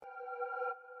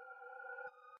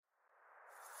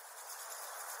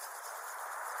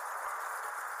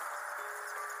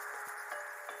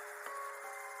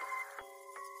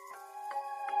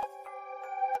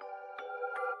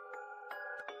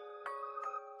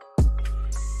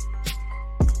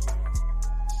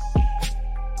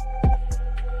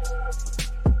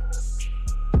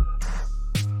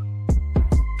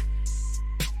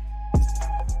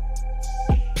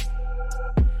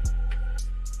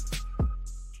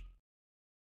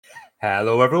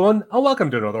Hello, everyone, and welcome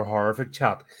to another Horrific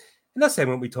Chat. In this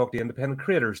segment, we talk to independent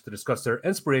creators to discuss their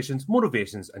inspirations,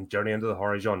 motivations, and journey into the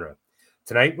horror genre.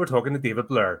 Tonight, we're talking to David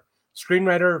Blair,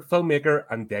 screenwriter, filmmaker,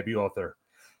 and debut author.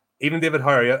 Even David, how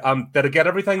are you? Did I get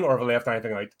everything, or have I left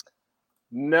anything out?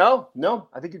 No,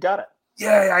 I think you got it.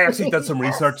 Yeah, I actually did some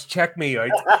research. Check me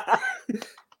out.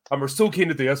 And we're so keen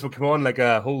to do this. We'll come on like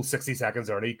a whole 60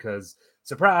 seconds early, because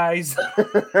surprise!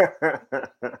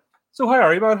 So how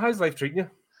are you, man? How's life treating you?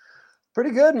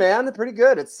 Pretty good, man. Pretty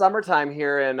good. It's summertime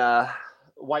here in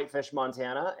Whitefish,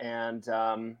 Montana, and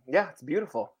yeah, it's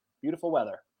beautiful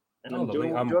weather, and I'm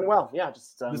doing well. Yeah,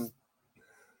 just the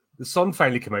sun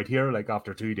finally came out here, like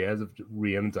after 2 days of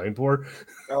rain and downpour.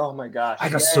 Oh my gosh! I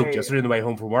got soaked yesterday on the way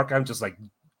home from work. I'm just like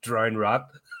drowned rat,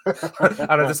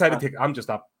 and I decided to take. I'm just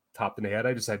up tapped in the head.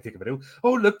 I decided to take a video.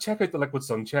 Oh look, check out the liquid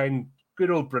sunshine. Good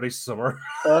old British summer.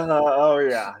 Oh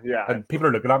yeah. And people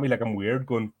are looking at me like I'm weird,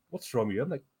 going, "What's wrong with you?" I'm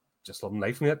like, just loving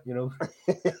life, mate, you know.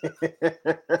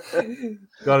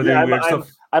 Gotta do weird stuff.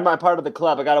 I'm part of the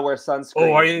club. I gotta wear sunscreen.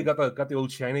 Oh, are you? Got the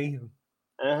old shiny?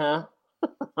 I'm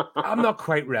not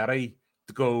quite ready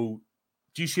to go.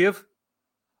 Do you shave?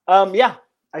 Yeah,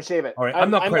 I shave it. All right,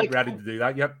 I'm not quite ready to do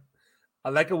that yet. I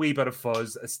like a wee bit of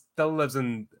fuzz. It still lives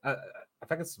in. I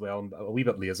think it's a wee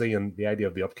bit lazy, and the idea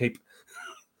of the upkeep.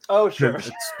 Oh sure.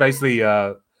 It's basically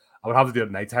I would have to do it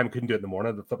at nighttime. Couldn't do it in the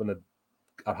morning.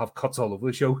 I'd have cuts all over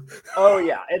the show. Oh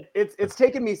yeah, it's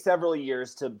taken me several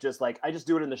years to just I just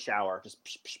do it in the shower, just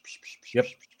yep,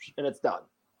 and it's done.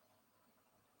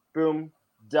 Boom,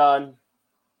 done,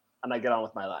 and I get on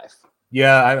with my life.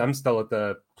 Yeah, I'm still at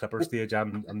the clipper stage.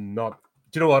 I'm not.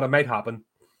 Do you know what? It might happen.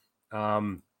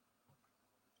 When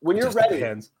you're ready,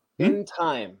 in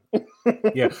time.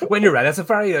 Yeah, when you're ready. That's a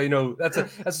very that's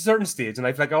a certain stage, and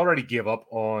I feel like I already gave up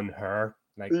on her.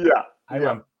 Like I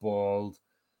went bald.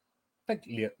 I think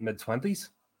late mid-20s.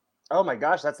 Oh my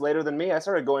gosh, that's later than me. I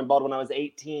started going bald when I was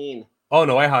 18. Oh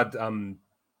no, I had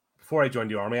before I joined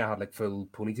the army, I had like full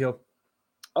ponytail.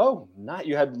 Oh,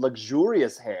 you had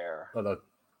luxurious hair.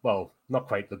 Well, not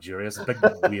quite luxurious. A big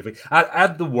wavy. I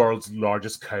had the world's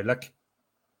largest cowlick.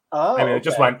 Oh, I mean, it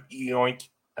just went yoink.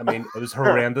 I mean, it was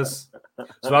horrendous.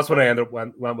 So that's when I ended up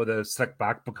went with a slick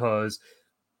back, because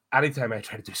anytime I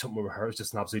tried to do something with her, it was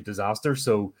just an absolute disaster.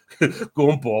 So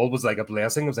going bald was like a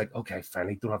blessing. I was like, okay,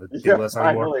 finally, don't have to deal with this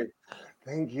anymore. Finally.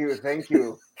 Thank you. Thank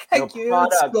you. It's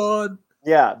good.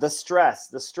 Yeah, the stress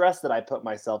that I put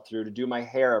myself through to do my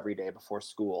hair every day before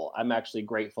school. I'm actually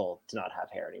grateful to not have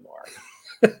hair anymore.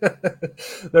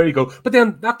 There you go. But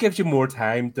then that gives you more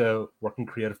time to work on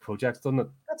creative projects, doesn't it?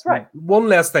 That's right. One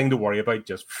less thing to worry about.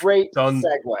 Just great done.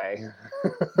 Segue.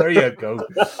 There you go.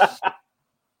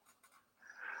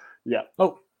 Yeah.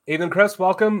 Oh, Aidan, Chris,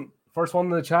 welcome. First one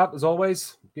in the chat, as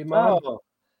always. Good man. Oh,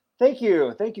 thank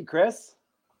you, Chris.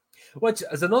 Which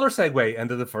is another segue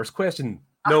into the first question.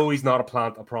 No, he's not a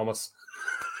plant, I promise.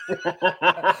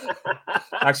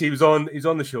 Actually, he was on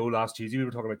the show last Tuesday. We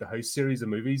were talking about the House series of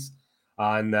movies,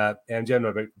 and MJ,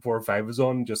 about 4 or 5 was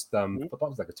on. Just but that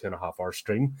was like a 2.5 hour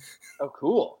stream. Oh,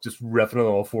 cool! Just riffing on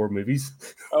all 4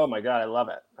 movies. Oh my god, I love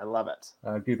it.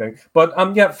 Good thing.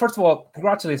 But yeah, first of all,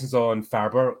 congratulations on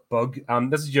Firebug.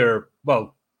 This is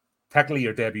technically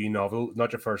your debut novel,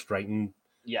 not your first writing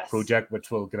project,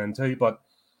 which we'll get into. But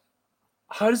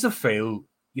how does it feel?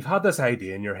 You've had this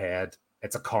idea in your head.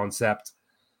 It's a concept.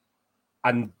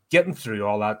 And getting through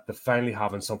all that, to finally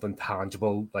having something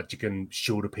tangible that you can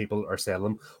show to people or sell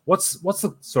them. What's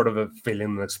the sort of a feeling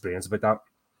and experience about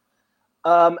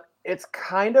that? It's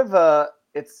kind of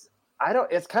it's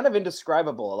kind of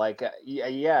indescribable. Like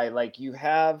like you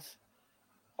have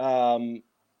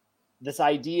this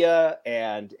idea,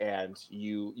 and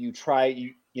you try,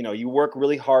 you work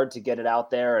really hard to get it out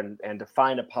there and to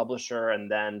find a publisher,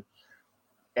 and then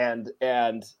and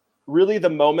really the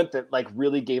moment that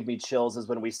really gave me chills is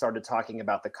when we started talking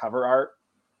about the cover art.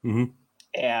 Mm-hmm.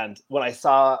 And when I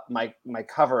saw my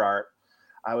cover art,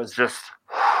 I was just,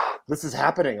 this is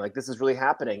happening. This is really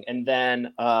happening. And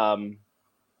then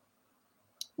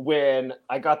when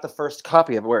I got the first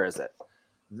copy of, where is it?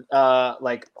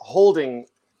 Holding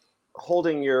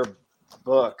your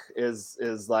book is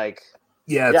like,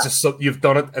 it's just so you've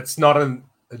done it. It's not a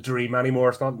dream anymore.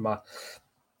 It's not my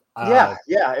a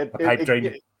pipe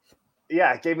dream.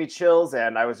 It gave me chills,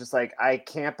 and I was just like, I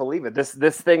can't believe it. This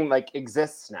thing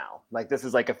exists now. This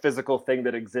is a physical thing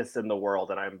that exists in the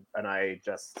world, and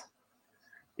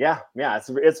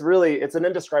it's an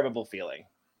indescribable feeling.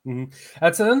 Mm-hmm.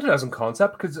 It's an interesting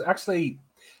concept, because actually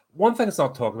one thing that's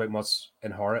not talked about much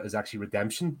in horror is actually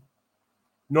redemption.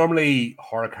 Normally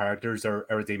horror characters are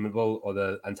irredeemable, or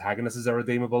the antagonist is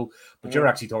irredeemable, but you're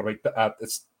actually talking about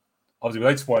it's obviously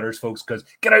without spoilers, folks, because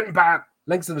get out and buy it.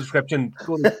 Links in the description.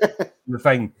 Go to the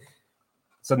thing.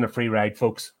 It's in a free ride,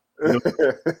 folks.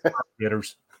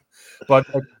 Creators. But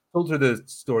I told her the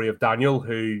story of Daniel,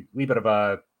 who wee bit of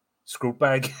a scrope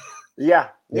bag. Yeah.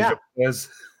 Is.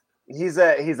 He's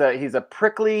a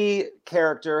prickly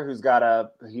character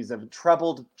he's a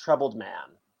troubled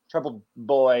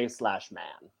boy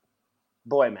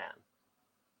man.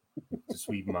 Just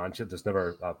wee mansion. There's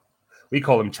never we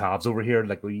call them chavs over here,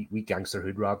 like we gangster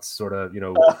hood rats, sort of,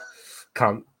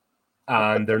 can't,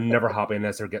 and they're never happy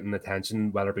unless they're getting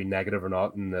attention, whether it be negative or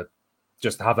not, and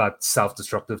just have that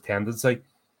self-destructive tendency.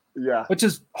 Yeah, which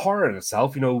is horror in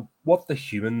itself. What the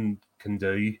human can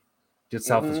do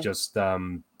itself is just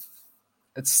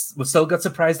we'll still get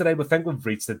surprised that I would think we've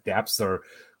reached the depths or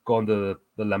gone to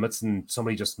the limits, and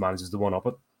somebody just manages to one up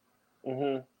it.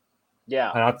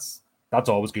 Yeah, and that's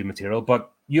always good material. But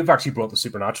you've actually brought the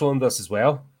supernatural in this as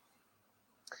well.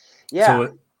 Yeah.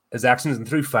 So his actions and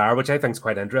through fire, which I think is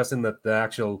quite interesting, that the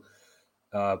actual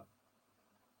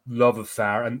love of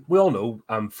fire, and we all know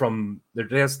from their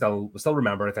days, we still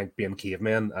remember, I think, being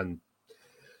cavemen and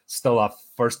still that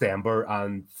first ember,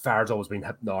 and fire's always been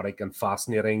hypnotic and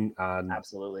fascinating, and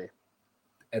absolutely,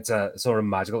 it's a sort of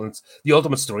magical, and it's the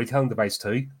ultimate storytelling device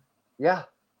too. Yeah.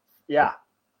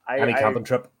 Any camping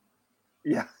trip.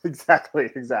 Yeah, exactly.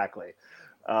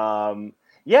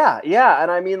 Yeah,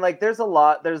 and I mean, like, there's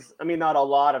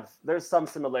some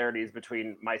similarities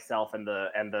between myself and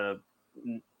the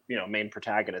main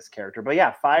protagonist character, but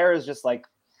yeah, fire is just like,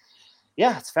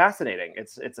 yeah, it's fascinating.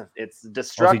 It's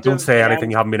destructive. Don't say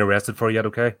anything you haven't been arrested for yet,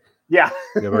 okay? Yeah,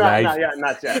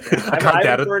 not yet. I can't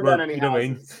get it. Done any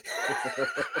houses.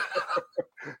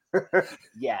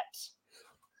 Yet.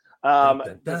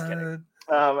 Just kidding.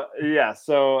 Yeah.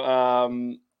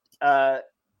 So,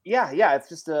 it's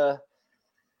just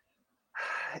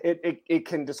it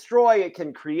can destroy, it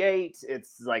can create.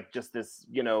 It's like just this,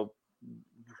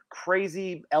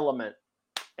 crazy element,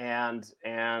 and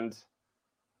I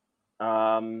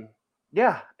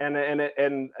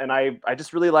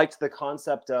just really liked the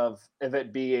concept of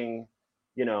it being,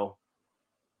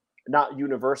 not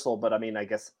universal, but I mean, I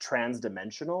guess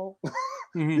transdimensional.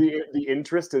 The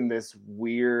interest in this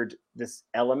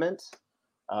element.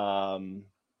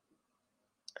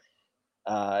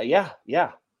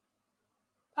 Yeah.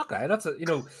 Okay, that's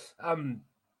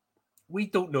we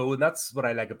don't know, and that's what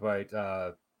I like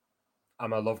about.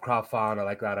 I'm a Lovecraft fan. I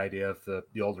like that idea of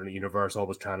the alternate universe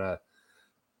always trying to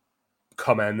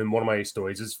come in, and one of my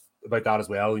stories is about that as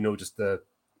well. Just the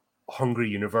hungry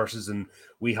universes, and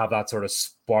we have that sort of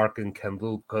spark and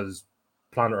kindle because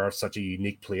planet Earth's such a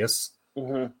unique place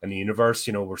in the universe.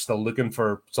 We're still looking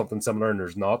for something similar, and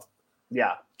there's not.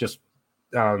 Yeah. Just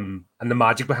and the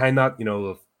magic behind that,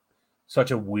 of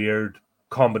such a weird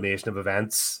combination of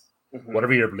events.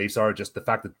 Whatever your beliefs are, just the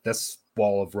fact that this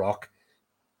wall of rock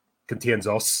contains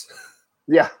us.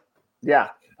 Yeah.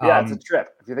 It's a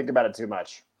trip if you think about it too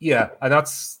much. Yeah, and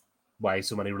that's why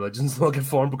so many religions will get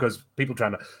formed, because people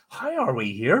trying to, how are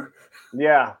we here?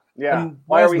 Yeah. And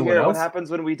why are we here? What happens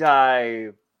when we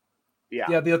die?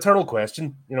 Yeah, the eternal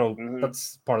question.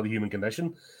 That's part of the human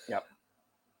condition. Yep.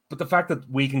 But the fact that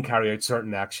we can carry out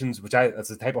certain actions, that's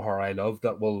the type of horror I love,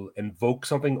 that will invoke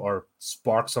something or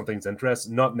spark something's interest,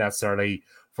 not necessarily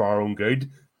for our own good,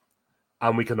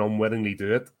 and we can unwittingly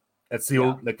do it. It's the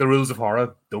old, like the rules of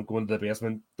horror: don't go into the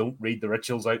basement, don't read the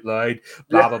rituals out loud,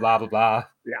 blah blah blah blah blah.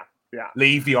 Yeah.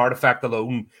 Leave the artifact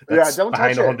alone. That's don't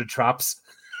behind touch 100 traps.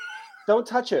 Don't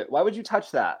touch it. Why would you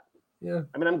touch that? Yeah.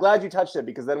 I mean, I'm glad you touched it,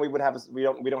 because then we don't have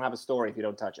a story if you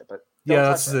don't touch it. But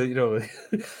that's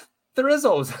there is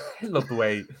always. I love the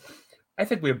way. I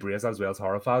think we embrace that as well as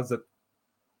horror fans, that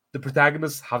the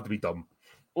protagonists have to be dumb.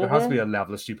 There has to be a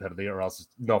level of stupidity, or else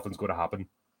nothing's going to happen.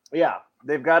 Yeah,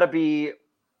 they've got to be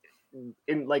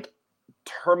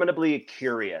terminably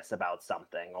curious about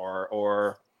something,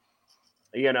 or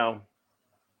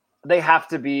they have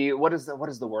to be, what is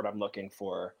the word I'm looking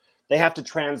for? They have to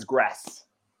transgress.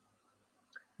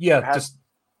 Yeah, just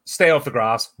stay off the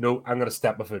grass. No, I'm going to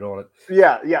step my foot on it.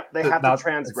 Yeah, they have to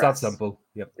transgress. It's that simple.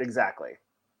 Yep, exactly.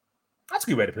 That's a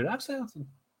good way to put it, actually.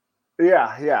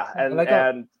 Yeah,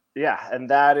 and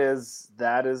that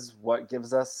is what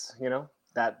gives us,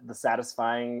 that the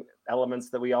satisfying elements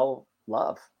that we all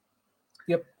love.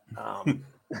 Yep.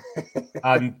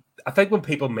 And I think when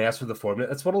people mess with the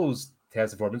formula, it's one of those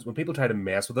tests of formulas. When people try to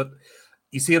mess with it,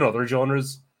 you see in other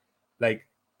genres, like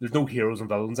there's no heroes and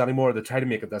villains anymore. They try to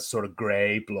make it this sort of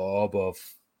grey blob of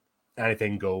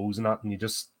anything goes and that, and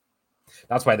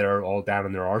that's why they're all down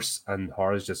in their arse, and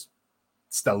horror is just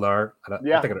still there. And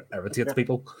I think it irritates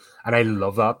people, and I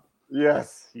love that.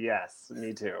 Yes,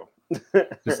 me too.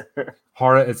 Just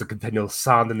horror is a continual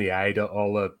sand in the eye to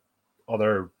all the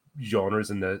other genres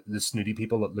and the snooty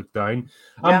people that look down.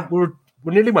 Yeah. We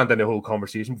nearly went into a whole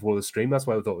conversation before the stream. That's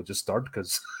why we thought we'd just start,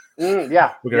 because we're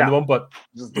getting into one. But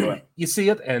just do it. You see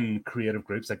it in creative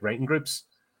groups, like writing groups.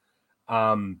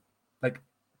 Like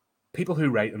people who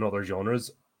write in other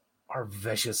genres are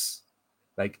vicious,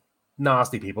 like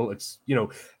nasty people. It's,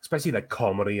 especially like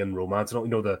comedy and romance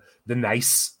and all, the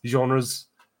nice genres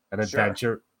and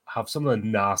adventure have some of the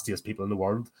nastiest people in the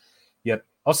world. Yet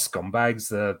us scumbags,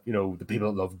 the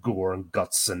people that love gore and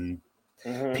guts and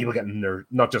people getting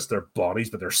not just their bodies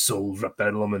but their souls ripped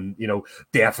out of them, and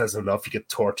death isn't enough, you get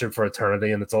tortured for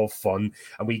eternity and it's all fun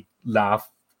and we laugh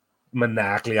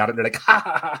maniacally at it and they're like, ha,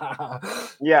 ha, ha, ha.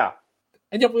 Yeah.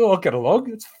 And yet we all get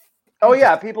along.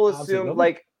 People assume,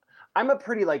 like, I'm a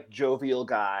pretty like jovial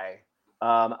guy.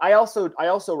 I also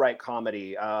write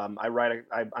comedy. I'm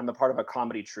a part of a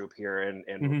comedy troupe here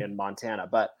in Montana.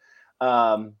 But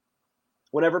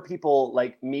whenever people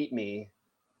like meet me,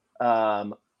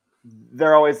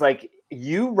 they're always like,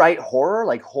 "You write horror?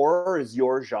 Like horror is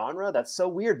your genre? That's so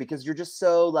weird because you're just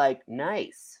so like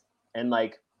nice and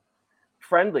like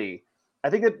friendly." I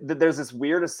think that there's this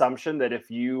weird assumption that if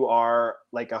you are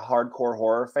like a hardcore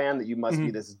horror fan, that you must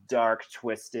be this dark,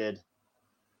 twisted,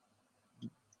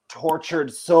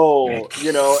 tortured soul,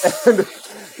 And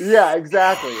yeah,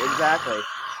 exactly.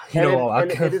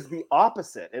 And it is the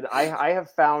opposite. And I have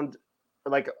found,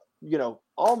 like,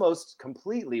 almost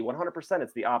completely 100%,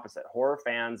 it's the opposite. Horror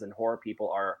fans and horror people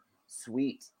are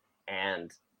sweet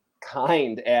and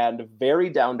kind and very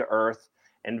down to earth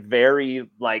and very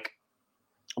like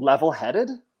level-headed.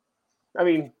 I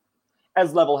mean,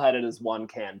 as level-headed as one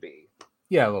can be.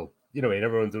 Yeah, well,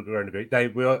 everyone's around the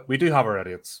great. We do have our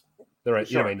idiots. They're right.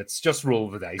 Sure. It's just roll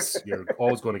the dice. You're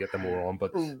always going to get the moron,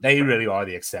 but they really are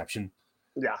the exception.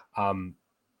 Yeah.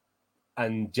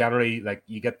 And generally, like,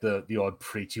 you get the odd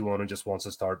preachy one and just wants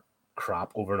to start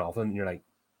crap over nothing. And you're like,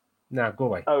 nah, go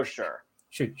away. Oh, sure.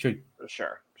 Shoot.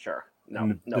 Sure.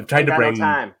 No. They've tried to bring no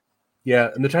time.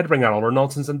 Yeah, and they tried to bring that other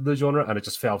nonsense into the genre, and it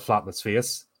just fell flat in its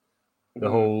face.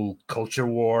 The whole culture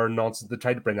war nonsense. They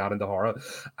tried to bring that into horror,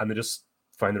 and they just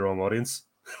found the wrong audience.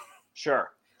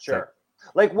 Sure.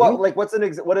 Like what? Like what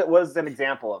was an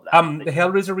example of that? The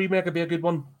Hellraiser remake would be a good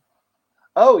one.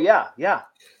 Oh yeah.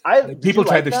 People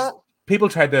tried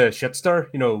to shit stir,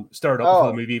 stir it up before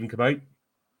the movie even came out.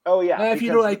 Oh yeah. If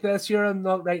you don't like this, you're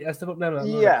not right.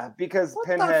 Yeah, because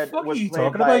Pinhead was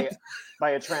played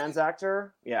by a trans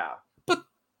actor. Yeah. But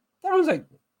that was like,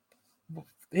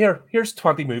 here's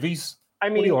 20 movies. I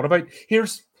mean, what are you on about?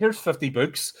 Here's 50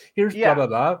 books. Here's blah blah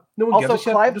blah. No one gives a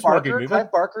shit.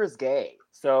 Clive Barker is gay,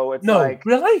 so it's like,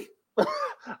 really?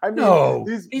 I mean, no,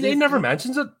 he never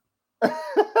mentions it.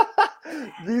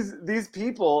 these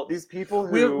people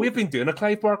who we've been doing a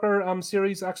Clive Barker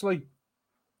series actually.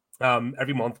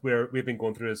 Every month we've been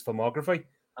going through his filmography,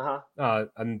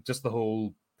 and just the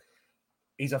whole.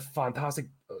 He's a fantastic.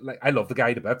 Like, I love the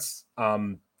guy to bits.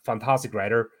 Fantastic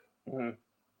writer.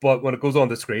 But when it goes on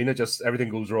the screen, everything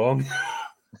goes wrong.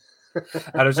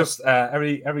 And it's just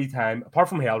every time, apart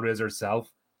from Hellraiser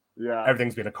itself,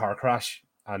 everything's been a car crash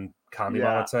and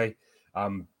Candyman, I'd say.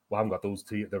 We haven't got those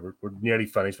two. We're nearly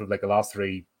finished with like the last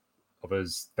three of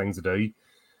his things to do.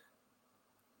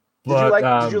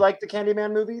 But, did you like the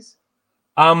Candyman movies?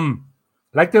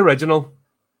 Like the original.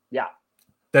 Yeah.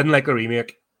 Didn't like the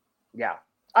remake. Yeah.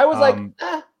 I was like,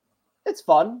 it's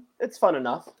fun. It's fun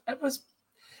enough.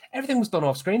 Everything was done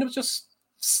off screen. It was just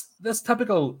this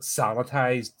typical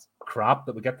sanitized crap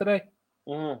that we get today.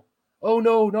 Oh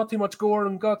no, not too much gore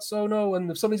and guts. Oh no, and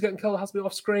if somebody's getting killed, it has to be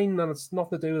off screen, and it's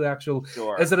nothing to do with the actual.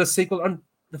 Sure. Is it a sequel? And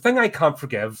the thing I can't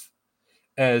forgive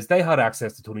is they had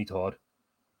access to Tony Todd,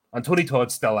 and Tony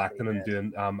Todd's still acting and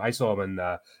doing. I saw him in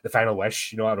The Final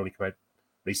Wish. It only came out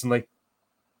recently,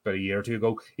 about a year or two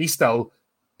ago. He's still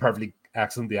perfectly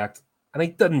excellent to act, and I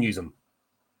didn't use him.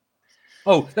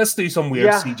 Oh, let's do some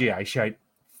weird CGI shite.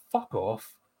 Fuck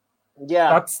off.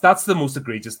 Yeah. That's the most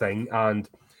egregious thing. And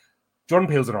Jordan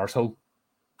Peele's an arsehole.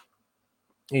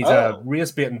 He's a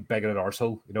race-baiting, bigoted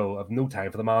arsehole. I've no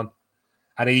time for the man.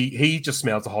 And he just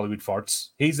smells the Hollywood farts.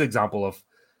 He's the example of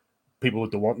people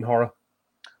who don't want in horror.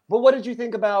 But what did you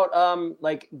think about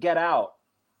like Get Out?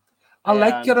 I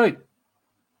like Get Out.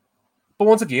 But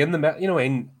once again,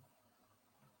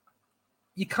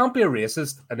 you can't be a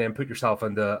racist and then put yourself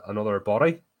into another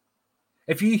body.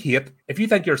 If you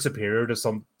think you're superior to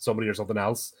somebody or something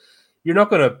else, you're not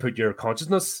going to put your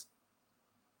consciousness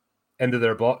into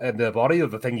the body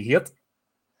of the thing you hate.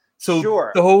 So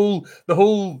sure. the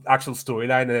whole actual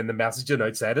storyline and then the messaging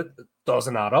outside it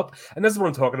doesn't add up. And this is what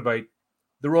I'm talking about.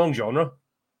 The wrong genre.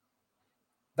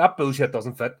 That bullshit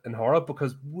doesn't fit in horror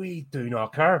because we do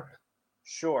not care.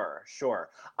 Sure.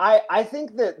 I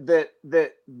think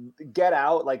that Get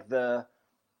Out, like the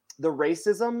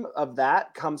racism of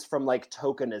that comes from like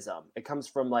tokenism. It comes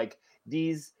from like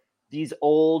these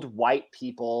old white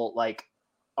people like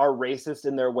are racist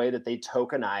in their way that they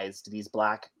tokenized these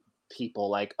black people.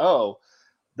 Like, oh,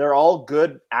 they're all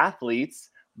good athletes.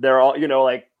 They're all,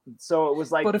 like, so it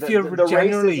was like but if the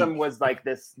racism was like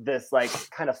this like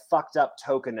kind of fucked up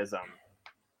tokenism.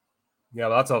 Yeah,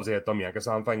 well, that's obviously a dumb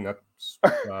Yankee-san thing.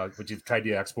 That's which you've tried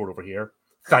to export over here.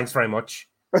 Thanks very much.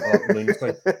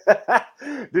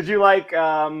 Did you like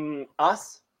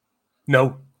Us?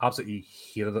 No, absolutely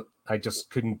hated it. I just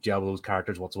couldn't gel with those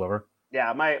characters whatsoever.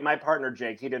 Yeah, my partner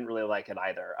Jake, he didn't really like it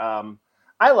either.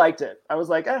 I liked it. I was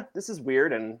like, this is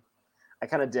weird, and I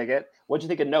kind of dig it. What'd you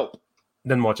think of Nope?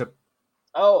 Didn't watch it.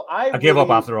 Oh, I gave up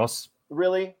after Us.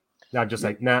 Really? Yeah, I'm just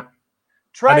like, nah.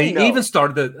 Try and he even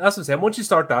started the. That's what I'm saying. Once you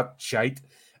start that shite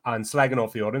and slagging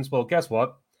off the audience, well, guess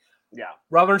what? Yeah.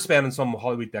 Rather than spending some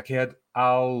Hollywood dickhead,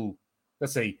 I'll,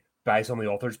 let's say, buy some of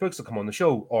the authors' books that come on the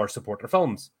show or support their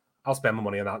films. I'll spend my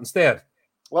money on that instead.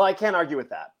 Well, I can't argue with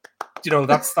that.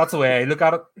 That's the way I look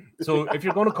at it. So if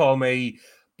you're going to call me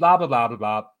blah, blah, blah, blah,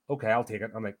 blah, okay, I'll take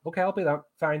it. I'm like, okay, I'll pay that.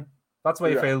 Fine. That's the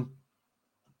way you feel.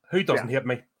 Who doesn't hit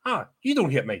me? You don't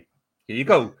hit me. Here you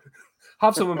go.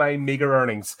 Have some of my meager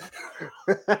earnings.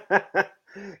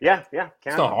 Yeah.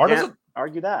 It's not hard, is it?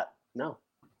 Argue that. No.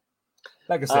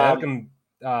 Like I said, I can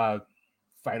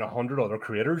find 100 other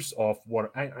creators of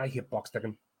what I hate box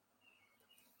ticking.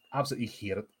 Absolutely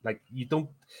hate it. Like, you don't.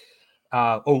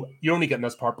 You're only getting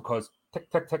this part because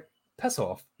tick, tick, tick, piss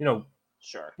off.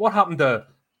 Sure. What happened to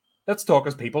let's talk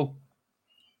as people,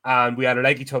 and we either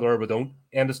like each other or we don't.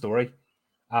 End of story,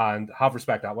 and have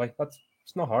respect that way.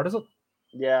 It's not hard, is it?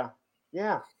 Yeah.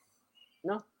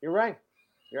 No, you're right.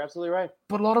 You're absolutely right.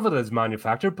 But a lot of it is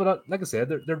manufactured. But like I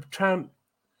said, they're trying.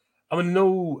 I mean,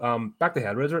 no. Back to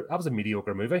Hellraiser. That was a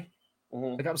mediocre movie.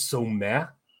 Mm-hmm. Like, that was so meh. It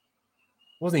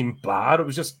wasn't even bad. It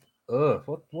was just,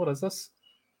 what is this?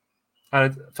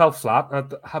 And it fell flat. I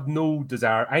have no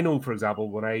desire. I know, for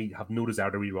example, when I have no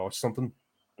desire to rewatch something,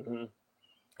 even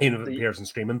if it appears in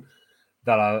streaming,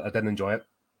 that I didn't enjoy it.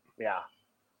 Yeah,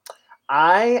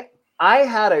 I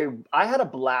had a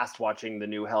blast watching the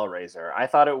new Hellraiser. I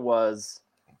thought it was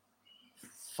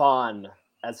fun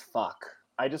as fuck.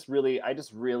 I just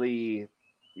really,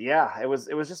 yeah, it was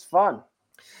just fun,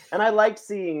 and I liked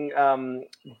seeing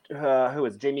who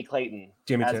is Jamie Clayton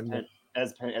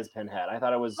as Pinhead. I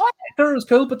thought it was. It was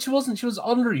cool, but she wasn't. She was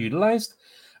underutilized,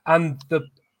 and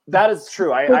that is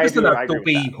true. I agree with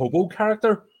that. Hobo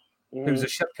character, who was a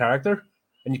shit character,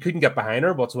 and you couldn't get behind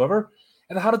her whatsoever.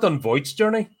 And they had it done Voight's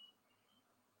journey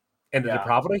into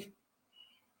depravity,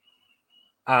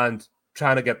 and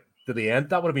trying to get to the end,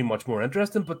 that would have been much more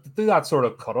interesting. But to do that sort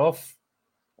of cut off,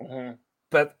 and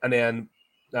then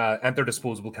enter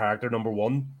disposable character number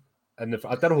one, and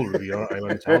I did a whole review on it. I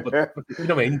went to tell, but you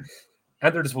know what I mean.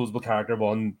 Enter disposable character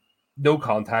one, no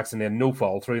contacts, and then no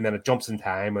fall through, and then it jumps in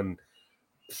time, and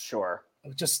sure, it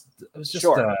was just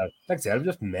like I said, it was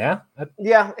just meh.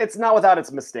 Yeah, it's not without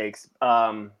its mistakes.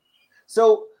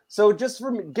 So just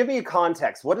give me a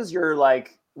context. What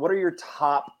are your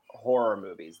top horror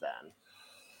movies then?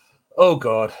 Oh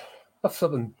God, that's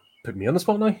something put me on the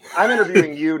spot now. I'm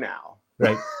interviewing you now.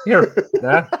 Right here,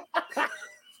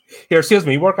 Here, excuse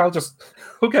me, work. I'll go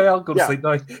to sleep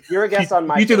now. You're a guest on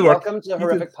my show. Welcome to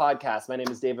Horrific Podcast. My name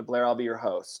is David Blair. I'll be your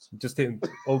host.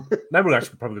 Now we're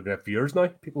actually probably going to get viewers now.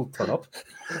 People turn up.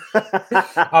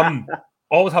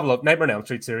 Always have a look. Nightmare on Elm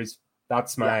Street series.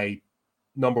 That's my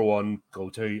number one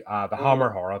go-to. The Hammer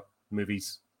horror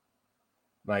movies.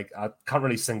 Like, I can't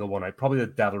really single one out. Probably The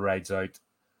Devil Rides Out,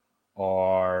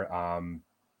 or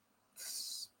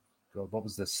what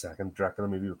was the second Dracula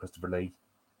movie with Christopher Lee?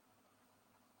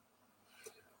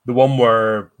 The one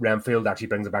where Renfield actually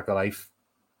brings it back to life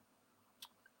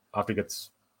after he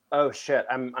gets. Oh shit!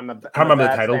 I can't remember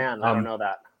the title. Fan. I don't know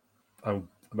that.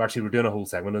 We're doing a whole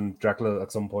segment on Dracula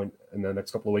at some point in the next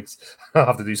couple of weeks. I'll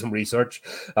have to do some research.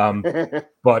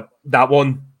 But that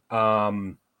one,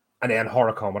 and then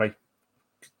horror comedy,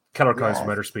 Killer Clowns from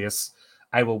Outer Space.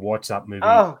 I will watch that movie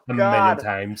a million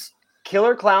times.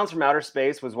 Killer Clowns from Outer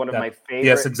Space was one of my favorite.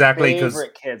 Yes, exactly.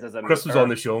 Favorite kids as a Chris was on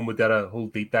the show and we did a whole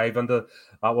deep dive into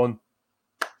that one.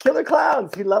 Killer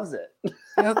Clowns, he loves it.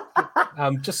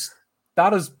 Just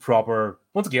that is proper.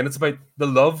 Once again, it's about the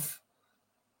love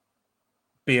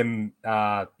being,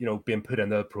 being put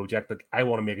into the project. Like, I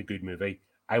want to make a good movie.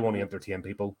 I want to entertain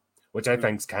people. which I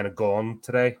think's kind of gone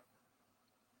today.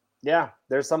 Yeah,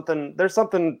 there's something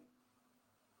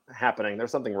happening.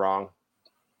 There's something wrong.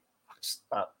 Just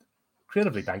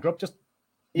creatively bankrupt. Just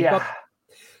yeah.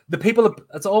 The people.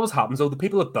 It's always happens though. The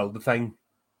people that build the thing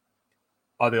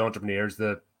are the entrepreneurs,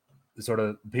 the sort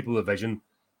of people with vision.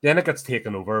 Then it gets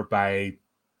taken over by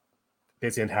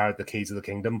basically inherit the keys of the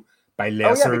kingdom by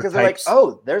lesser because types. they're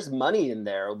like, there's money in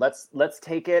there. Let's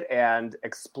take it and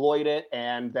exploit it,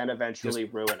 and then eventually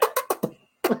ruin it.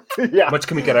 Yeah. How much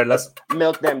can we get out of this?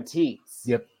 Milk them teats.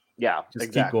 Yep. Yeah.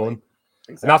 Just keep going.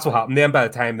 Exactly. And that's what happened. Then by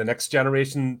the time the next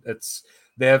generation,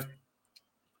 they're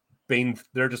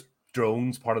just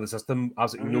drones, part of the system,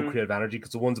 absolutely no creative energy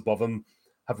because the ones above them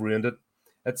have ruined it.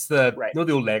 It's the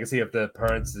the old legacy of the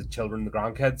parents, the children, the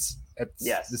grandkids.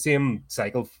 It's the same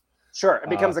cycle. Sure. It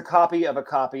becomes a copy of a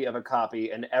copy of a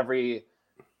copy, and every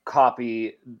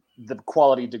copy, the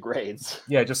quality degrades.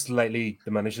 Yeah, just slightly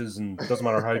diminishes, and it doesn't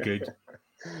matter how good.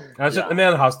 And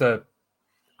then it has to,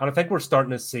 and I think we're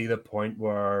starting to see the point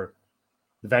where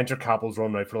the venture capital's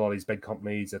run out for a lot of these big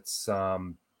companies. It's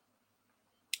and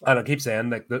I keep saying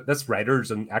like this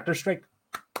writers and actors strike,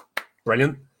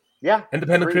 brilliant. Yeah,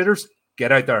 independent creators,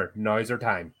 get out there. Now's their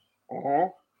time. Uh-huh.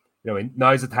 You know,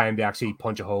 now's the time to actually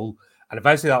punch a hole, and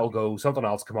eventually that will go. Something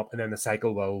else come up, and then the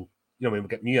cycle will, we'll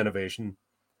get new innovation,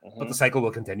 but the cycle will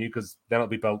continue because then it'll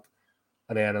be built,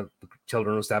 and then the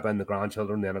children will step in, the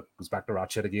grandchildren, then it goes back to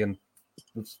rat shit again.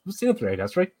 We've seen it throughout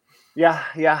history. Yeah,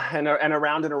 and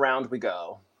around we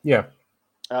go. Yeah.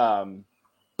 But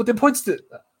the point's to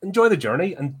enjoy the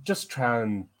journey and just try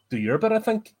and do your bit, I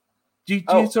think. Do you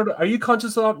sort of, are you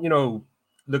conscious of that?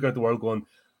 Looking at the world going,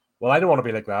 well, I don't want to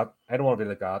be like that. I don't want to be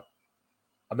like that.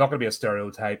 I'm not going to be a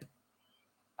stereotype.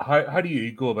 How do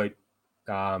you go about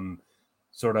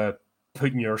sort of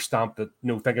putting your stamp that,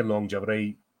 thinking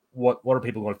longevity? What are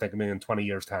people going to think of me in 20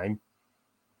 years' time?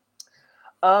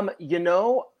 To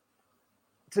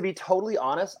be totally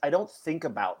honest, I don't think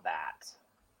about that.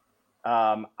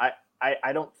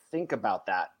 I don't think about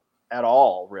that at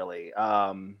all, really.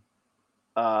 I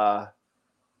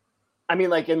mean,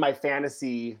 like in my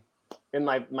fantasy, in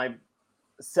my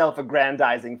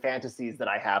self-aggrandizing fantasies that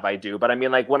I have, I do. But I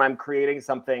mean, like when I'm creating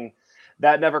something,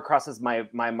 that never crosses my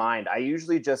mind. I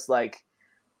usually just like,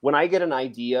 when I get an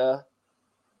idea,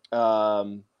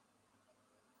 I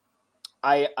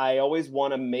always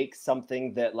want to make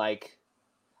something that like,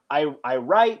 I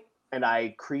write and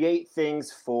I create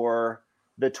things for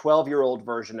the 12-year-old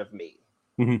version of me.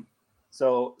 Mm-hmm.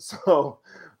 So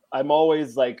I'm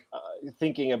always like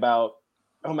thinking about,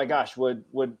 oh my gosh, would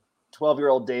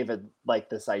 12-year-old David like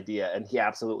this idea? And he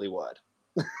absolutely would.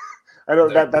 I know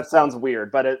that sounds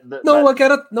weird, but I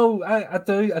get it. No, I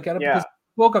do. I get it because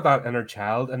we talk about inner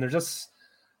child, and they're just,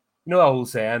 the whole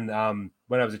saying,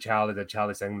 when I was a child, I did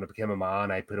childish things. When I became a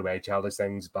man, I put away childish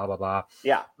things, blah, blah, blah.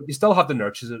 Yeah. But you still have to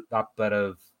nurture that bit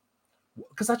of,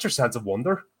 because that's your sense of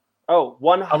wonder. Oh,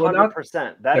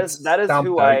 100%. That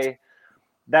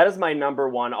is my number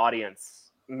one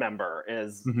audience member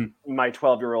is my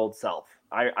 12-year-old self.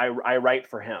 I write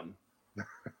for him.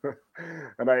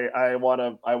 And I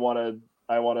want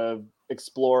to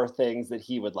explore things that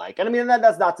he would like. And I mean,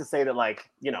 that's not to say that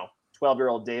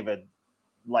 12-year-old David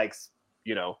likes,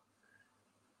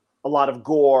 a lot of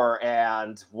gore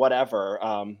and whatever,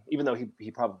 even though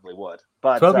he probably would.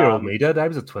 But 12-year-old me did. I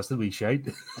was a twisted wee shite.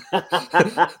 Like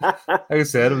I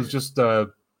said, it was just I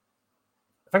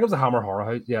think it was a Hammer horror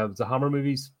house. Yeah, it was a Hammer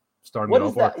movies starting. What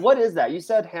is that? What is that? You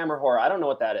said Hammer horror. I don't know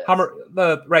what that is. Hammer,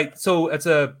 right? So it's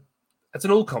an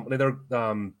old company. They're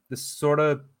this sort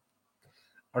of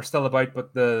are still about, but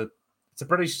it's a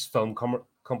British film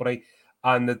company,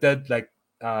 and they did like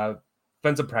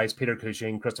Vincent Price, Peter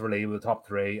Cushing, Christopher Lee were the top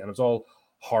three, and it was all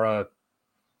horror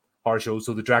shows.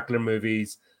 So the Dracula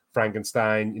movies,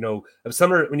 Frankenstein. It was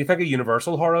similar when you think of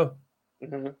Universal horror,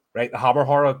 right? The Hammer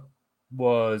horror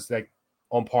was like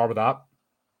on par with that.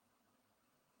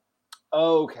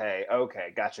 Okay,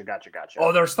 gotcha.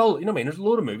 Oh, there's still, there's a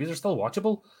load of movies. They're still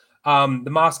watchable.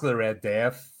 The Mask of the Red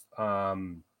Death.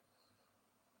 God,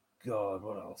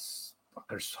 what else?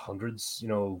 There's hundreds.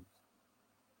 You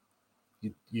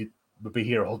would be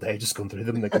here all day just going through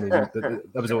them. Like,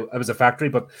 it was a factory,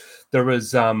 but there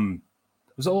was it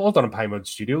was all done in Pinewood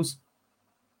Studios.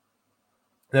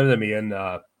 They were the main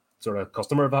sort of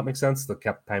customer, if that makes sense, that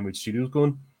kept Pinewood Studios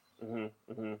going.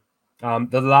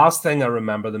 The last thing I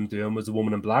remember them doing was The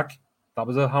Woman in Black. That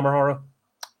was a Hammer horror.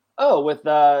 Oh, with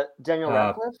Daniel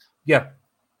Radcliffe? Yeah.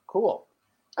 Cool.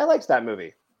 I liked that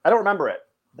movie. I don't remember it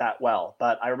that well,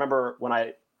 but I remember when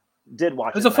I did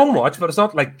watch it. It was a fun watch, but it's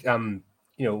not like, it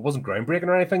wasn't groundbreaking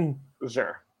or anything.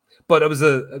 Sure. But it was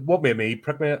what made me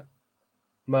prick my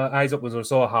my eyes up when I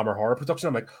saw a Hammer Horror production.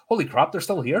 I'm like, holy crap, they're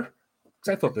still here.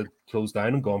 Because I thought they'd closed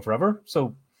down and gone forever.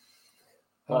 So,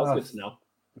 well, that's good to know.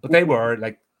 But they were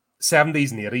like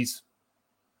 70s and 80s.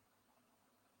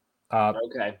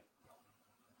 Okay.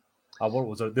 What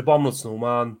was it? The Abominable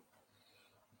Snowman.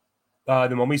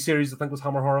 The Mummy series, I think, was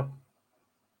Hammer Horror.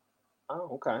 Oh,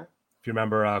 okay. If you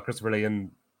remember Christopher Lee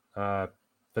and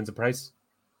Vincent Price.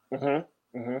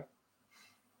 Mm-hmm. Mm-hmm.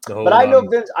 Whole, but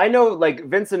I know like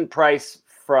Vincent Price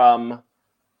from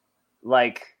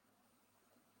like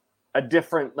a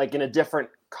different, like in a different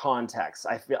context.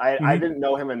 I feel I didn't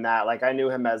know him in that. Like I knew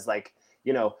him as like,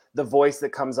 you know, the voice that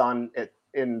comes on it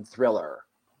in Thriller,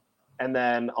 and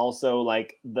then also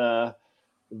like the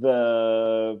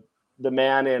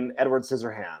man in Edward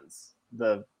Scissorhands,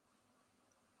 the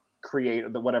creator,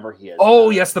 the whatever he is.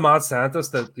 Oh yes, the mad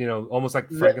scientist that, you know, almost like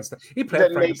Frankenstein. He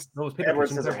played Frankenstein. No, Edward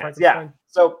Scissorhands. Yeah.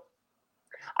 So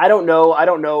I don't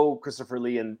know Christopher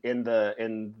Lee in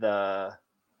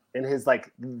his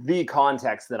like the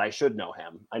context that I should know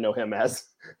him. I know him as.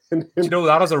 You know,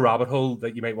 that is a rabbit hole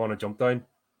that you might want to jump down.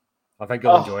 I think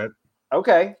you'll enjoy it.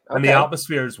 Okay. And the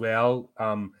atmosphere as well.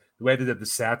 The way they did the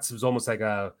sets, it was almost like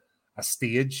a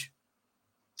stage.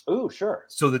 Oh, sure.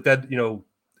 So they did, you know,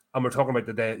 and we're talking about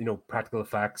the, you know, practical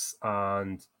effects,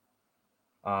 and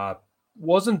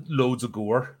wasn't loads of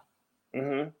gore.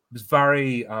 Mm-hmm. It was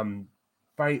very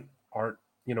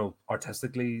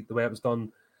artistically the way it was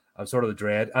done. Sort of the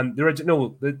dread, and the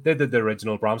original. They did the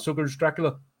original Bram Stoker's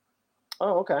Dracula.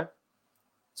 Oh, okay.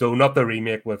 So not the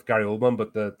remake with Gary Oldman,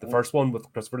 but the first one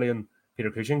with Christopher Lee and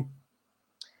Peter Cushing.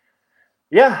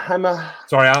 Yeah, I'm a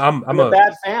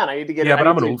bad fan. I need to get. Yeah, but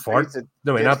I'm an old fart.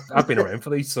 No, I mean, I've been around for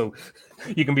these, so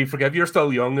you can be forgiven. You're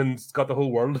still young and got the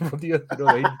whole world in front of you. You know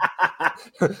what I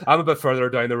mean? I'm a bit further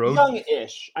down the road.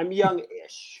 Young-ish. I'm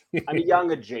young-ish. I'm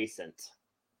young adjacent.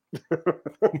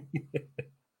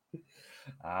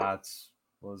 It's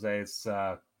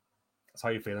how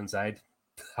you feel inside.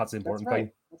 That's the important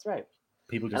thing. That's right.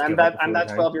 People just. And I'm that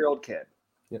 12-year-old kid.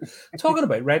 Yeah. Talking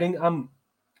about writing,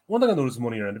 one thing I noticed in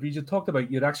one of your interviews, you talked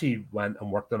about you'd actually went and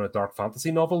worked on a dark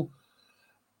fantasy novel,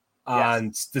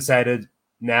 and decided,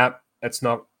 nah, it's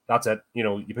not. That's it. You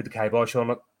know, you put the kibosh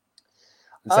on it.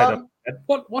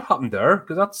 What happened there?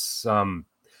 Because that's to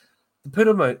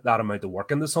put that amount of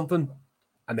work into something,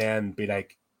 and then be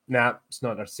like, nah, it's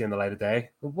not seeing the light of day.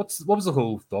 What was the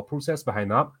whole thought process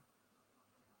behind that?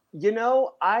 You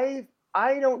know, I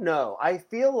don't know. I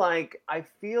feel like,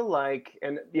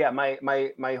 and yeah,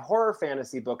 my horror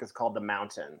fantasy book is called The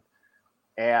Mountain,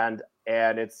 and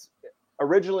it's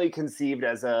originally conceived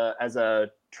as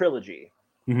a trilogy,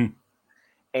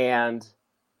 and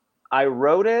I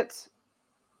wrote it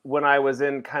when I was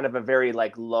in kind of a very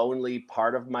like lonely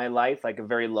part of my life, like a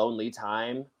very lonely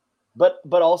time, but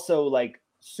also like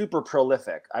super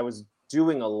prolific. I was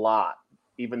doing a lot,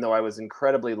 even though I was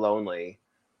incredibly lonely.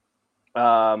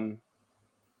 And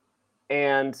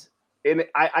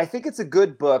I think it's a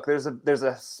good book. There's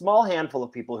a small handful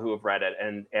of people who have read it,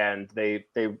 and they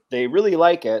really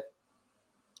like it.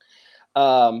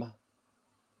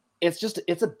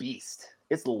 It's a beast.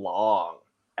 It's long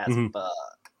as fuck.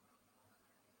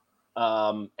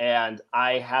 And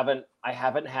I haven't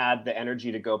had the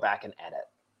energy to go back and edit.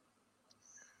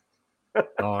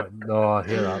 No, I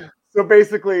hear that. So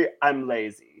basically, I'm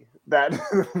lazy. That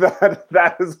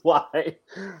is why.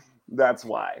 That's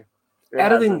why.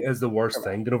 Editing is the worst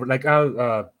thing. You know, like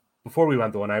before we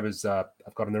went on, I've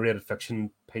got a narrated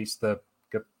fiction piece that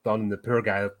got done. The poor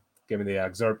guy that gave me the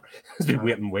excerpt has been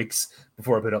waiting weeks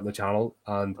before I put it on the channel,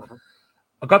 and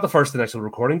I got the first initial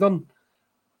recording done,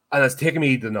 and it's taken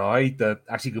me to now to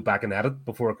actually go back and edit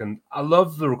before I can. I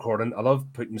love the recording. I love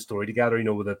putting the story together, you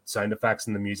know, with the sound effects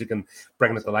and the music and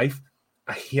bringing it to life.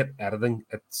 I hate editing.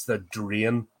 It's the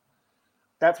drain.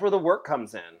 That's where the work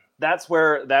comes in. That's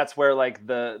where like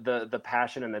the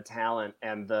passion and the talent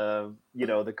and the, you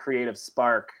know, the creative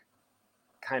spark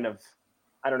kind of,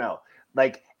 I don't know,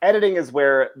 like editing is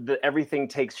where everything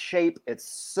takes shape. It's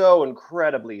so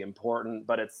incredibly important,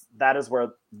 but that is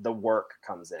where the work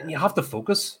comes in. And you have to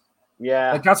focus.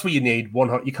 Yeah. Like that's what you need.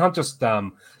 You can't just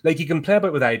like you can play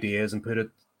about with ideas and put it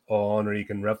on, or you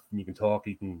can riff and you can talk,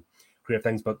 you can create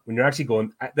things, but when you're actually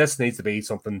going, this needs to be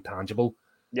something tangible.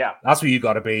 Yeah. That's where you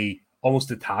got to be almost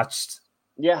detached.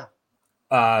 Yeah.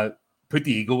 Put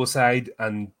the ego aside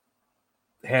and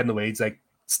head in the weeds, like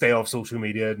stay off social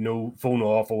media, no phone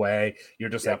off away. You're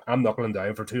just like, I'm knuckling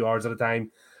down for 2 hours at a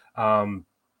time.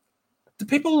 Do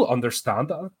people understand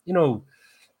that? You know,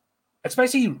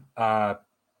 especially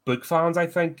book fans, I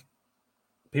think,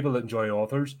 people that enjoy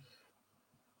authors.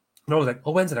 And I was like,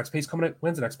 oh, when's the next piece coming out?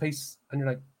 When's the next piece? And you're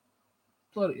like,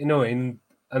 well, you know, and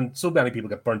and so many people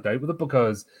get burnt out with it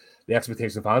because the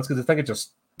expectation of fans, because I think it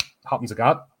just happens like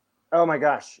that. Oh my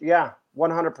gosh, yeah,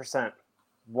 100%,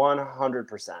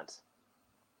 100%.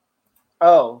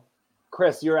 Oh,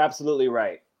 Chris, you're absolutely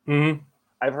right. Mm-hmm.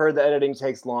 I've heard the editing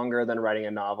takes longer than writing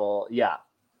a novel. Yeah,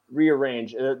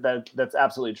 rearrange. That's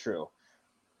absolutely true.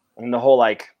 And the whole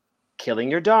like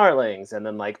killing your darlings, and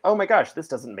then like, oh my gosh, this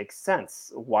doesn't make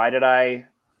sense. Why did I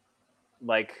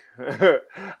like?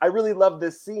 I really love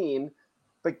this scene,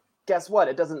 but guess what?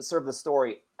 It doesn't serve the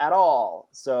story at all.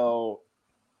 So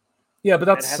yeah, but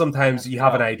that's sometimes you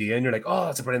have an idea and you're like, oh,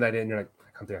 that's a brilliant idea, and you're like,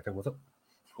 I can't do anything with it.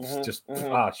 Mm-hmm, Just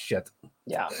shit.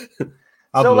 Yeah.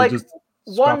 So like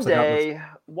one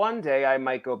day I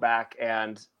might go back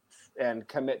and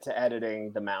commit to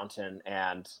editing The Mountain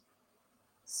and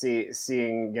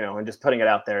seeing, and just putting it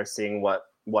out there, seeing what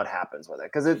happens with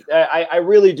it. Because I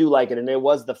really do like it. And it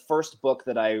was the first book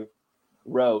that I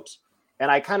wrote. And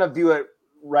I kind of view it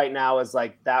right now as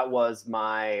like, that was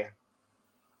my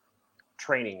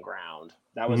training ground.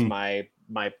 That was my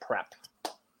prep.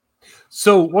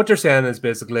 So what you're saying is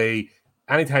basically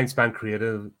any time spent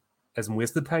creative isn't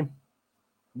wasted time.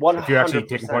 100%. If you're actually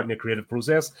taking part in the creative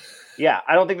process. Yeah,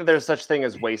 I don't think that there's such thing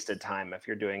as wasted time if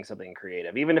you're doing something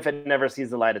creative, even if it never sees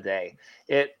the light of day.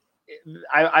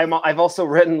 I've also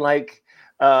written like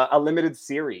a limited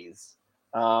series,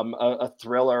 a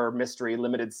thriller mystery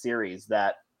limited series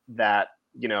that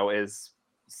is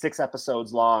 6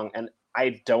 episodes long, and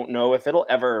I don't know if it'll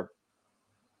ever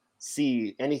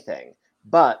see anything.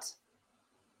 But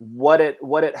what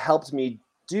it helped me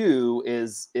do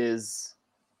is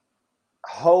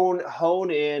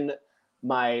hone in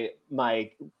my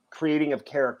creating of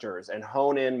characters and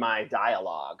hone in my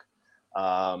dialogue,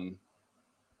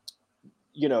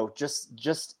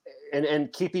 just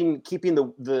and keeping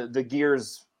the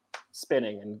gears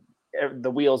spinning and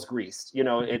the wheels greased.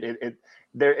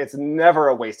 It's never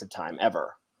a waste of time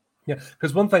ever. Yeah,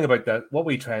 because one thing about that, what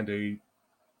we try and do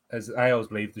is, I always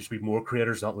believe there should be more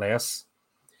creators, not less.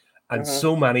 And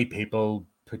so many people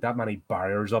put that many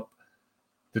barriers up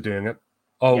to doing it.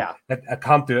 Oh, yeah. I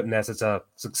can't do it unless it's a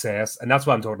success. And that's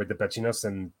why I'm talking about the bitchiness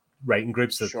and writing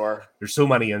groups. That there's so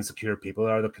many insecure people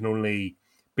there that can only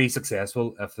be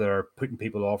successful if they're putting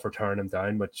people off or tearing them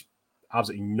down, which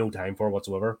absolutely no time for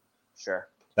whatsoever. Sure.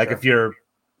 Like if your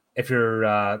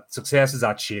success is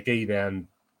that shaky, then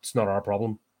it's not our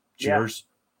problem. Cheers.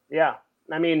 Yeah.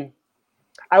 I mean,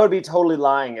 I would be totally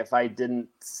lying if I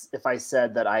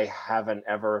said that I haven't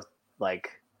ever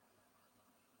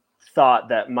thought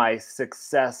that my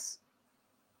success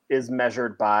is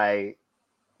measured by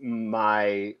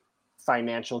my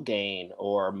financial gain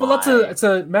or it's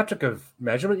a metric of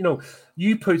measurement.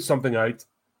 You put something out,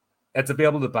 it's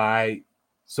available to buy.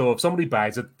 So if somebody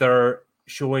buys it, they're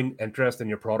showing interest in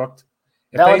your product.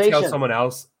 If they tell someone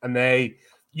else and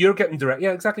you're getting direct,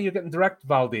 you're getting direct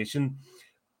validation.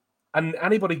 And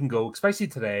anybody can go, especially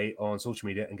today on social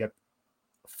media, and get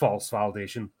false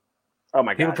validation. Oh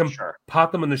my God! People can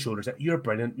pat them on the shoulder, say, "You're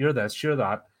brilliant, you're this, you're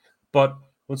that." But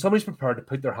when somebody's prepared to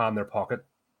put their hand in their pocket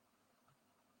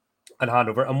and hand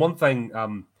over, and one thing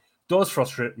does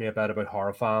frustrate me a bit about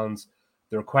horror fans,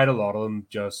 there are quite a lot of them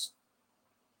just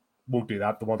won't do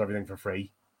that. They want everything for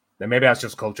free. Now, maybe that's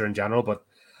just culture in general, but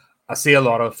I see a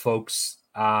lot of folks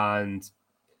and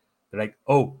they're like,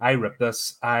 "Oh, I ripped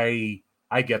this. I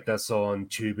get this on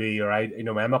Tubi, or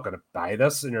I'm not going to buy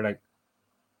this." And you're like,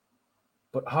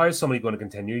 but how is somebody going to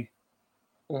continue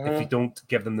if you don't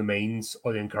give them the means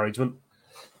or the encouragement?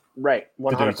 Right,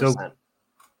 100%.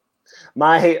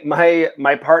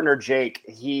 My partner Jake,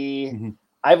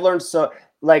 I've learned so.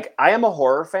 I am a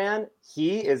horror fan.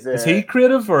 Is he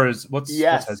creative, or he's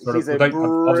a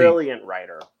brilliant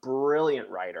writer. Brilliant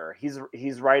writer. He's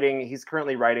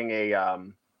currently writing a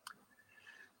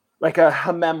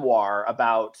a memoir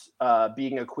about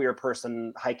being a queer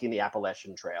person hiking the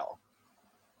Appalachian Trail.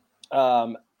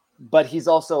 But he's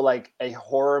also a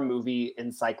horror movie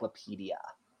encyclopedia.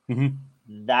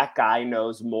 That guy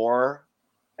knows more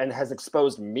and has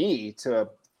exposed me to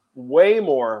way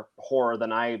more horror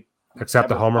than I except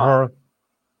the Homer horror.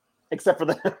 Except for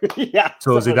the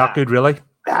So is he that good, really?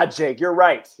 Yeah, Jake, you're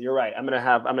right. I'm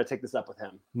gonna take this up with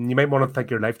him. You might want to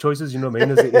think your life choices. You know what I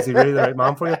mean? Is he really the right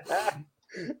man for you?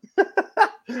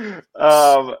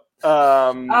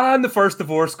 And the first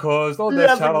divorce caused all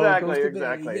this.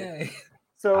 Exactly. Yeah.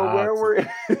 So where were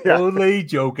only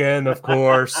joking, of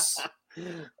course.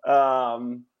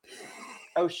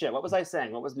 Oh shit! What was I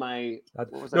saying? What was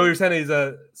you're saying he's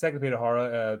a encyclopedia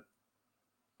horror,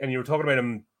 and you were talking about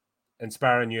him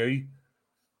inspiring you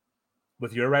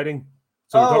with your writing.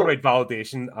 So we're talking about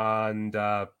validation and.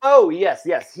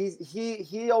 Yes.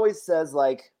 He always says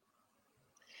like.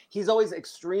 He's always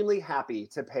extremely happy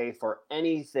to pay for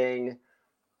anything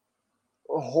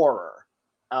horror,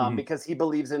 because he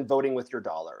believes in voting with your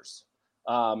dollars.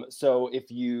 So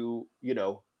if you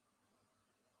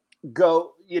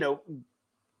go,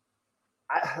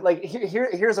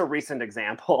 here's a recent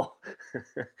example.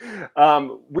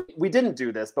 We didn't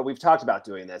do this, but we've talked about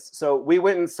doing this. So we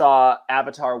went and saw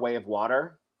Avatar: Way of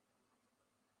Water.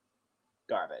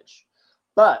 Garbage.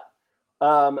 But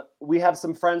we have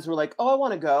some friends who are like, oh, I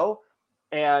want to go.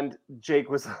 And Jake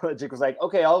was like,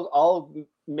 okay, I'll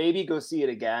maybe go see it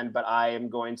again, but I am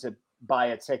going to buy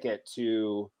a ticket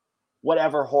to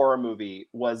whatever horror movie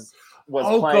was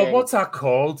playing. God, what's that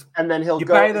called? And then you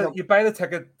buy the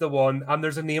ticket, the one, and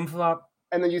there's a name for that.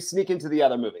 And then you sneak into the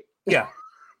other movie. Yeah.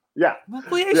 Yeah. Well,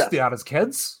 we used to do that as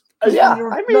kids. Yeah.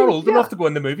 You're not old enough to go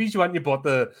in the movies. You bought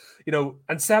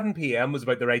and 7 p.m. was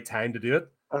about the right time to do it.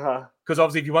 Because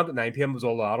obviously, if you went at 9 p.m., it was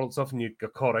all the adult stuff, and you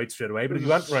got caught out straight away. But if you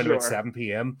went around about 7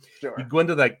 p.m., you'd go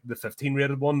into like the 15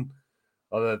 rated one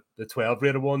or the 12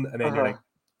 rated one, and then you're like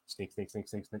sneak.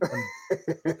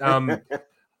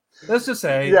 Let's just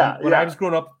say when I was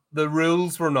growing up, the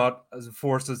rules were not as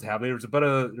enforced as heavily. There's a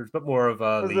bit more of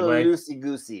a leeway. Loosey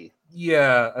goosey.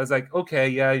 Yeah, I was like, okay,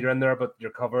 yeah, you're in there, but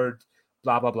you're covered.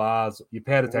 Blah blah blah. So you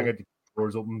pay the ticket.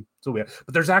 Doors open, so weird.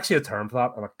 But there's actually a term for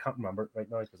that, and I can't remember it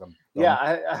right now because I'm dumb.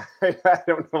 I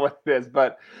don't know what it is,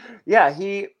 but yeah,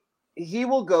 he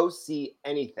will go see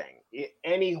anything,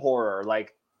 any horror.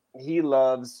 Like he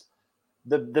loves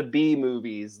the B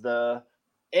movies,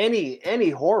 any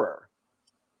horror.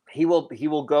 He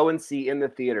will go and see in the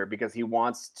theater because he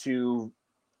wants to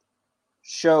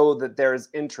show that there's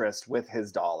interest with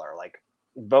his dollar. Like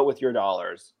vote with your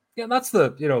dollars. Yeah, that's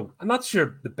the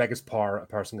the biggest power a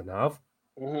person can have.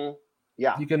 Mm-hmm.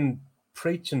 Yeah, you can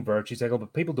preach and virtue signal,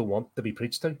 but people don't want to be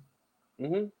preached to.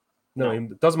 Mm-hmm. No,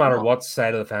 it doesn't matter what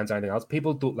side of the fence or anything else.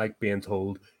 People don't like being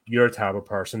told you're a terrible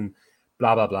person,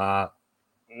 blah blah blah.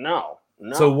 No.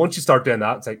 So once you start doing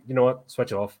that, it's like, you know what,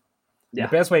 switch it off. Yeah.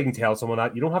 The best way you can tell someone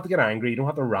that, you don't have to get angry, you don't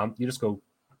have to rant. You just go,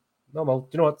 no, well,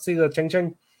 you know what? See the ching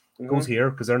ching goes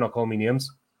here because they're not calling me names.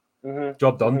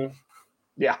 Job done. Mm-hmm.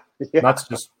 Yeah. That's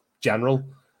just general.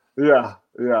 Yeah.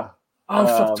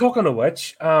 Talking of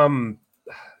which, hiking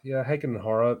and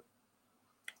horror.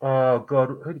 Oh God,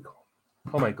 who do you call?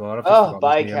 Oh my God!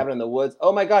 Buy a cabin in the woods.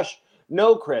 Oh my gosh,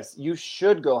 no, Chris, you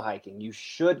should go hiking. You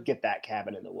should get that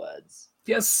cabin in the woods.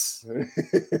 Yes,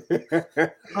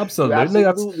 absolutely. You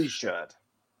absolutely should.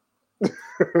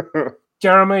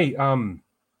 Jeremy,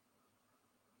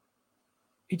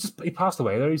 he passed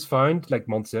away there. He's found like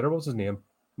months later. What's his name?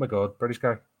 Oh my God, British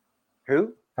guy.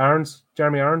 Who?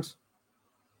 Jeremy Irons.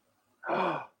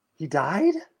 He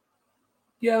died?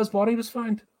 Yeah, his body was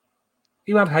found.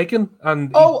 He went hiking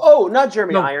and not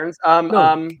Jeremy Irons.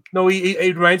 No,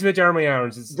 he reminds me of Jeremy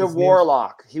Irons. His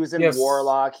Warlock. He was in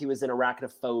Warlock. He was in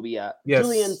Arachnophobia. Yes.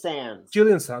 Julian Sands.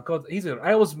 God,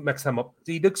 I always mix him up.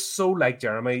 He looks so like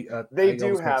Jeremy. They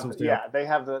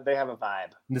have a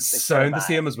vibe. And they sound the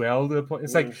same as well. To the point,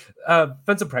 it's like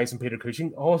Vincent Price and Peter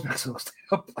Cushing always mix those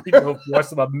up. Even though I've watched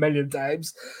them a million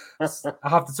times, I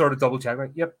have to sort of double check.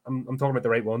 Like, yep, I'm talking about the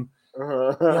right one.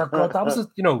 Yeah, God, that was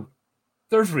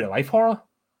there's real life horror.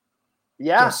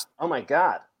 Yeah. Oh my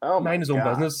God. Mind his own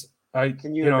business.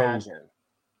 Can you imagine?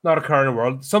 Not occur in the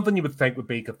world. Something you would think would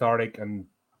be cathartic and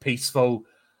peaceful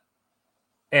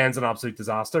ends in absolute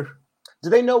disaster. Do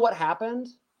they know what happened?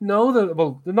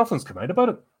 No, nothing's come out about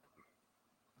it.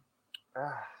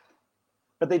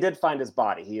 But they did find his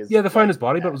body. They found his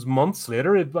body, but it was months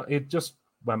later. It just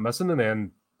went missing and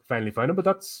then finally found him. But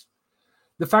that's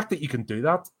the fact that you can do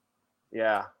that.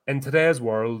 Yeah. In today's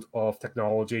world of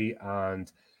technology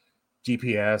and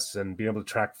GPS and being able to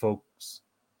track folks.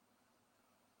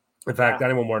 In fact,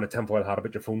 anyone wearing a tinfoil hat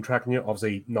about your phone tracking you,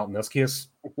 obviously not in this case.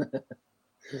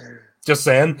 Just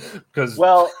saying. Because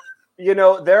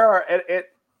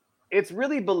it's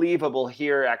really believable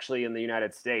here actually in the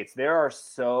United States. There are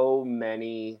so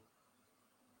many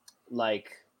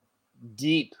like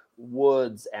deep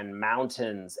woods and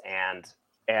mountains and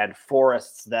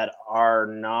forests that are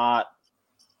not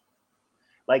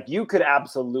like you could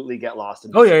absolutely get lost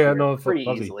in. Pretty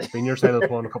easily. Been your side of the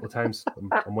pond a couple of times.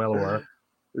 I'm well aware.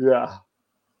 Yeah,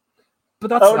 but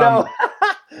that's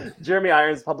Jeremy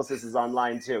Irons' publicist is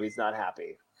online too. He's not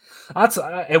happy. That's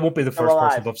it. Won't be the first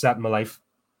person I've upset in my life.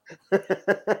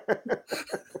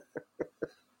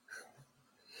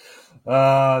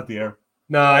 Dear.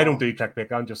 No, I don't do clickbait.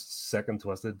 I'm just sick and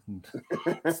twisted.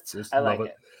 I like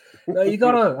it. No, you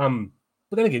gotta.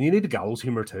 But then again, you need the gallows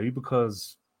humor too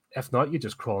because if not, you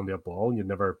just crawl into a ball and you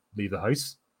never leave the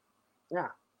house. Yeah.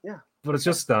 But it's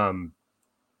just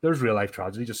there's real life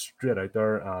tragedy just straight out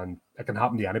there, and it can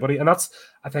happen to anybody. And that's,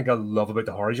 I think, I love about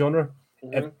the horror genre.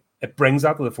 It brings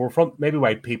that to the forefront. Maybe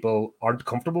why people aren't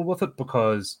comfortable with it,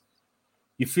 because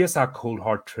you face that cold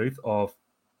hard truth of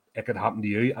it could happen to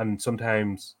you. And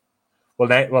sometimes,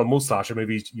 most slasher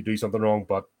movies you do something wrong,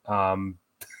 but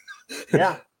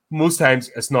most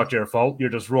times it's not your fault. You're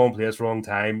just wrong place, wrong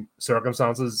time.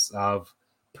 Circumstances have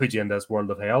put you in this world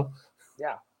of hell.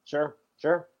 Yeah, sure.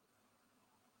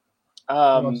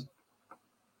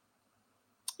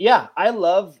 Yeah, I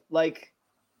love, like,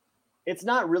 it's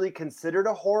not really considered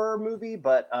a horror movie,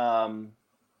 but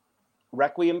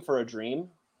Requiem for a Dream.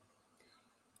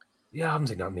 Yeah, I haven't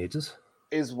seen that in ages.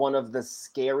 Is one of the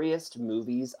scariest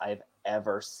movies I've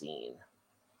ever seen.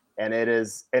 And it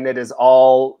is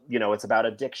all, it's about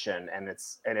addiction, and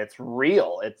it's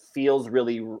real. It feels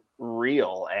really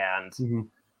real. And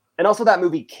and also that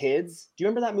movie Kids. Do you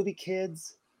remember that movie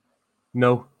Kids?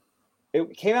 No.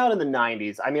 It came out in the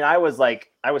 90s. I mean, I was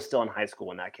still in high school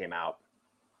when that came out.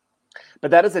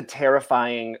 But that is a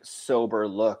terrifying, sober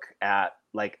look at,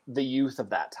 like, the youth of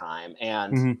that time.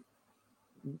 And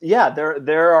yeah,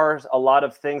 there are a lot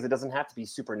of things. It doesn't have to be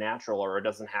supernatural, or it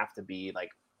doesn't have to be, like,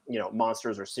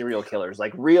 monsters or serial killers.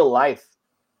 Like, real life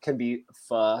can be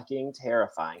fucking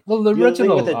terrifying. Well, the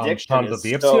original Planet of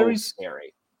the Apes series,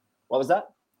 scary. What was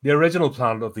that? The original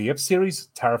Planet of the Apes series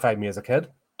terrified me as a kid.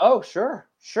 Oh, sure.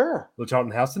 With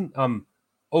Charlton Heston.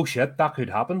 Oh shit, that could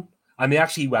happen. And they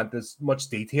actually went this much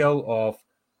detail of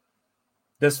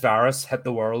this virus hit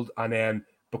the world, and then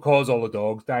because all the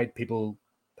dogs died, people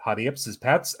had apes as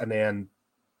pets, and then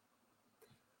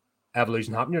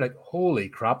evolution happened. You're like, holy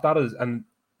crap, that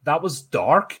was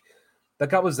dark. Like,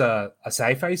 that was a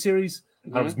sci-fi series,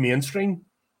 and it was mainstream.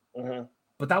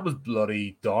 But that was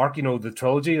bloody dark. The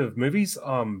trilogy of movies.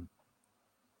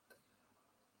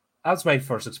 That's my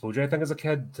first exposure, I think, as a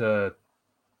kid, to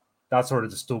that sort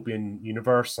of dystopian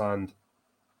universe, and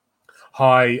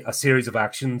how a series of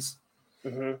actions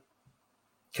can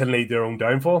lead their own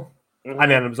downfall.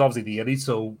 And then it was obviously the 80s,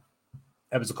 so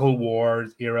it was the Cold War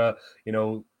era.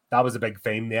 That was a big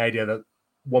theme, the idea that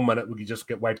 1 minute we could just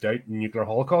get wiped out in nuclear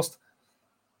holocaust.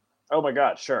 Oh my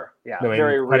God, sure. Yeah,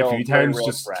 very real. Quite a few times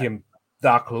just threat. Came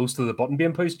that close to the button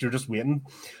being pushed. You're just waiting.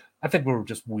 I think we were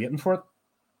just waiting for it.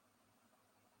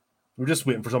 We're just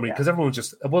waiting for somebody, because everyone's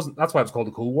just, it wasn't, that's why it was called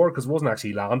the Cold War, because it wasn't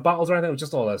actually land battles or anything. It was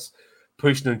just all this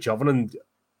pushing and shoving, and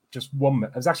just 1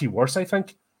 minute. It was actually worse, I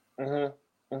think, than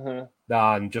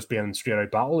just being in straight out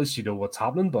battle. At least you know what's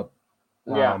happening. But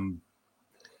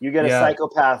you get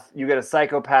a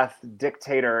psychopath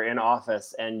dictator in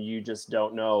office, and you just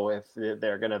don't know if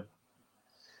they're gonna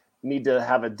need to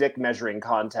have a dick measuring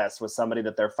contest with somebody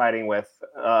that they're fighting with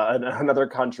another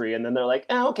country, and then they're like,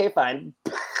 okay, fine.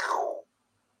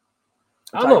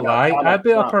 I'm not lying. I'd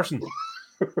be that person.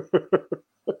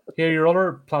 Here, your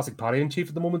other plastic patty in chief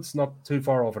at the moment's not too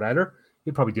far off it either.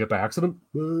 He'd probably do it by accident.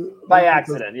 By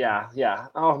accident, yeah.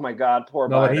 Oh my God, poor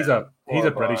Biden. No, he's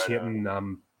a British hating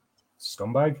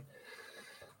scumbag.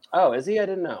 Oh, is he? I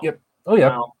didn't know. Yep. Oh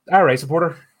yeah. Wow. IRA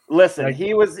supporter. Listen, like,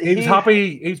 he was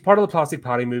happy. He's part of the plastic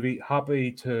patty movie.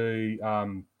 Happy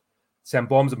to send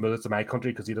bombs and bullets to my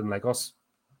country because he didn't like us,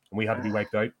 and we had to be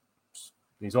wiped out.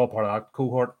 He's all part of that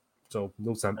cohort. So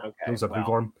no sympathy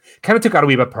for him. Kind of took that a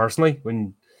wee bit personally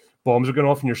when bombs were going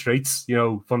off in your streets,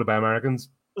 funded by Americans.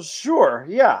 Sure,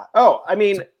 yeah. Oh, I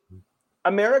mean,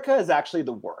 America is actually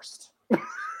the worst.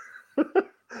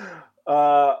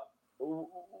 We're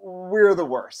the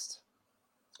worst.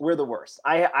 We're the worst.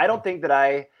 I don't think that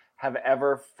I have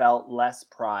ever felt less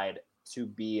pride to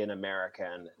be an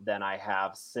American than I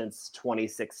have since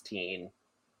 2016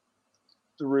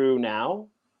 through now.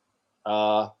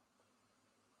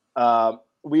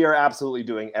 We are absolutely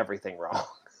doing everything wrong.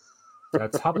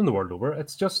 It's happening the world over.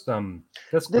 It's just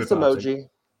this emoji.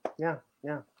 Yeah.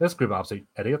 This group of absolute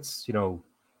idiots,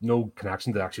 no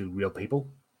connection to actually real people.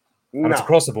 And it's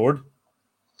across the board.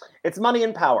 It's money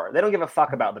and power. They don't give a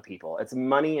fuck about the people. It's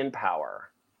money and power.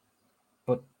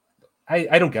 But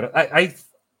I don't get it.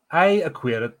 I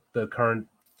equated the current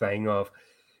thing of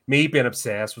me being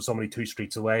obsessed with somebody 2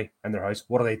 streets away in their house.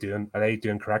 What are they doing? Are they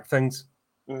doing correct things?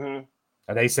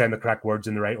 Are they saying the correct words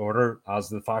in the right order as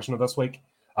the fashion of this week?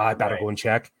 I better go and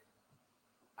check.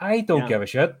 I don't give a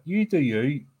shit. You do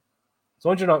you. As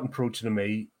long as you're not approaching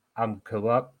me, I'm cool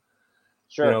with that.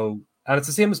 Sure. And it's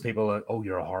the same as people like, oh,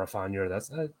 you're a horror fan, you're this.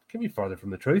 It can be further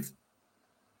from the truth.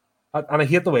 And I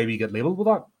hate the way we get labeled with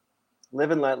that.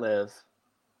 Live and let live.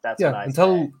 That's what I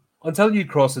say. Until you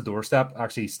cross the doorstep,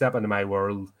 actually step into my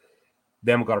world,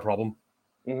 then we've got a problem.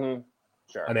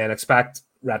 Sure. And then expect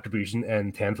retribution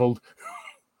in tenfold.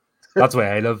 That's the way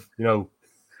I live, you know.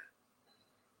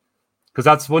 Because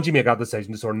that's once you make that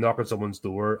decision to sort of knock on someone's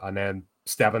door and then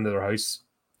step into their house,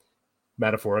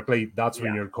 metaphorically, that's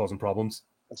when you're causing problems.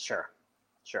 Sure.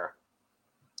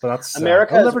 But that's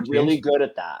America is really good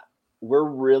at that. We're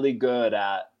really good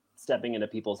at stepping into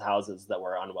people's houses that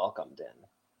we're unwelcomed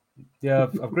in. Yeah,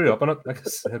 I grew up on it. I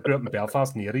grew up in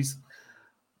Belfast in the 80s.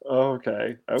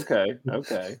 Okay.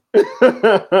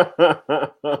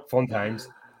 Fun times.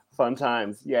 Fun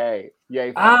times. Yay.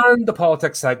 And the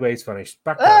politics segue's finished.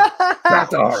 Back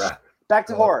to horror. Back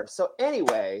to horror. So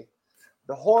anyway,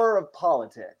 the horror of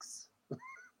politics.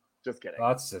 Just kidding.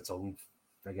 That's its own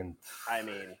friggin'. I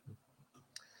mean,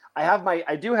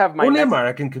 I do have my. Only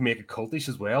American can make it cultish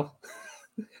as well.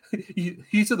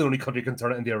 He's the only country can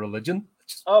turn it into a religion.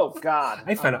 Oh God!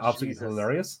 I find it absolutely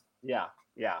hilarious. Yeah.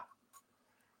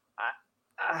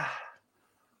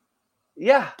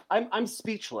 Yeah, I'm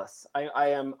speechless. I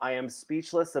am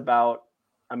speechless about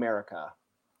America.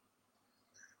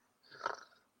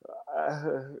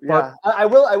 Yeah, I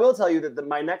will tell you that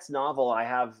my next novel I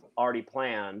have already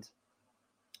planned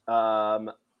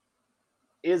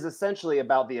is essentially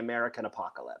about the American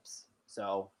apocalypse.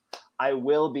 So I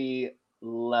will be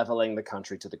leveling the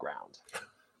country to the ground.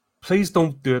 Please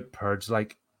don't do it purge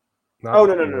like. No.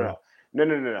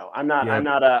 I'm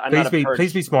not.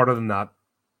 Please be smarter than that.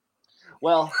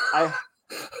 Well,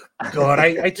 God,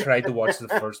 I tried to watch the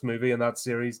first movie in that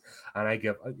series, and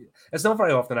it's not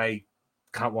very often I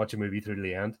can't watch a movie through to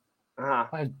the end.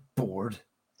 I'm bored.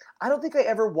 I don't think I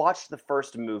ever watched the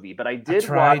first movie, but I did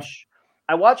watch.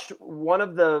 I watched one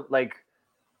of the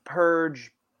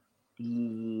Purge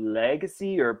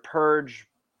Legacy or Purge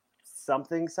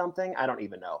something. I don't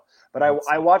even know, but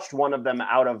I watched one of them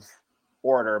out of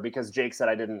order because Jake said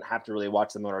I didn't have to really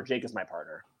watch them in order. Jake is my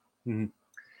partner. Mm-hmm.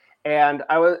 And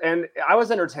I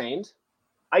was entertained.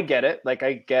 I get it.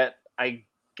 I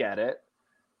get it.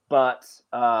 But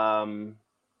I'm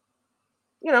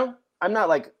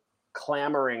not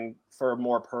clamoring for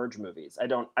more Purge movies. I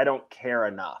don't care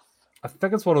enough. I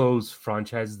think it's one of those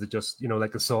franchises that just,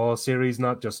 like the Saw series,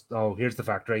 not just, here's the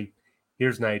factory,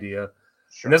 here's an idea.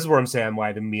 Sure. And this is where I'm saying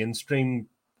why the mainstream,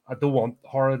 I don't want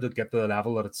horror to get to the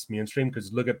level that it's mainstream,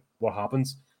 because look at what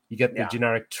happens. You get the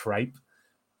generic tripe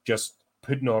just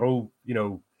put in auto,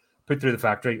 put through the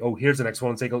factory. Oh, here's the next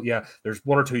one. It's like, there's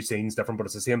one or two scenes different, but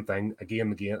it's the same thing again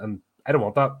and again. And I don't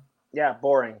want that. Yeah,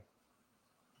 boring.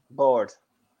 Bored.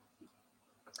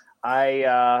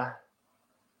 Yeah.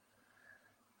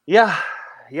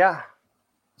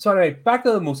 So anyway, back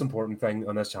to the most important thing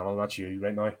on this channel, that's you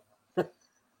right now.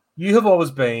 You have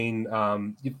always been,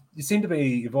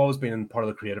 you've always been part of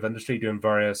the creative industry doing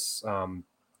various,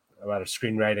 whether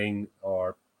screenwriting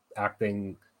or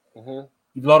acting. Mm-hmm.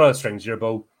 You've a lot of strings to your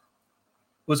bow.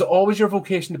 Was it always your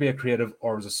vocation to be a creative,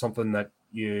 or was it something that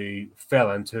you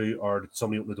fell into, or did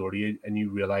somebody open the door to you and you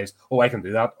realized, I can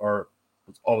do that, or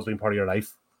it's always been part of your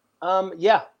life?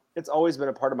 Yeah, it's always been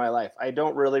a part of my life. I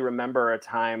don't really remember a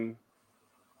time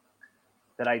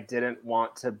that I didn't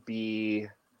want to be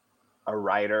a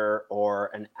writer or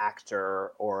an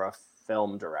actor or a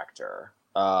film director.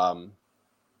 I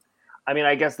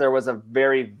guess there was a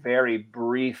very, very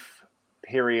brief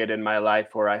period in my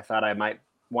life where I thought I might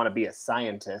want to be a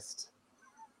scientist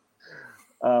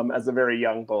as a very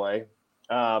young boy.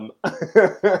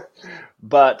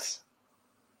 But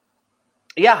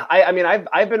yeah,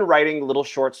 I've been writing little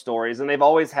short stories, and they've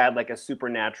always had a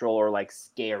supernatural or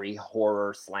scary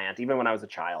horror slant, even when I was a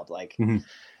child,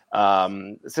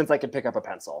 since I could pick up a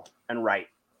pencil and write,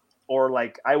 or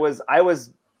I was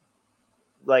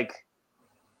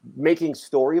making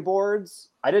storyboards.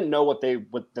 I didn't know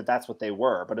that's what they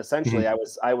were, but essentially I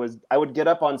would get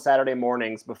up on Saturday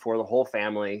mornings before the whole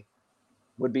family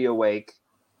would be awake,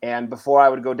 and before I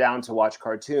would go down to watch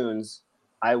cartoons,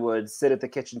 I would sit at the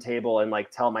kitchen table and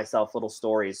tell myself little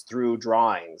stories through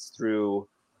drawings, through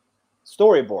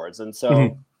storyboards. And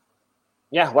so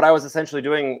what I was essentially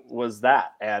doing was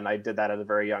that, and I did that at a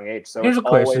very young age. So here's a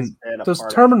question: does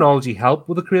terminology help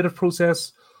with the creative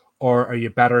process, or are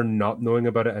you better not knowing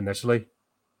about it initially?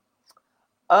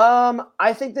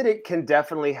 I think that it can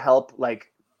definitely help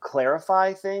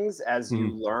clarify things as you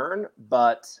learn,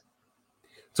 but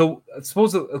so I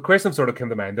suppose the question sort of came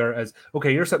to mind there is,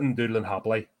 okay, you're sitting doodling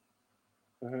happily,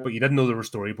 but you didn't know there were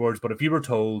storyboards. But if you were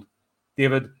told,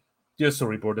 David, do a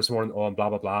storyboard this morning on blah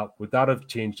blah blah, would that have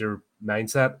changed your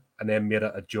mindset and then made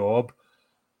it a job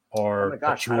or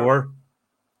a chore,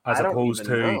 as opposed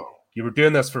to you were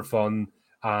doing this for fun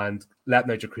and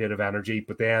letting out your creative energy,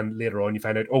 but then later on you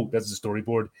find out, this is a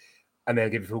storyboard, and then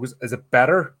give you focus? Is it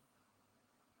better?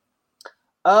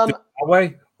 that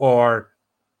way, or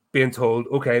being told,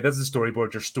 okay, this is a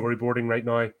storyboard, you're storyboarding right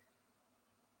now?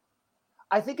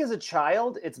 I think as a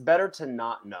child, it's better to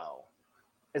not know.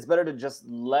 It's better to just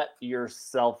let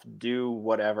yourself do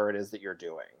whatever it is that you're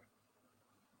doing.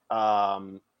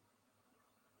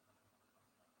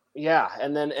 Yeah,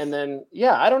 and then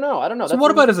yeah, I don't know. So That's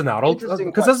what about as an adult?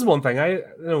 Because this is one thing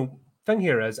thing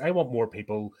here is I want more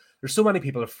people. There's so many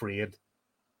people afraid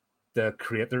to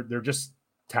create. They're just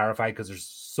terrified because there's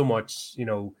so much,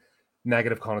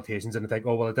 negative connotations, and they think,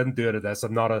 oh well, I didn't do it at this.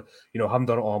 I'm not haven't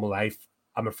done it all my life.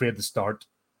 I'm afraid to start.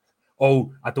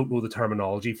 Oh, I don't know the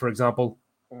terminology, for example.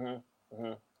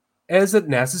 Is it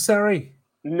necessary?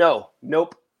 No,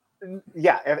 nope.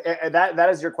 Yeah, that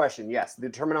is your question. Yes, the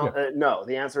terminal. Yeah. No,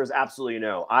 the answer is absolutely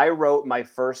no. I wrote my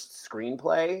first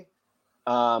screenplay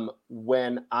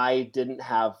when I didn't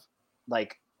have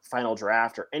like Final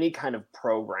Draft or any kind of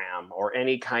program or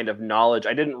any kind of knowledge.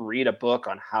 I didn't read a book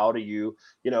on how to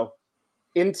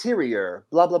interior,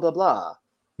 blah blah blah blah,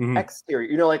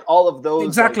 exterior. Like all of those.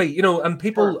 Exactly. And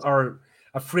people are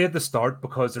afraid to start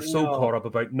because they're so caught up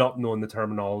about not knowing the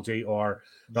terminology or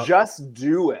just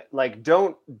do it. Like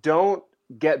don't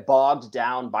get bogged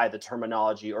down by the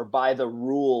terminology or by the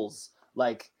rules.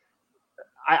 Like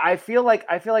I feel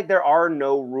like there are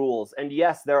no rules, and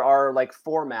yes, there are like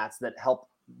formats that help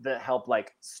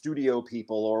like studio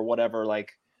people or whatever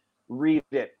like read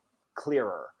it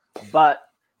clearer. But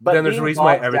then there's a reason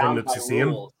why everything looks the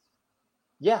same.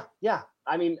 Yeah.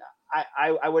 I mean,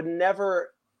 I would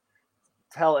never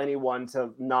tell anyone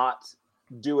to not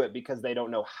do it because they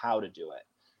don't know how to do it.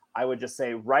 I would just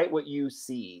say, write what you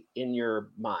see in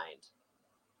your mind.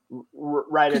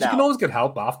 Write it out. You can always get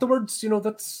help afterwards.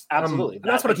 That's absolutely.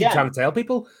 That's what I keep trying to tell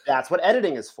people. That's what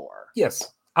editing is for.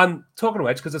 Yes. And talking of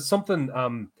which, because it's something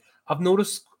I've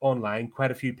noticed online,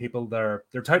 quite a few people, they're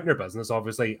touting their business,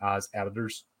 obviously, as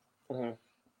editors.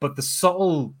 But the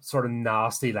subtle sort of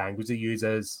nasty language they use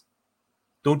is,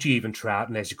 don't you even try it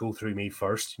unless you go through me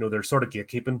first. They're sort of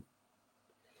gatekeeping.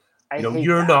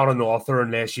 You're not an author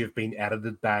unless you've been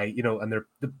edited by, and they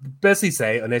basically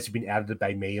say, unless you've been edited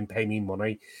by me and pay me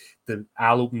money,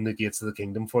 I'll open the gates of the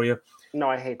kingdom for you. No,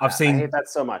 I hate that. I hate that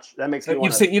so much. That makes me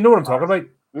want to... You know what I'm talking about?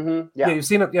 Yeah, you've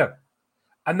seen it, yeah.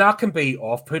 And that can be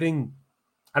off-putting.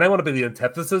 And I want to be the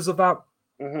antithesis of that.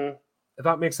 If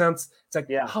that makes sense. It's like,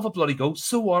 have a bloody go.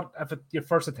 So what if your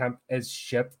first attempt is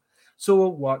shit? So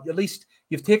what? At least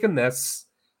you've taken this,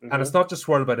 and it's not just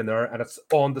swirled about in there, and it's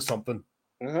on to something.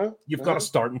 You've got a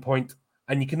starting point,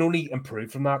 and you can only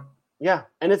improve from that. Yeah,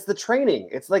 and it's the training.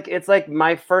 It's like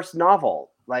my first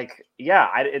novel. Like, yeah,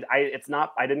 I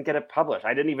didn't get it published.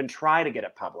 I didn't even try to get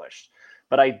it published,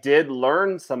 but I did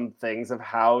learn some things of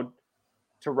how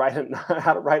to write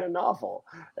a novel,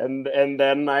 and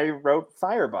then I wrote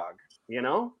Firebug.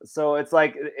 So it's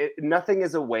like nothing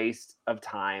is a waste of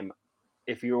time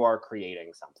if you are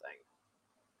creating something.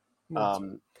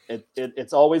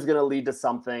 It's always going to lead to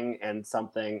something and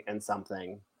something and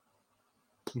something.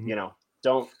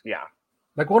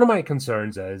 Like, one of my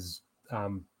concerns is,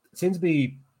 it seems to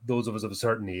be those of us of a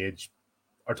certain age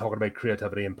are talking about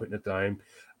creativity and putting it down.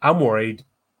 I'm worried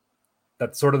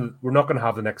that sort of we're not going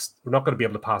to be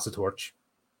able to pass the torch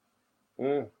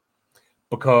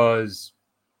because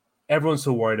everyone's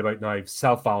so worried about now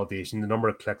self-validation, the number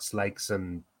of clicks, likes,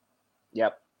 and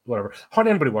whatever.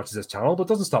 Hardly anybody watches this channel, but it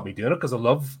doesn't stop me doing it because I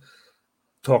love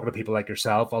talking to people like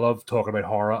yourself. I love talking about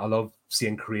horror. I love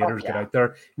seeing creators get out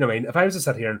there. What I mean? If I was to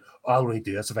sit here and I'll only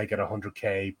do this if I get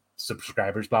 100k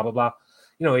subscribers, blah blah blah.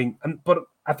 But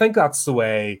I think that's the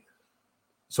way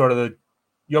sort of the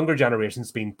younger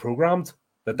generation's been programmed.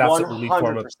 That's 100%. The only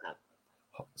form of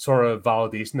sort of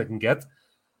validation they can get.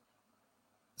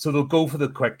 So they'll go for the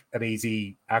quick and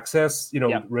easy access,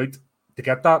 route to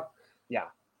get that. Yeah.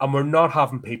 And we're not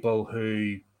having people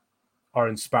who are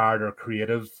inspired or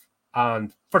creative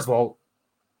and, first of all,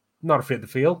 not afraid to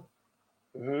fail.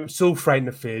 So frightened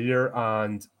of failure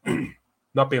and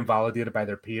not being validated by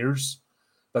their peers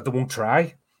that they won't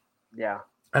try. Yeah.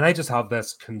 And I just have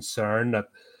this concern that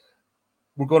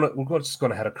we're just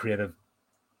gonna hit a creative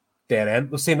dead end.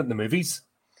 We've seen it in the movies.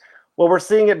 Well, we're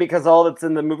seeing it because all that's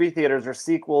in the movie theaters are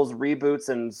sequels, reboots,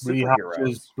 and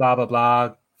superheroes. Blah, blah,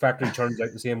 blah. Factory turns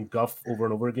out the same guff over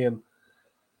and over again.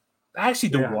 I actually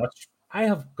don't watch. I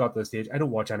have got to the stage. I don't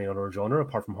watch any other genre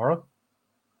apart from horror.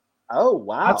 Oh,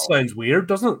 wow. That sounds weird,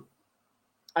 doesn't it?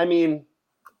 I mean,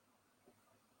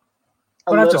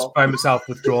 but I just find myself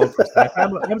withdrawn from sci-fi.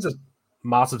 I'm just a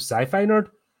massive sci-fi nerd.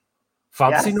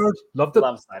 Fantasy nerd. Loved it.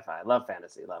 Love sci-fi. Love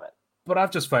fantasy. Love it. But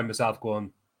I've just found myself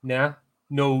going, nah.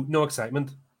 No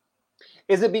excitement.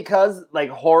 Is it because like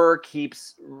horror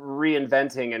keeps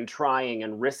reinventing and trying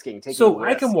and risking, taking So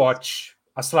risks? I can watch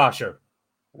a slasher,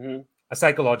 a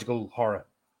psychological horror,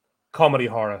 comedy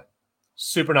horror,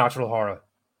 supernatural horror,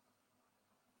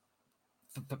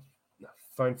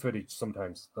 found footage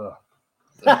sometimes. Sorry,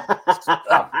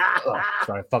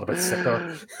 I thought about sick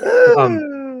there.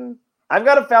 I've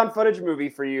got a found footage movie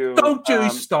for you. Don't you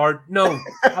start. No,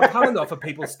 I've had enough of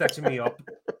people stitching me up.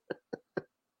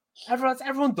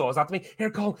 Everyone does that to me.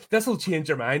 Here, Colin, this will change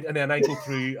your mind. And then I go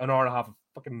through an hour and a half of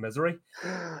fucking misery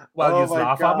while you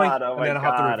laugh at me. And then I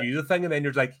have to review the thing. And then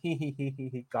you're like,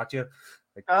 he, got you.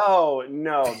 Like, oh,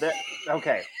 no.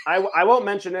 Okay. I won't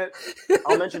mention it.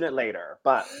 I'll mention it later.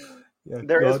 But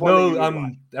there is one.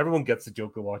 No, everyone gets the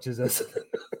joke who watches this.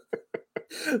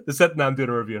 They're sitting there doing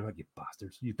a review. I'm like, you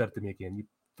bastards. You did it to me again. You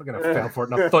fucking fell for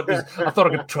it. And I thought I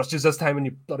could trust you this time. And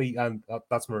you bloody. And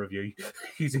that's my review.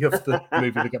 Usually of the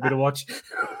movie to get me to watch.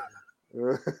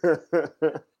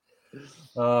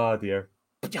 Oh, dear.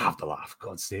 But you have to laugh, for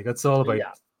God's sake. It's all about.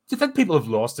 Yeah. Do you think people have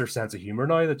lost their sense of humor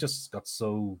now? That just got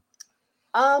so.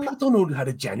 People don't know how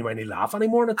to genuinely laugh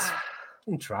anymore. And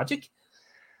it's tragic.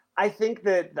 I think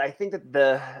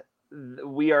that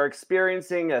we are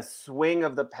experiencing a swing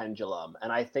of the pendulum, and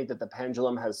I think that the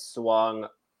pendulum has swung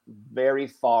very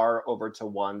far over to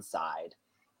one side.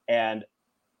 And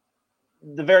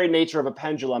the very nature of a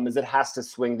pendulum is it has to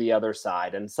swing the other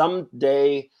side, and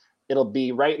someday it'll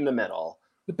be right in the middle.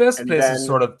 The best place is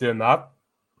sort of doing that.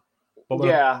 But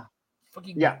yeah.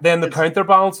 Then the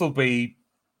counterbalance will be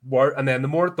more, and then the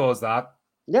more it does that.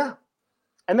 Yeah.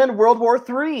 And then World War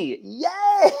III.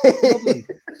 Yay!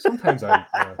 Sometimes I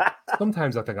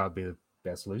think that'd be the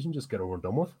best solution. Just get over and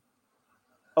done with.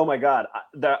 Oh my God.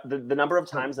 The number of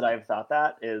times that I've thought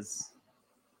that is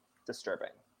disturbing.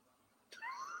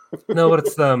 No, but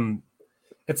it's the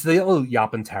little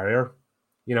yapping terrier,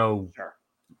 you know. Sure.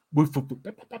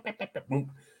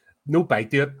 No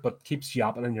bite to it, but keeps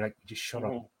yapping, and you're like, just shut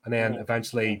up. And then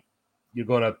eventually you're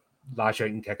gonna lash out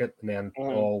and kick it, and then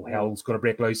all hell's gonna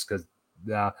break loose because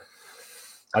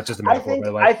that's just a metaphor, by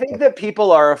the way. I think that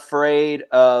people are afraid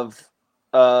of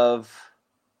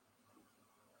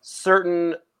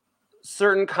certain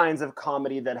kinds of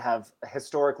comedy that have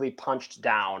historically punched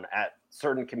down at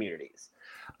certain communities.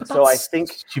 But so I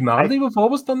think humanity, we've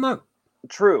always done that.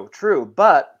 True.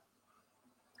 But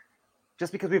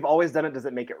just because we've always done it, does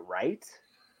it make it right?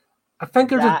 I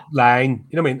think there's a line.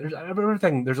 You know what I mean? There's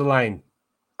everything. There's a line.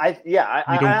 I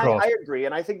agree,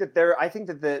 and I think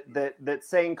that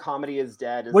saying comedy is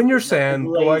dead is, when you're saying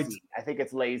lazy. I think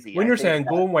it's lazy. When you're saying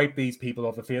go and wipe these people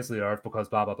off the face of the earth because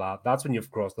blah blah blah, that's when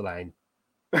you've crossed the line.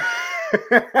 You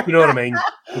know what I mean?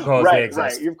 Because they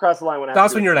exist. Right. You've crossed the line.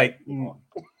 That's when you're like,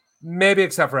 maybe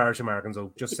except for Irish Americans.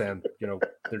 Oh, just saying. You know,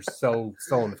 they're still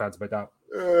on the fence about that.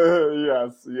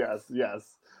 Yes.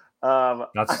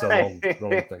 That's the wrong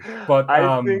thing. But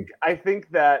I think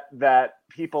that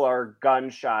people are gun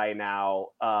shy now.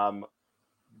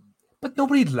 But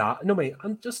nobody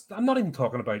I'm not even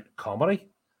talking about comedy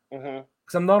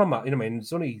because I'm not you know what I mean.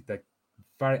 It's only like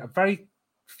very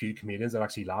few comedians that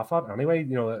actually laugh at anyway.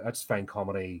 You know, I just find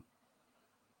comedy.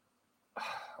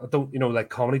 I don't, like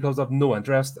comedy clubs have no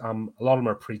interest. A lot of them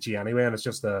are preachy anyway, and it's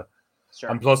just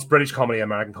and plus British comedy,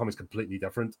 American comedy is completely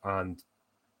different, and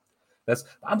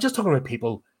I'm just talking about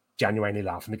people genuinely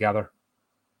laughing together.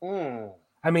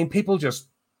 I mean, people just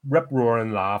rip roar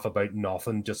and laugh about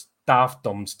nothing, just daft,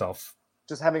 dumb stuff.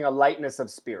 Just having a lightness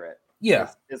of spirit. Yeah.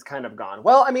 Is kind of gone.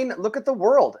 Well, I mean, look at the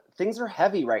world. Things are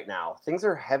heavy right now. Things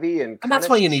are heavy and that's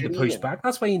why you need to push back.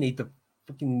 That's why you need to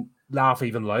fucking laugh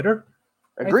even louder.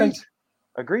 Agreed.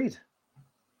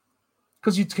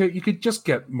 Because you could just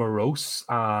get morose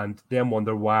and then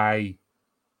wonder why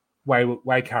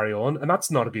carry on, and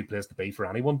that's not a good place to be for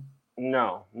anyone.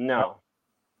 No.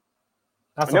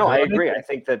 I agree. I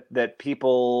think that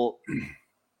people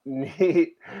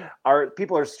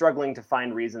are struggling to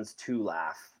find reasons to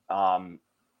laugh.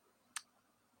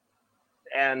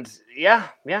 And yeah.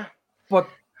 But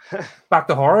back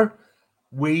to horror,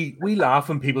 we laugh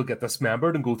when people get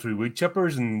dismembered and go through wood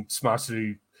chippers and smash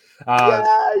through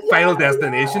Final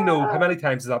Destination. No, how many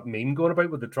times is that meme going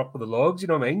about with the truck with the logs? You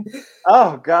know what I mean?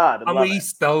 Oh God! And we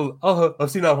still,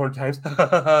 I've seen that 100 times.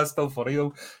 Still funny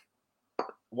though.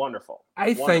 Wonderful.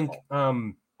 I think.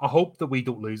 I hope that we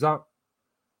don't lose that.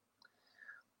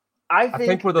 I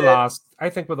think we're the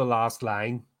last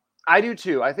line. I do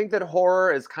too. I think that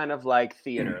horror is kind of like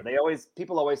theater.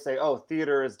 People always say, "Oh,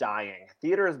 theater is dying."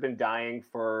 Theater has been dying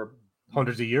for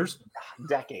hundreds of years,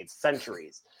 decades,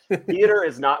 centuries. Theater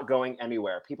is not going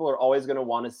anywhere. People are always going to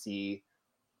want to see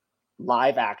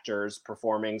live actors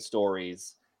performing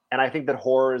stories And I think that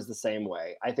horror is the same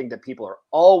way. I think that people are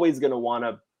always going to want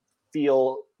to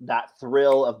feel that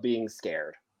thrill of being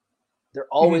scared. They're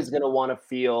always going to want to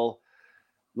feel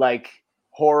like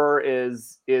horror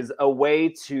is a way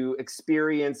to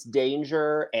experience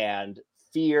danger and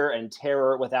fear and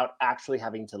terror without actually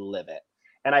having to live it.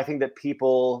 And I think that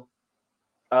people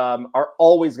are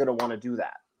always going to want to do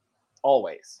that.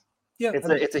 Always. Yeah,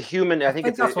 it's a human. I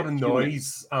think that's what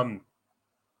annoys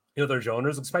their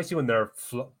genres, especially when they're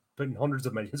putting hundreds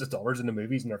of millions of dollars into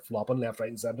movies and they're flopping left, right,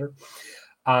 and center.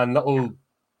 And little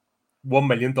 $1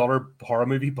 million horror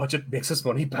movie budget makes us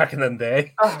money back in the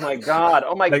day. Oh my god!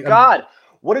 Oh my god!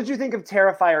 What did you think of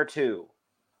Terrifier 2?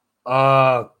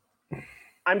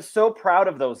 I'm so proud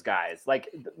of those guys. Like,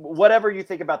 whatever you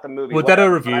think about the movie, we did a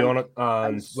review on it.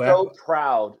 I'm so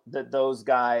proud that those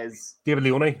guys, David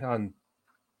Leone, and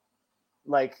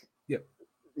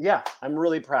yeah, I'm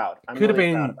really proud. Could have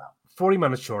been 40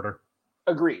 minutes shorter.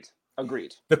 Agreed.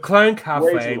 The Clown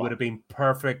Cafe would have been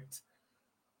perfect.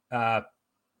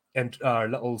 And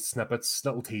little snippets,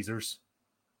 little teasers.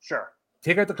 Sure.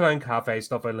 Take out the Clown Cafe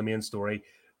stuff out of the main story.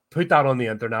 Put that on the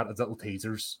internet as little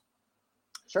teasers.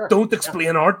 Sure. Don't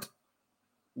explain art.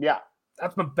 Yeah.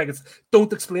 That's my biggest.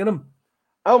 Don't explain him.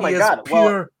 Oh my god!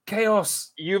 Pure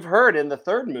chaos. You've heard in the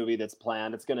third movie that's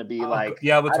planned, it's going to be we talked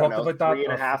about that.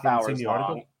 3.5 hours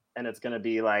long, and it's going to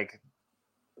be like.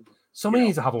 Somebody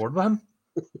needs to have a word with him.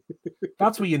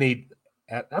 That's what you need.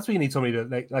 That's what you need. Somebody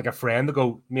to like a friend to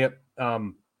go, mate.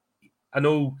 I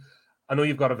know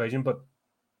you've got a vision, but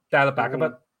dial it back a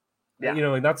bit. Yeah.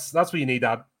 And that's what you need.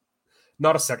 That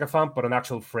not a sycophant, but an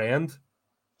actual friend.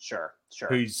 Sure.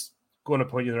 Who's going to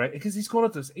point you in the right, because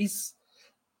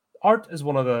art is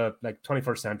one of the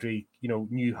 21st century,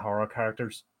 new horror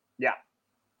characters. Yeah.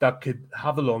 That could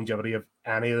have the longevity of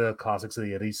any of the classics of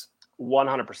the 80s.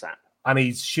 100%. And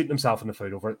he's shooting himself in the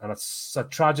foot over it, and it's a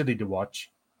tragedy to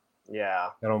watch. Yeah.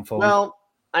 Unfold. Well,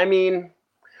 I mean,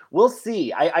 we'll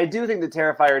see. I do think the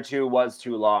Terrifier 2 was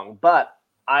too long, but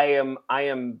I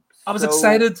was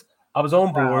excited. I was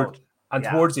on board, and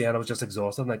towards the end, I was just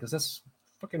exhausted. I'm like, is this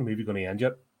fucking movie going to end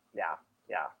yet? Yeah.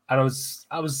 And I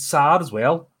was sad as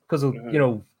well because I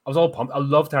was all pumped. I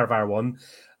love Terrifier 1.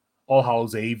 All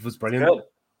Hallows Eve was brilliant. Good.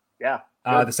 Yeah.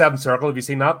 The Seventh Circle. Have you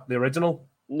seen that? The original?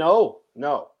 No.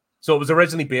 So it was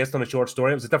originally based on a short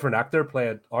story. It was a different actor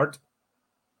played Art.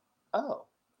 Oh.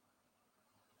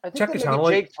 I think Check that channel.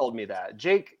 Jake told me that.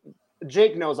 Jake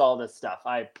knows all this stuff.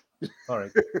 All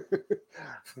right.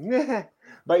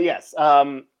 But yes,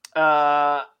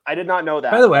 I did not know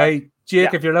that. By the way,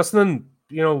 Jake, if you're listening,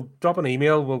 drop an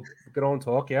email. We'll get on and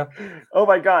talk. Yeah. Oh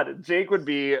my God, Jake would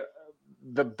be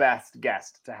the best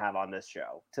guest to have on this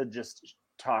show to just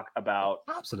talk about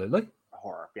absolutely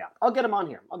horror. Yeah, I'll get him on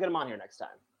here. Next time.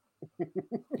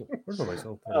 Where's my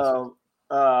myself?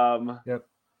 Yep.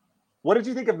 What did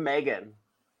you think of Megan?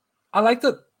 I liked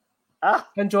it. I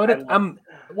enjoyed it.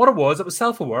 What it was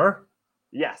self-aware.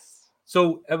 Yes.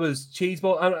 So it was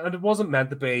cheeseball, and it wasn't meant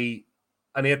to be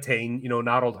an 18, an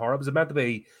adult horror. It was meant to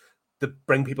be to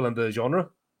bring people into the genre.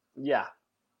 Yeah,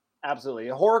 absolutely.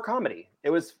 A horror comedy.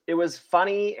 It was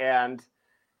funny, and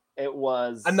it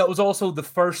was. And that was also the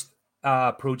first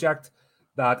project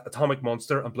that Atomic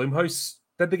Monster and Blumhouse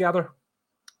did together.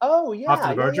 Oh yeah, after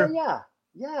the merger.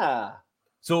 Yeah.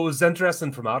 So it was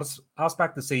interesting from that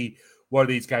aspect to see where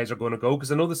these guys are going to go,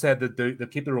 because I know they said they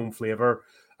keep their own flavor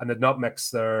and they'd not mix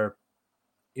their,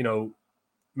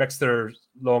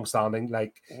 long-standing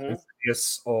like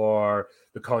Insidious or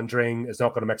The Conjuring is not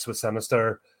going to mix with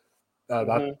Sinister,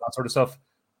 that sort of stuff.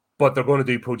 But they're going to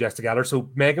do projects together. So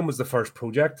Megan was the first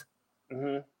project,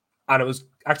 and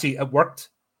it worked.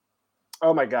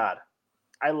 Oh my God,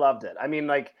 I loved it. I mean,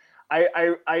 like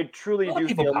I truly do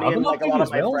feel me and like a lot of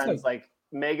my friends like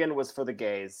Megan was for the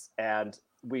gays, and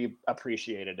we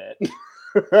appreciated it.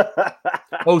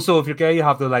 Oh, so if you're gay, you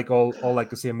have to like all like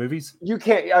the same movies? You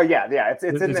can't. Oh yeah. It's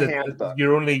in the handbook.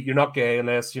 You're not gay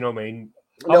unless what I mean.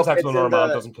 No, homosexual normal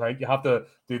doesn't count. You have to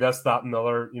do this, that, and the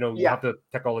other. You have to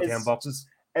tick all the 10 boxes.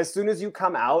 As soon as you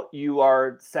come out, you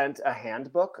are sent a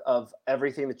handbook of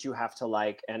everything that you have to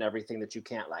like and everything that you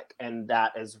can't like, and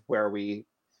that is where and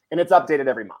it's updated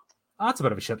every month. That's a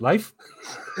bit of a shit life.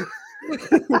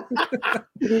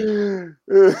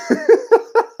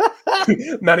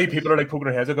 Many people are like poking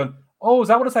their heads out going, oh, is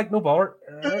that what it's like? No bother.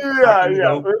 Yeah.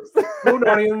 No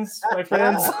Narnians, my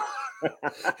friends.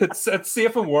 It's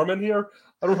safe and warm in here.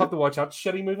 I don't have to watch that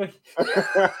shitty movie.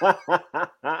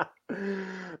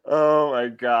 Oh my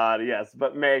God, yes.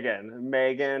 But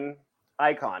Megan,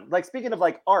 icon. Like, speaking of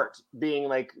like art being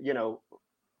like,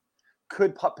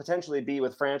 could potentially be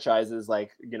with franchises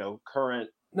like, current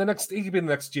he could be the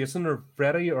next Jason or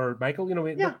Freddy or Michael. You know,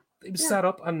 he was set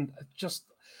up, and just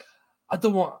I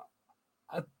don't want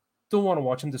to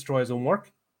watch him destroy his own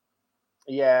work.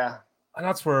 Yeah. And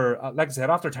that's where, like I said,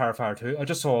 after Terrifier 2, I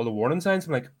just saw all the warning signs.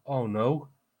 I'm like, oh no.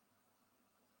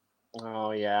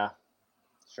 Oh yeah,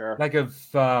 sure. Like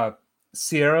if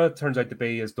Sierra turns out to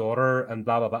be his daughter and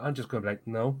blah blah blah, I'm just going to be like,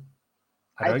 no.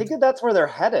 I think that's where they're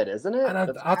headed, isn't it?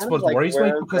 And that's what worries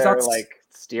me, because that's like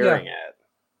steering it.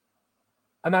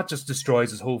 And that just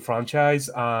destroys his whole franchise,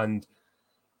 and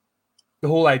the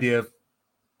whole idea of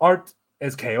art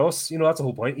is chaos. You know, that's the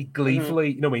whole point. He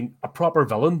gleefully, a proper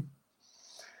villain.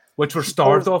 Which we're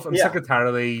starved of. I'm sick and tired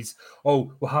of these.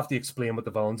 Oh, we'll have to explain what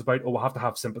the villain's about. Oh, we'll have to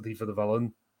have sympathy for the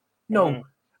villain. No.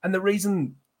 And the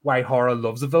reason why horror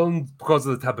loves a villain, because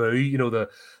of the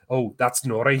taboo, that's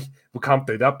naughty. We can't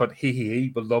do that, but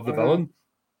we love the villain.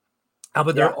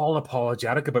 But they're all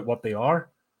apologetic about what they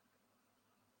are.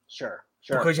 Sure.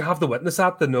 Because you have to witness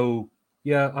that to know,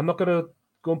 I'm not going to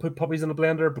go and put puppies in a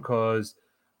blender because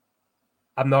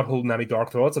I'm not holding any dark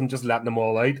thoughts. I'm just letting them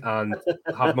all out and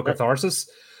have my catharsis.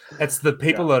 It's the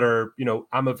people that are,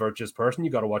 I'm a virtuous person, you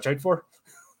got to watch out for.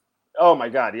 Oh my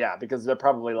God, yeah, because they're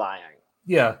probably lying.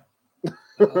 Yeah.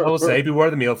 I will say, beware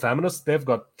the male feminists. They've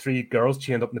got 3 girls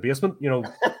chained up in the basement.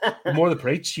 The more they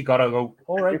preach, you got to go,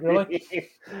 all right, really?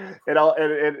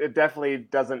 It definitely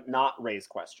doesn't not raise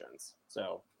questions.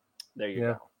 So there you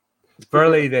go.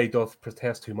 Verily, they doth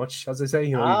protest too much, as they say.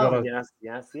 You gotta...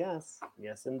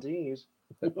 Yes, indeed.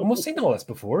 And we've seen all this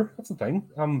before. That's the thing.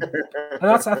 And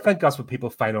I think that's what people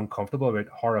find uncomfortable about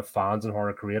horror fans and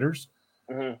horror creators.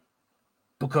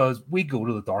 Because we go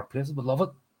to the dark places, we love it.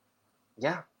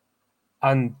 Yeah.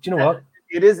 And do you know what?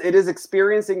 It is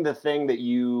experiencing the thing that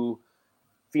you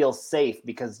feel safe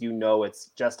because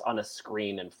it's just on a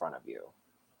screen in front of you.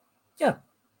 Yeah.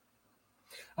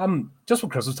 Just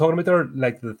what Chris was talking about there,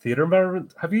 like the theater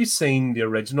environment. Have you seen the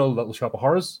original Little Shop of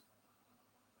Horrors?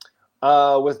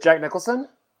 With Jack Nicholson?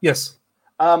 Yes.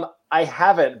 I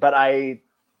haven't, but I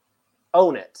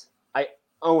own it.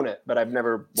 But I've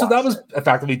never watched it. So that was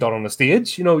effectively done on a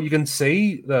stage. You can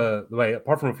see the way,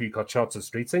 apart from a few cut shots of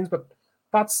street scenes, but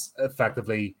that's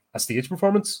effectively a stage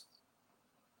performance.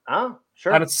 Ah,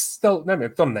 sure. And it's still, it's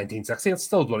done in 1960. It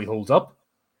still bloody holds up.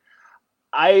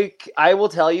 I will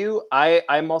tell you,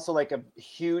 I'm also like a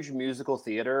huge musical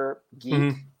theater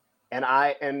geek,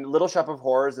 and Little Shop of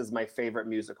Horrors is my favorite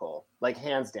musical, like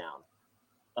hands down.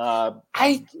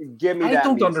 Give me that. I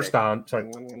don't music. understand. Sorry.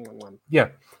 Yeah,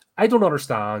 I don't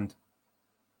understand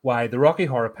why the Rocky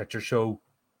Horror Picture Show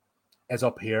is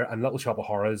up here and Little Shop of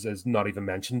Horrors is not even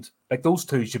mentioned. Like those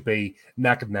two should be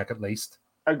neck and neck at least.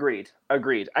 Agreed.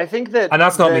 I think that, and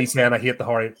that's not me saying I hate the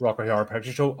Rocky Horror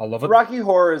Picture Show. I love it. Rocky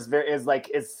Horror is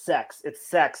sex. It's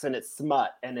sex and it's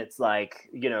smut and it's like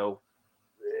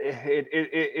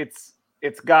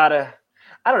it's gotta,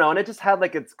 I don't know, and it just had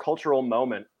like its cultural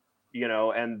moment,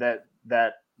 and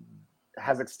that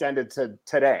has extended to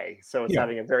today. So it's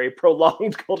having a very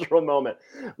prolonged cultural moment.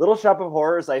 Little Shop of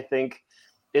Horrors, I think,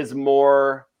 is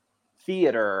more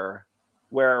theater,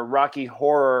 where Rocky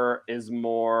Horror is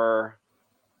more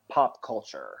pop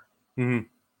culture. Yeah,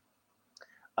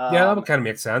 that would kind of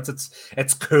make sense.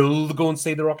 It's cool to go and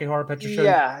see the Rocky Horror Picture Show.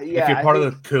 Yeah. If you're part of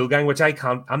the cool gang, which I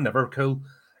can't, I'm never cool.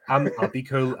 I'm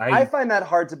anti-cool. I find that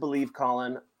hard to believe,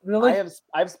 Colin. Really?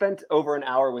 I've spent over an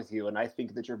hour with you, and I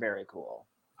think that you're very cool.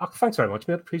 Oh, thanks very much,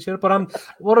 mate. Appreciate it. But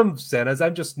what I'm saying is,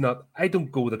 I'm just not. I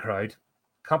don't go with the crowd.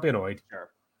 Can't be annoyed. Sure.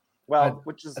 Well,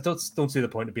 I don't see the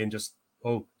point of being just,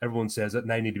 everyone says it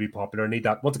and I need to be popular. I need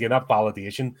that, once again, that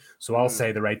validation. So I'll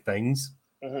say the right things.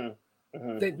 Then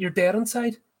you're dead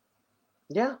inside.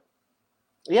 Yeah.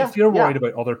 If you're worried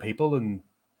about other people and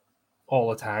all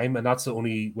the time, and that's the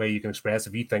only way you can express,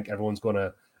 if you think everyone's going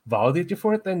to validate you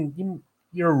for it, then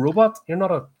you're a robot. You're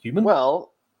not a human.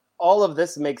 Well, all of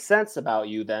this makes sense about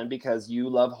you then, because you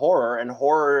love horror, and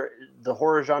the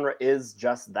horror genre is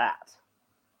just that.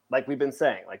 Like we've been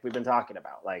saying, like we've been talking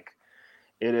about, like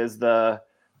it is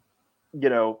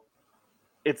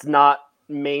it's not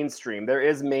mainstream. There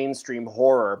is mainstream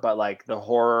horror, but like the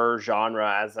horror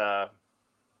genre as a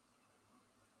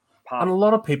pop. And a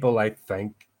lot of people, I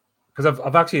think, because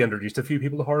I've actually introduced a few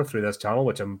people to horror through this channel,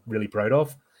 which I'm really proud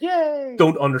of. Yay!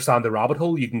 Don't understand the rabbit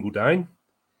hole you can go down.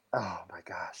 Oh my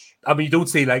gosh. I mean, you don't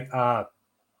see like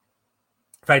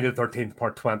Friday the 13th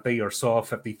Part 20 or Saw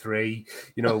 53,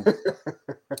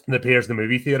 that appears in the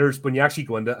movie theaters. When you actually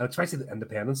go into, especially the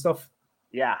independent stuff.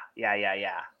 Yeah.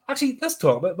 Actually, let's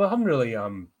talk about, but I haven't really,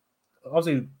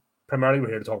 obviously, primarily we're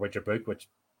here to talk about your book, which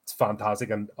it's fantastic,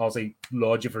 and obviously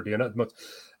laud you for doing it.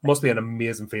 Must be an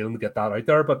amazing feeling to get that out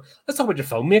there. But let's talk about your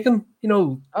filmmaking. You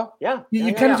know, oh yeah,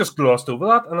 you kind of just glossed over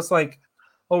that, and it's like,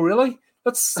 oh really?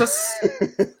 That's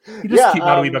you just keep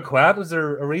that a wee bit quiet. Is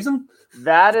there a reason?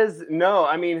 That is no.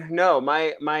 I mean, no.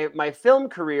 My film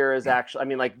career is actually. I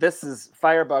mean, like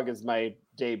Firebug is my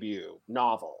debut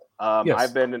novel. Yes.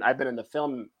 I've been in the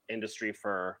film industry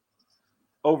for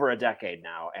over a decade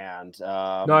now, and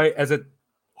now is it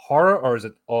horror or is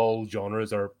it all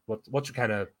genres, or what's your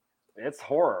kind of? It's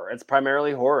horror. It's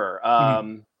primarily horror.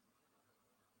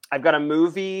 I've got a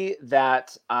movie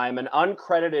that I'm an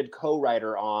uncredited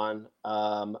co-writer on.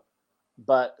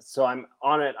 But so I'm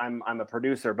on it. I'm a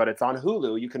producer, but it's on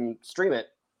Hulu. You can stream it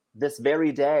this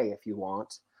very day if you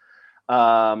want.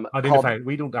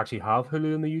 We don't actually have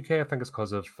Hulu in the UK. I think it's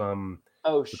because of the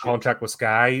contract with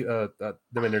Sky. I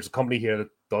mean, there's a company here that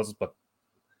does, but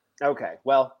okay.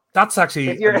 Well, that's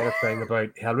actually another thing about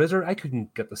Hellraiser. I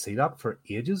couldn't get to see that for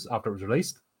ages after it was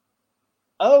released.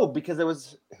 Oh, because it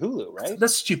was Hulu, right?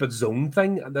 This stupid zone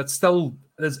thing that still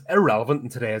is irrelevant in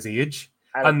today's age.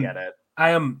 I don't get it. I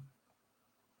am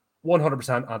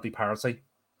 100% anti-piracy.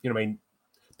 You know what I mean?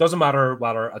 Doesn't matter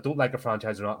whether I don't like a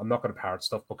franchise or not. I'm not going to pirate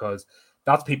stuff because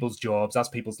that's people's jobs. That's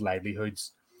people's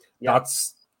livelihoods. Yep.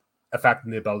 That's affecting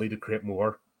the ability to create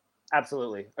more.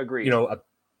 Absolutely. Agreed. You know,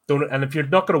 and if you're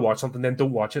not going to watch something, then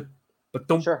don't watch it. But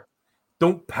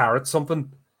don't pirate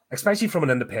something, especially from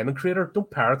an independent creator. Don't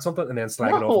pirate something and then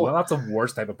slag it off. Well, that's the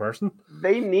worst type of person.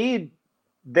 They need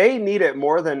it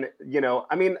more than, you know.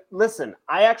 I mean, listen,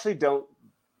 I actually don't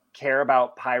care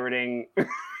about pirating.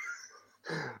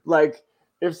 Like,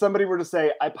 if somebody were to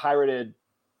say I pirated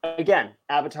again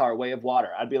Avatar Way of Water,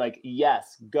 I'd be like,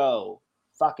 yes, go,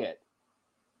 fuck it.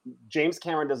 James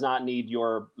Cameron does not need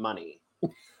your money.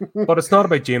 But it's not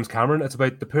about James Cameron. It's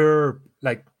about the poor,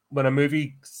 like, when a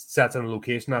movie sets in a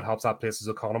location that helps that place's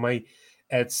economy,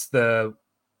 it's the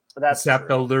set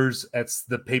builders, it's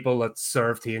the people that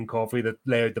serve tea and coffee, that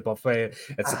lay out the buffet,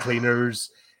 it's the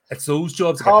cleaners. It's those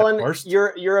jobs. Colin,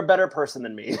 you're a better person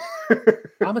than me.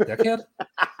 I'm a dickhead,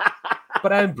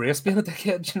 but I embrace being a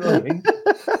dickhead. You know what I mean?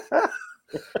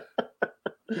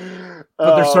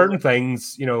 But there's certain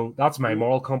things, you know, that's my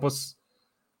moral compass.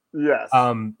 Yes.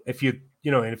 If you're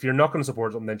not going to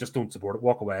support something, then just don't support it.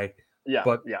 Walk away. Yeah.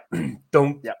 But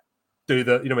don't do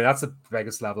the. You know, I mean, that's the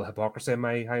biggest level of hypocrisy in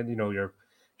my mind. You know, you're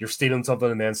stealing something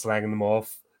and then slagging them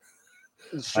off.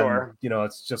 Sure. And, you know,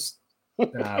 it's just.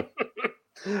 Not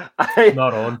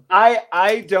on.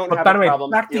 I don't have a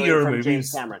problem. Back to your movies.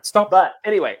 James Cameron. Stop. But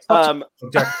anyway, so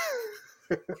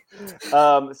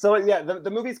yeah,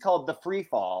 the movie's called The Free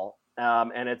Fall,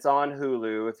 and it's on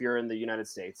Hulu if you're in the United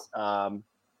States.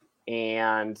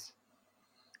 And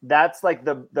that's like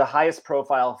the highest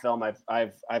profile film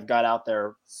I've got out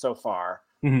there so far.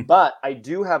 Mm-hmm. But I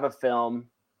do have a film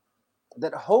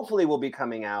that hopefully will be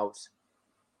coming out.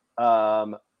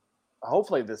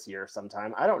 Hopefully this year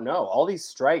sometime. I don't know. All these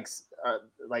strikes,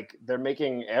 like, they're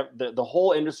making the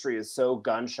whole industry is so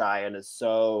gun shy and is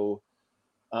so,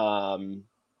 I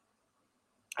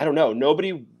don't know.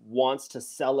 Nobody wants to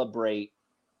celebrate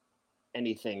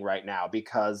anything right now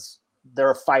because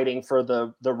they're fighting for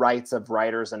the rights of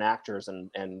writers and actors and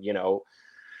you know,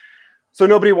 so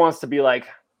nobody wants to be like,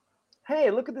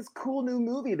 hey, look at this cool new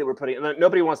movie that we're putting. And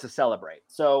nobody wants to celebrate.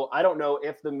 So I don't know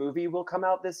if the movie will come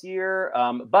out this year,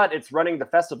 but it's running the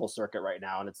festival circuit right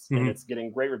now, and it's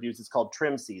getting great reviews. It's called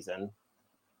Trim Season.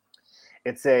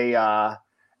 It's a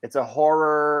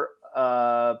horror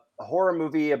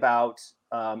movie about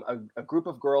a group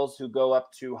of girls who go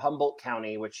up to Humboldt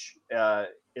County, which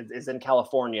is in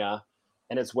California,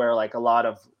 and it's where like a lot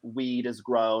of weed is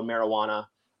grown, marijuana,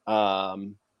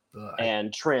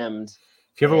 and trimmed.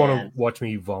 If you ever want to watch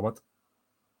me vomit,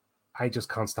 I just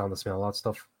can't stand the smell of that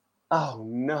stuff. Oh,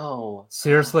 no.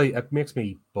 Seriously, it makes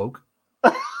me bug.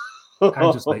 I'm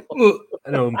just like, ugh.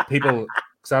 You know, people,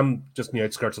 because I'm just in the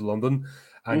outskirts of London,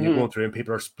 and you're going through and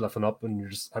people are spliffing up, and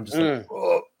I'm just like,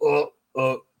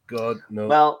 oh, God, no.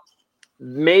 Well,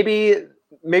 maybe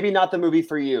not the movie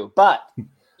for you, but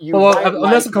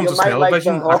unless it comes to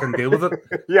smell-o-vision, I can deal with it.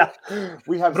 Yeah,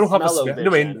 we have. I don't have I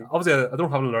mean, obviously, I don't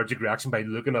have an allergic reaction by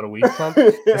looking at a weed plant.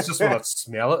 It's just when I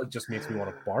smell it just makes me want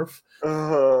to barf.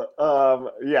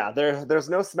 Yeah, there's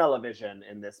no smell-o-vision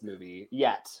in this movie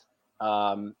yet,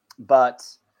 but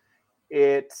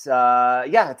it's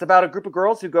about a group of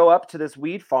girls who go up to this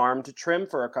weed farm to trim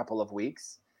for a couple of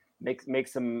weeks, make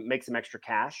some extra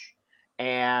cash,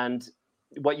 and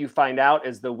what you find out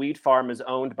is the weed farm is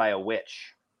owned by a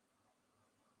witch.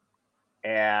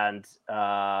 And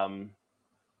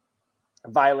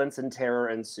violence and terror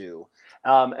ensue.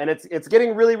 And it's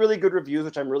getting really, really good reviews,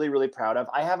 which I'm really, really proud of.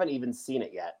 I haven't even seen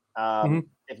it yet,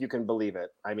 if you can believe it.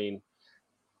 I mean,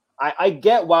 I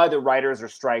get why the writers are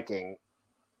striking.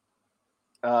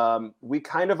 We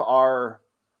kind of are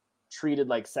treated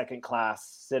like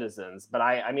second-class citizens, but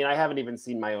I mean, I haven't even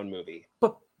seen my own movie.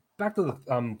 But back to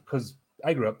the because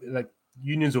I grew up like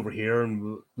unions over here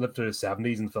and lived through the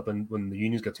 70s and flipping when the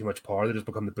unions get too much power, they just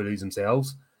become the bullies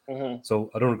themselves. So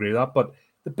I don't agree with that. But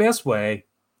the best way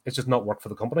is just not work for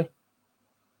the company.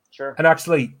 Sure. And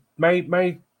actually,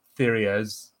 my theory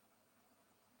is,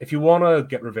 if you want to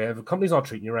get revenge, if the company's not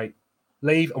treating you right,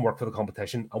 leave and work for the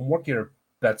competition and work your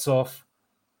bits off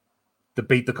to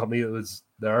beat the company that was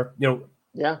there. You know.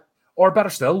 Yeah. Or better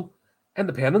still,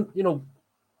 independent. You know,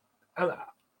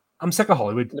 I'm sick of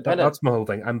Hollywood. That's my whole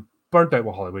thing. I'm burnt out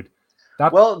with Hollywood.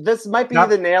 This might be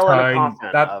the nail in a coffin.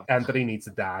 That entity needs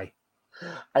to die.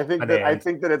 I think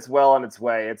that it's well on its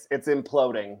way. It's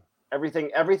imploding.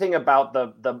 Everything about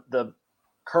the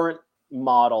current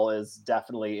model is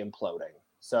definitely imploding.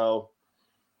 So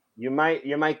you might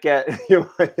get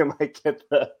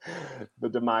the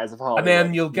demise of Hollywood. And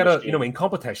then you'll get in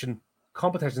competition.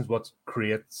 Competition is what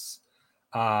creates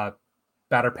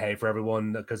better pay for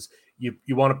everyone, because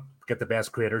you want to get the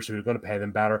best creators, so you're going to pay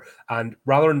them better. And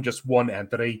rather than just one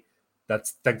entity that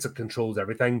thinks it controls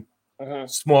everything,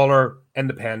 smaller,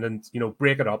 independent,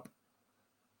 break it up.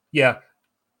 Yeah.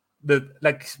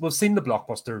 We've seen the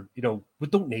blockbuster, we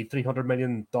don't need $300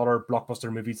 million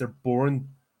blockbuster movies. They're boring,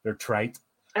 they're trite.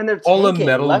 And they're all the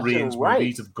middle range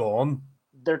movies have gone.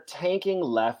 They're tanking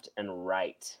left and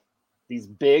right. These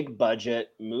big budget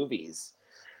movies.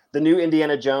 The new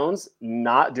Indiana Jones,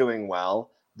 not doing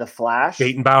well. The Flash,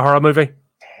 beaten by a horror movie.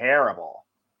 Terrible.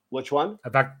 Which one?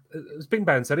 In fact, it's being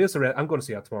by Insidious. I'm going to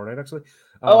see that tomorrow night, actually.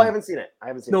 I haven't seen it. I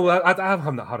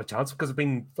haven't had a chance because I've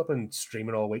been flipping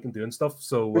streaming all week and doing stuff.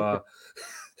 So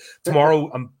tomorrow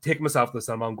I'm taking myself to the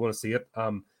cinema. I'm going to see it.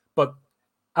 But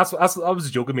that's I was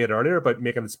joking made earlier about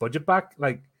making its budget back.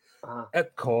 Like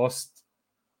it cost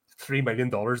 $3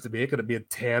 million to make it. It made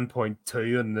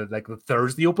 10.2 in the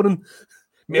Thursday opening.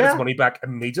 Made its money back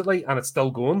immediately, and it's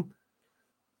still going.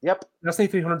 Yep. That's not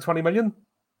 $320 million.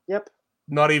 Yep.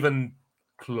 Not even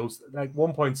close, like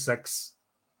 1.6.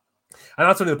 And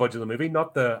that's only the budget of the movie,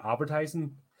 not the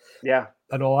advertising. Yeah.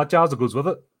 And all that jazz that goes with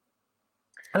it.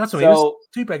 And that's what I mean. It's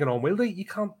too big and unwieldy. You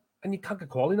can't get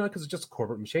quality now because it's just a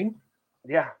corporate machine.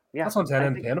 Yeah. That's what I'm saying,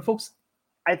 independent folks.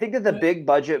 I think that the big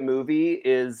budget movie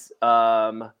is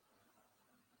there.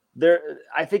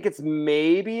 I think it's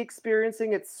maybe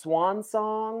experiencing its swan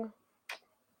song.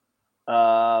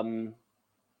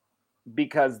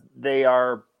 Because they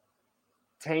are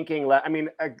tanking. I mean,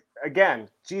 again,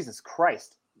 Jesus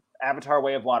Christ, Avatar: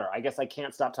 Way of Water. I guess I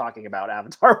can't stop talking about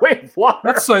Avatar: Way of Water.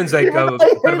 That sounds like a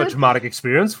bit of a traumatic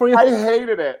experience for you. I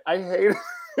hated it. I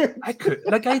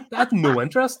had no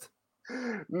interest.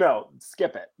 No,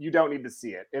 skip it. You don't need to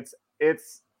see it.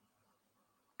 It's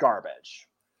garbage.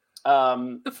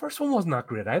 The first one wasn't that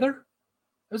great either.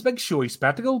 It was a big showy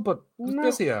spectacle, but it was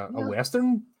basically a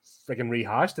Western freaking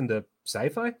rehashed into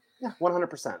sci-fi. Yeah,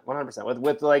 100%.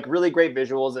 With like really great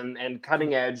visuals and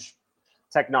cutting edge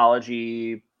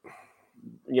technology,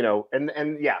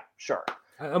 and yeah, sure.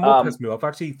 And what pissed me off,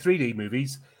 actually, 3D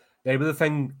movies, they were the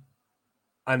thing,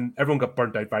 and everyone got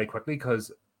burnt out very quickly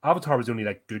because Avatar was the only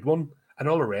good one, and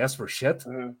all the rest were shit.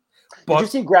 Mm-hmm. But, did you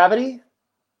see Gravity?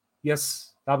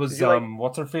 Yes, that was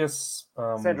what's her face?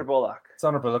 Sandra Bullock.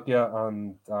 Yeah,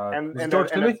 and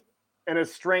George Clooney. And a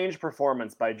strange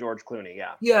performance by George Clooney,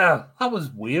 yeah. Yeah, that was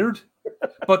weird.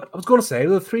 But I was going to say,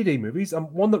 the 3D movies,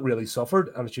 one that really suffered,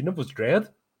 and it shouldn't have, was Dread.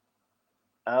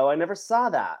 Oh, I never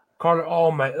saw that. Carter, oh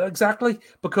my, exactly.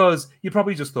 Because you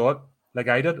probably just thought, like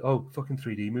I did, oh, fucking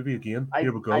 3D movie again.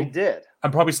 Here we go. I did.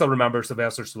 And probably still remember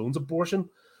Sylvester Stallone's abortion.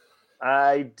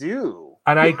 I do.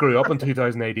 And I grew up in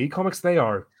 2000 AD comics. They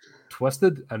are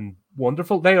twisted and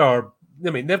wonderful. They are,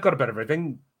 they've got a bit of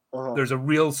everything. Uh-huh. There's a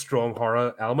real strong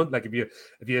horror element. Like if you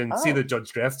see the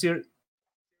Judge Dredd here.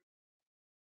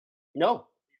 No.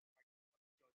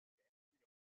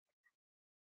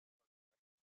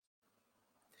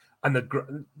 And the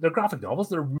graphic novels,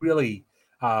 they're really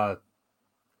are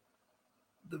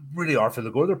for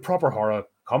the go. They're proper horror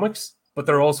comics, but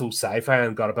they're also sci-fi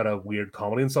and got a bit of weird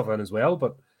comedy and stuff in as well.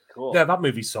 But cool. Yeah, that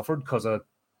movie suffered because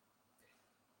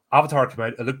Avatar came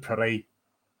out. It looked pretty.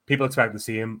 People expected to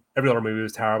see him. Every other movie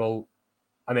was terrible.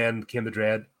 And then came the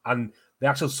Dread. And the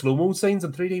actual slow-mo scenes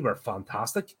in 3D were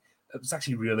fantastic. It was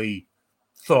actually really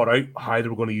thought out how they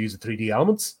were going to use the 3D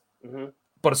elements. Mm-hmm.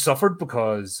 But it suffered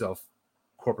because of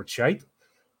corporate shite.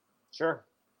 Sure.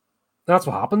 That's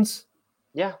what happens.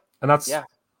 Yeah. And that's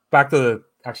back to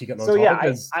actually getting on so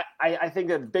topic. I think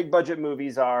that big budget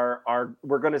movies are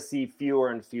we're going to see fewer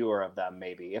and fewer of them.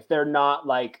 Maybe if they're not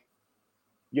like,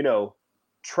 you know,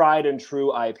 tried and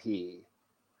true IP.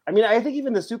 I mean, I think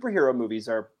even the superhero movies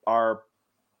are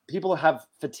people have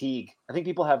fatigue. I think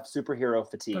people have superhero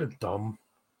fatigue. They're dumb.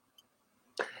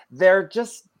 They're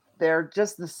just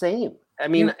the same. I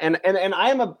mean, and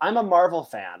I'm a Marvel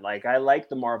fan. Like, I like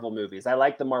the Marvel movies. I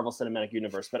like the Marvel Cinematic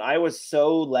Universe, but I was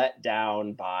so let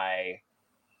down by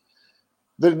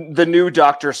the new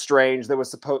Doctor Strange that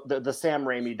was supposed the Sam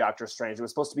Raimi Doctor Strange. It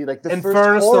was supposed to be like the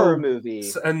first horror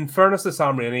movie. In fairness to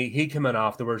Sam Raimi, he came in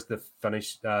afterwards to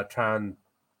finish try and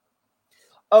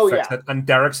fix it. And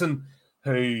Derrickson,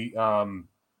 who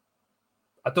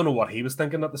I don't know what he was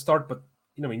thinking at the start, but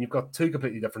you know, I mean, you've got two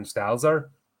completely different styles there.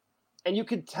 And you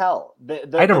could tell.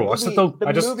 I never watched it though.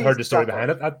 I just heard the story behind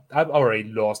it. I've already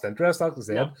lost interest. Like I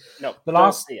said, no, the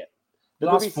last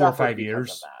 4 or 5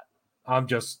 years, I'm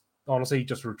just honestly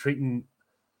just retreating.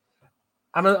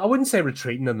 And I wouldn't say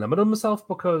retreating and limiting myself,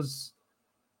 because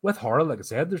with horror, like I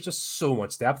said, there's just so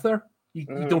much depth there. You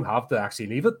don't have to actually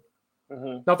leave it.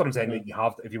 Not that I'm saying that you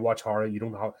have to, if you watch horror, you're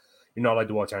not allowed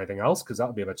to watch anything else, because that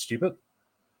would be a bit stupid,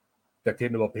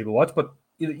 dictating what people watch. But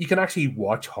you can actually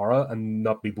watch horror and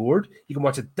not be bored. You can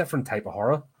watch a different type of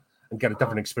horror and get a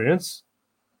different experience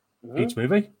each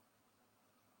movie.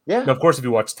 Yeah. Now, of course, if you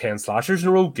watch 10 slashers in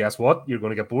a row, guess what? You're going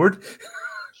to get bored.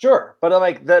 Sure. But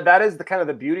like that is the kind of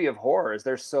the beauty of horror, is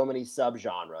there's so many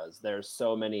subgenres. There's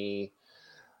so many,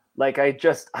 like I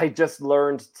just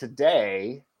learned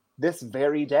today, this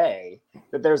very day,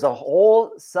 that there's a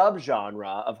whole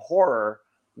subgenre of horror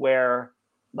where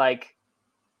like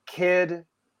kid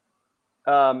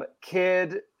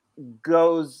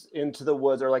goes into the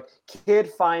woods, or like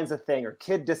kid finds a thing, or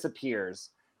kid disappears,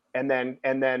 and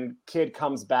then kid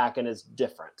comes back and is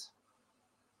different.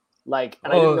 Like,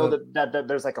 and I didn't know that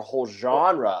there's like a whole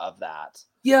genre of that.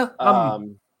 Yeah.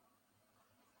 And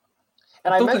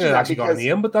I don't think it actually because, got a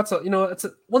name, but that's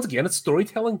once again, it's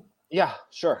storytelling. Yeah,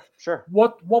 sure.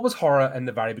 What was horror in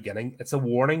the very beginning? It's a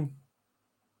warning.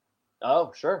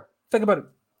 Oh, sure. Think about it.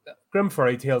 Grim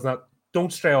fairy tales. Now,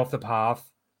 don't stray off the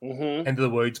path into the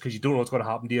woods, because you don't know what's going to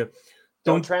happen to you.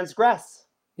 Don't transgress.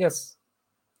 Yes,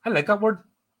 I like that word.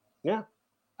 Yeah.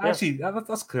 Actually,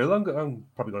 that's cool. I'm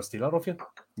probably going to steal that off you.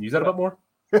 Use that a bit more.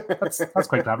 That's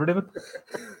quite clever, David.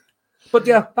 But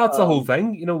yeah, that's the whole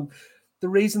thing. You know, the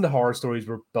reason the horror stories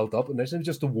were built up initially was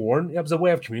just to warn. It was a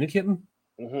way of communicating.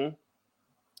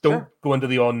 Don't go into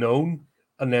the unknown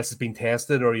unless it's been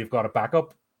tested or you've got a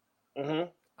backup. And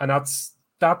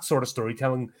that sort of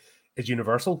storytelling is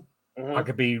universal. It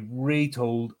could be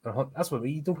retold. That's what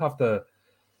you don't have to.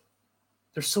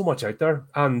 There's so much out there,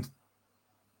 and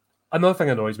another thing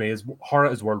that annoys me is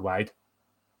horror is worldwide.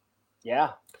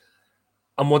 Yeah.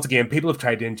 And once again, people have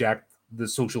tried to inject the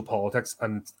social politics,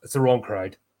 and it's the wrong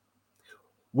crowd.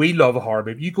 We love a horror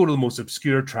movie. You go to the most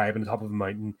obscure tribe on the top of a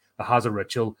mountain that has a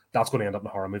ritual, that's going to end up in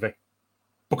a horror movie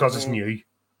because it's new.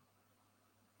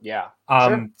 Yeah.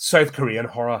 South Korean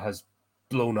horror has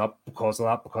blown up because of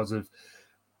that, because of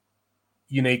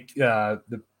unique.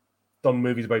 They've done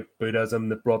movies about Buddhism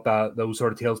that brought those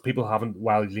sort of tales. People haven't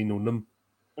widely known them.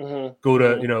 Go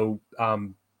to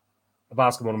I've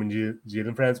asked one of my New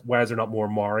Zealand friends, why is there not more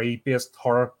Maori based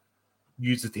horror?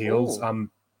 Use the tales.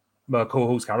 My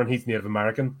co-host Cameron, he's Native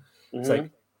American. It's like,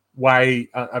 why?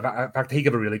 In fact, he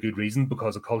gave a really good reason,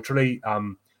 because of culturally,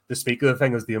 the speak of the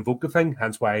thing is the invoke of thing.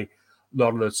 Hence why a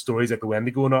lot of the stories like the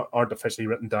Wendigo aren't officially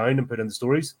written down and put in the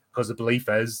stories, because the belief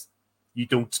is you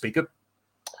don't speak it.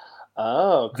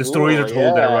 Oh, cool. The stories are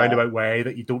told in a roundabout way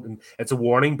that you don't. It's a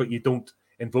warning, but you don't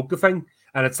invoke the thing.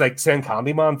 And it's like saying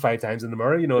Candyman 5 times in the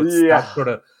mirror. You know, it's that sort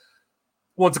of.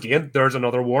 Once again, there's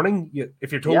another warning.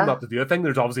 If you're told not to do a thing,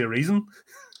 there's obviously a reason.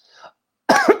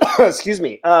 Excuse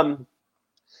me.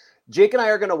 Jake and I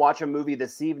are going to watch a movie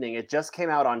this evening. It just came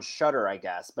out on Shudder, I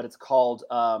guess, but it's called.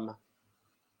 I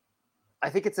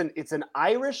think it's an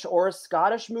Irish or a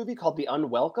Scottish movie called The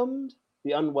Unwelcomed.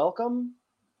 The Unwelcome.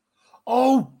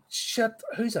 Oh shit!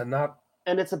 Who's in that?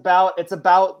 And it's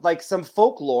about like some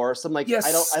folklore, some like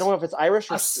I don't know if it's Irish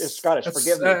or Scottish.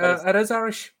 Forgive me. It is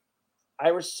Irish.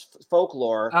 Irish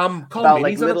folklore. About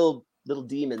like little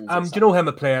demons. Do you know him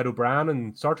that played O'Brien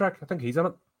in Star Trek? I think he's in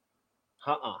it.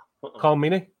 Colm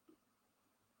Meaney.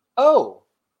 Oh,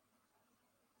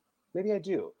 maybe I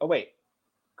do. Oh wait,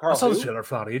 I saw the trailer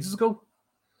for that ages ago.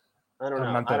 I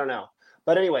don't know.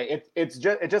 But anyway,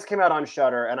 it just came out on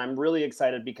Shudder, and I'm really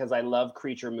excited because I love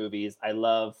creature movies. I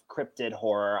love cryptid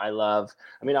horror. I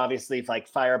mean, obviously, like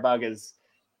Firebug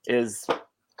is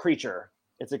creature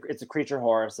It's a creature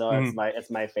horror, so it's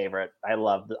my favorite. I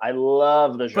love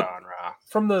the genre.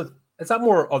 Is that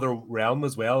more other realm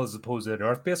as well as opposed to an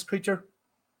earth-based creature?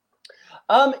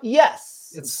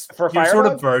 Yes. It's you're Firebug? Sort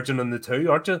of virgin in the two,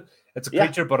 aren't you? It's a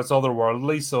creature, but it's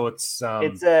otherworldly, so it's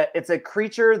a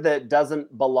creature that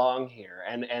doesn't belong here,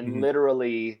 and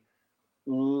literally,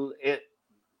 the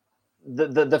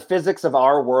physics of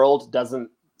our world doesn't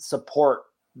support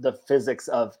the physics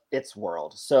of its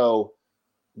world. So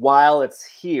while it's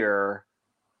here,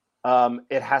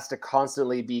 it has to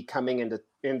constantly be coming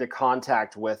into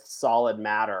contact with solid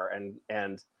matter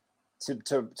and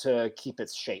to keep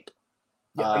its shape.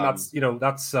 Yeah, and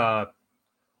that's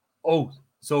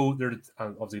so there.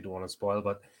 Obviously, don't want to spoil,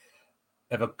 but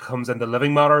if it comes into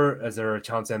living matter, is there a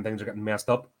chance then things are getting messed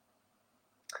up?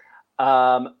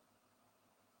 I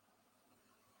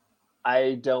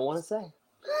don't want to say.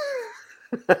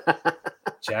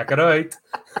 Check it out.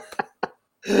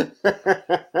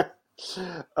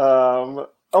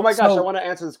 Oh my gosh, I want to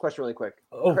answer this question really quick.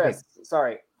 Chris,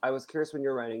 sorry. I was curious when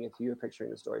you're writing if you were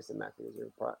picturing the story cinematically as your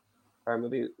plot or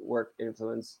movie work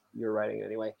influence your writing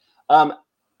anyway.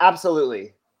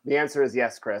 Absolutely. The answer is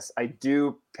yes, Chris. I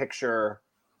do picture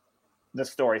the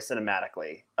story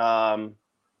cinematically.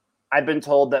 I've been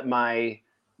told that my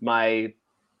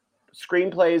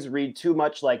screenplays read too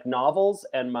much like novels,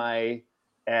 and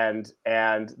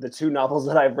the two novels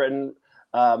that I've written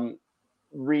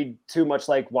read too much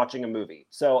like watching a movie.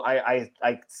 So I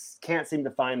can't seem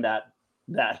to find that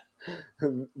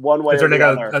one way or the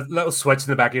other. A little switch in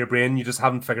the back of your brain you just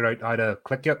haven't figured out how to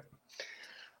click yet?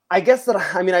 I guess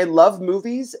I love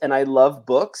movies and I love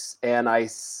books, and I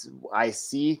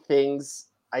see things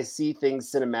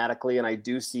cinematically, and I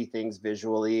do see things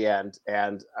visually, and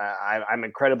I'm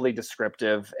incredibly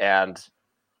descriptive, and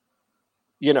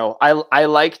I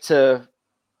like to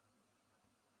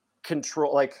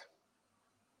control,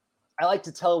 I like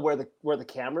to tell where the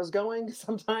camera's going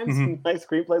sometimes in my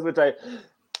screenplays, which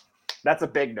that's a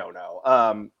big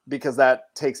no-no, because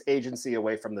that takes agency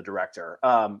away from the director.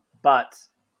 But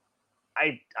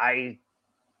I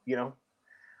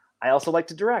also like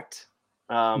to direct.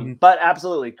 But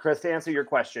absolutely, Chris, to answer your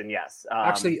question, yes.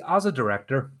 Actually, as a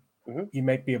director, you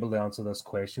might be able to answer this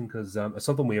question, because it's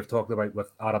something we have talked about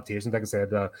with adaptations. Like I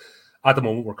said, at the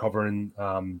moment we're covering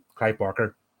Clive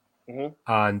Barker,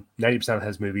 and 90% of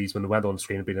his movies, when they went on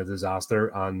screen, have been a disaster.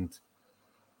 And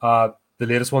the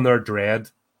latest one there, Dread,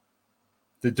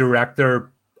 the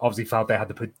director obviously felt they had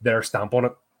to put their stamp on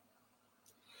it.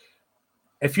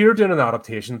 If you're doing an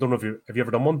adaptation, I don't know if have you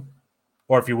ever done one,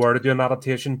 or if you were to do an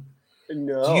adaptation,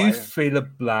 no, do you feel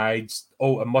obliged?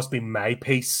 Oh, it must be my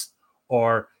piece,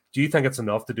 or do you think it's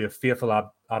enough to do a faithful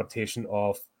adaptation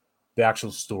of the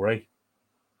actual story?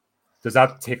 Does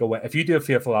that take away, if you do a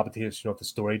faithful adaptation of the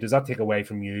story, does that take away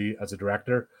from you as a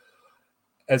director?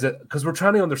 Is it because we're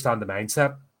trying to understand the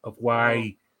mindset of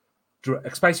why,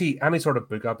 especially any sort of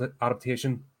book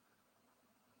adaptation,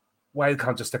 why they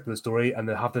can't just stick to the story and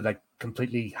they have to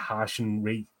completely hash and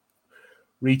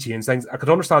rechange things? I could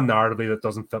understand narratively that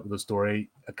doesn't fit with the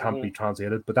story, it can't be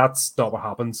translated, but that's not what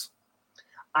happens.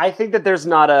 I think that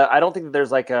I don't think that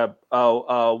there's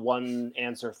a one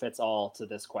answer fits all to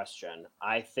this question.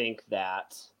 I think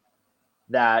that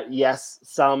yes,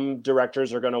 some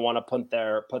directors are going to want to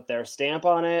put their stamp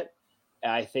on it.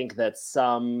 I think that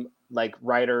some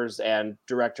writers and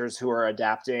directors who are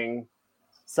adapting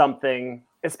something,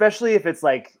 especially if it's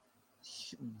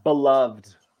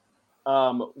beloved,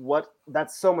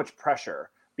 that's so much pressure,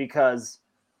 because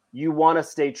you want to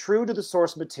stay true to the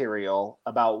source material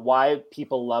about why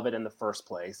people love it in the first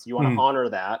place. You want to honor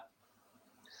that,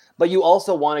 but you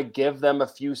also want to give them a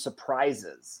few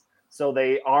surprises, so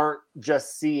they aren't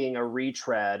just seeing a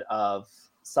retread of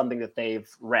something that they've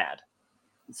read.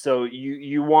 So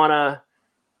you want to,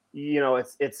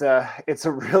 it's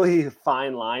a really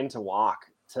fine line to walk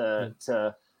to.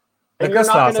 Like this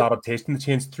last adaptation, they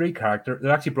changed 3 characters. They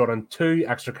actually brought in 2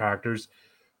 extra characters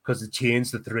because they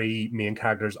changed the 3 main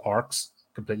characters' arcs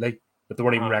completely, but they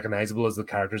weren't even recognizable as the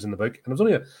characters in the book. And it was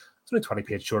only a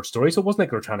 20-page short story, so it wasn't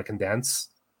like they were trying to condense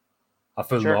a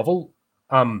full novel.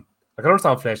 I can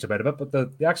understand fleshed about it,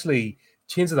 but they actually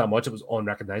changed it that much it was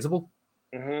unrecognizable.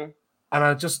 And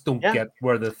I just don't get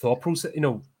where the thought process.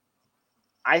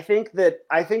 I think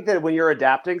that when you're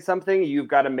adapting something, you've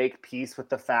got to make peace with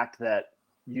the fact that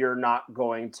you're not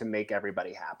going to make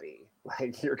everybody happy.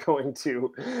 You're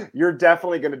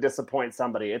definitely going to disappoint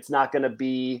somebody. It's not going to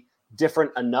be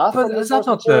different enough from the source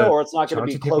material, or it's not going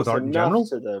to be close enough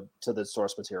to the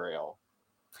source material.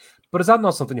 But is that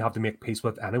not something you have to make peace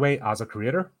with anyway as a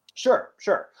creator? Sure.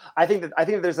 I think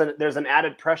that there's an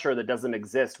added pressure that doesn't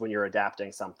exist when you're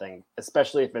adapting something,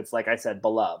 especially if it's, like I said,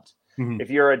 beloved. Mm-hmm. If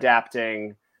you're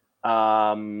adapting,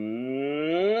 I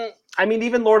mean,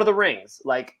 even Lord of the Rings,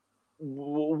 like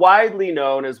widely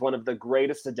known as one of the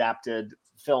greatest adapted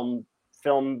film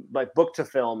like book to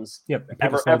films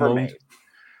ever made.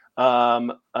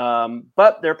 But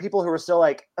there are people who are still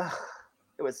like,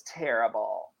 it was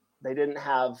terrible. They didn't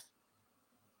have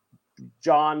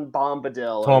Tom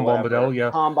Bombadil,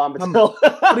 yeah. Tom Bombadil.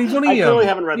 But he's only, I clearly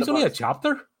haven't read he's the only books. a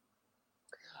chapter.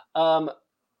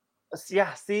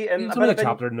 Yeah, see, and he's only a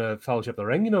chapter in the Fellowship of the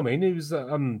Ring. You know what I mean? He was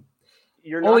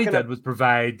all he did was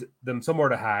provide them somewhere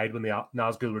to hide when the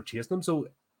Nazgul were chasing them. So,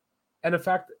 in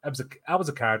effect, that was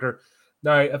a character.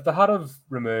 Now, if they had have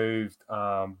removed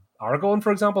Aragorn,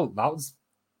 for example,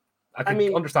 I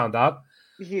could understand that.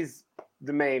 He's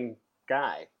the main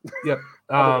guy. Yep.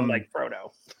 Other than, like,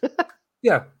 Frodo.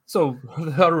 Yeah. So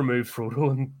they had to remove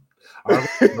Frodo and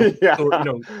Aragorn. Yeah. So,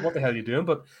 what the hell are you doing?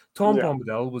 But Tom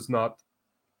Bombadil was not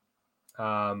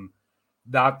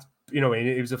that,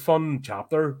 it was a fun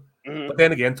chapter. Mm-hmm. But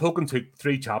then again, Tolkien took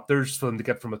 3 chapters for them to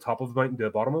get from the top of the mountain to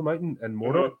the bottom of the mountain in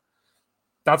Mordor. Mm-hmm.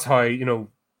 That's how,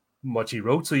 much he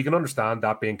wrote. So you can understand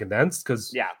that being condensed,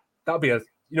 because that would be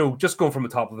just going from the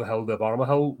top of the hill to the bottom of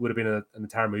the hill would have been an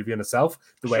entire movie in itself,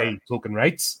 the way Tolkien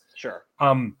writes. Sure.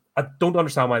 I don't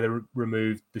understand why they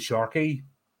removed the Sharky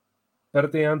bit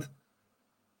at the end.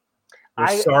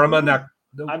 Saruman.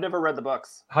 I've never read the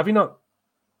books. Have you not?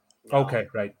 No. Okay,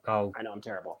 right. I know I'm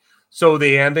terrible. So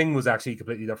the ending was actually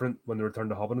completely different when they returned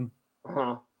to Hobbiton.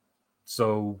 Uh-huh.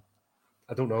 So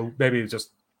I don't know. Maybe it's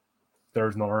just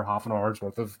there's another half an hour's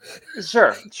worth of.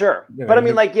 Sure. But I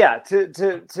mean, like,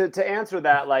 to answer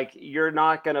that, like, you're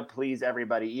not gonna please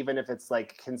everybody, even if it's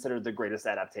like considered the greatest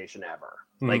adaptation ever.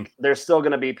 Mm-hmm. Like, there's still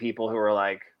gonna be people who are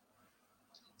like.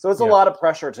 So it's a lot of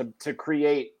pressure to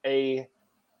create a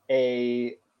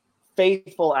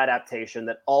faithful adaptation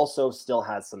that also still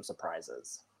has some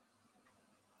surprises.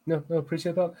 No,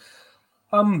 appreciate that.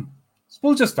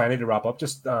 Suppose just finally to wrap up,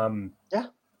 just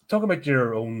talk about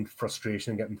your own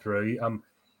frustration getting through.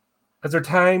 Is there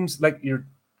times like you're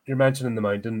mentioning the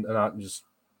mountain and that and just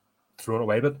throwing it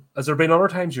away, but has there been other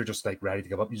times you're just like ready to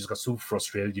give up? You just got so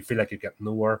frustrated, you feel like you're getting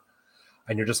nowhere,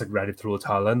 and you're just like ready to throw a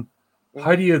towel in. Mm-hmm.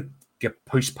 How do you get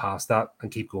pushed past that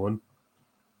and keep going?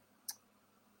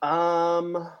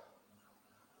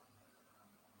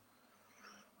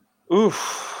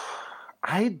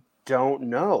 I don't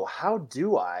know. How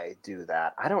do I do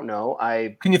that? I don't know.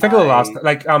 Can you think of the last,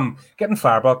 like, getting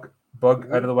Firebug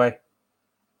out of the way?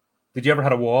 Did you ever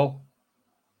had a wall?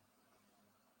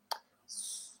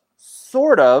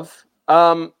 Sort of.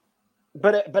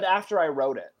 But after I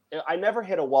wrote it, I never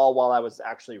hit a wall while I was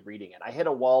actually reading it. I hit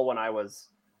a wall when I was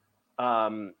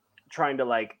trying to,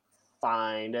 like,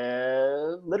 find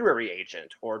a literary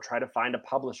agent or try to find a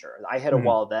publisher. I hit a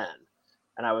wall then,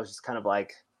 and I was just kind of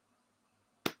like,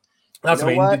 that's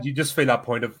what I mean. Did you just feel that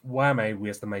point of, why am I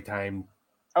wasting my time?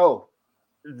 Oh,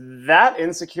 that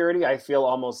insecurity I feel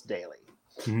almost daily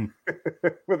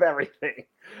with everything.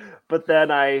 But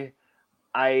then I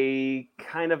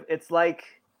kind of, it's like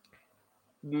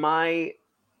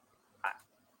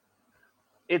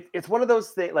it's one of those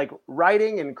things, like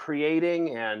writing and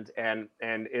creating and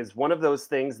is one of those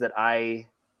things that I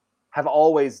have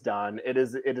always done. It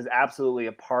is absolutely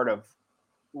a part of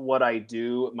what I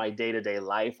do, my day-to-day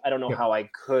life. I don't know how I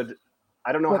could.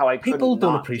 I don't know how I could. People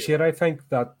don't appreciate, I think,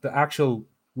 that the actual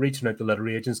reaching out to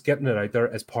literary agents, getting it out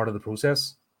there as part of the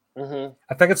process. Mm-hmm.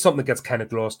 I think it's something that gets kind of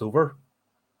glossed over.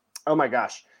 Oh my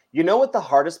gosh. You know what the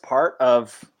hardest part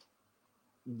of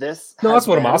this that's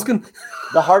what I'm asking.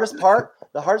 The hardest part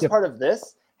part of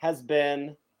this has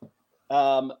been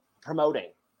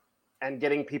promoting and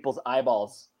getting people's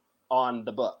eyeballs on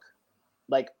the book.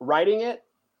 Like, writing it,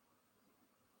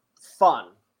 fun.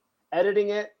 Editing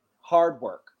it, hard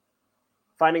work.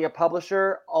 Finding a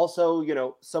publisher, also,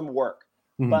 some work.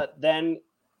 Mm-hmm. But then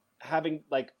having,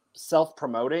 like,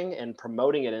 self-promoting and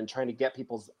promoting it and trying to get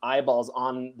people's eyeballs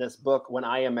on this book when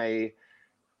I am a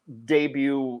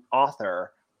debut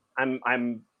author.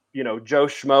 I'm Joe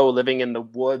Schmo living in the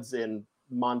woods in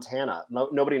Montana.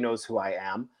 Nobody knows who I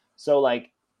am. So,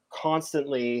 like,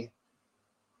 constantly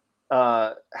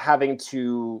having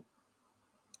to,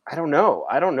 I don't know.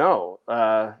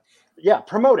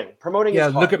 Promoting is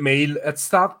hard. Look at me. It's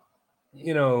that,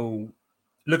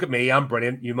 look at me. I'm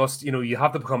brilliant. You must, you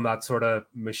have to become that sort of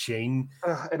machine.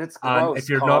 And it's gross, and if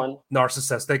you're Colin. not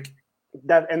narcissistic,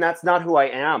 that's not who I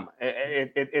am.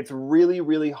 It's really,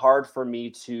 really hard for me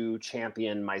to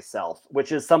champion myself,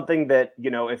 which is something that,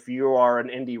 if you are an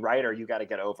indie writer, you got to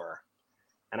get over.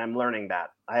 and I'm learning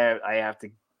that I have to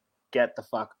get the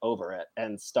fuck over it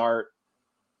and start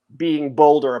being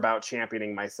bolder about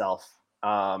championing myself.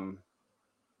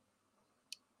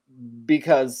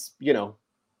 Because, you know,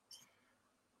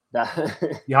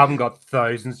 that you haven't got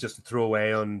thousands just to throw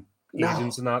away on no,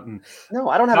 agents and that. And no,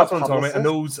 I don't have that's a what I'm talking publicist.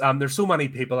 about. And those, there's so many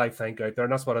people I think out there,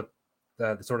 and that's what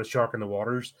the sort of shark in the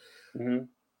waters. Mm-hmm.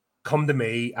 Come to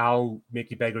me, I'll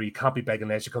make you big, or you can't be big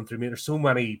unless you come through me. There's so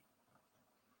many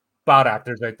bad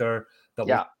actors out there that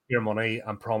will take your money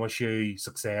and promise you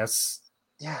success.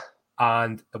 Yeah.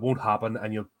 And it won't happen.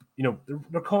 And you know,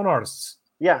 they're con artists.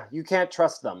 Yeah, you can't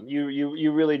trust them.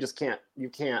 You really just can't. You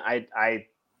can't. I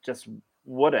just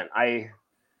wouldn't.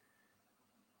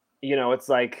 You know, it's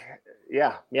like,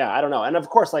 yeah, I don't know. And of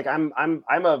course, like I'm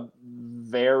a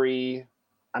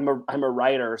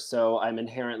writer, so I'm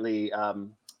inherently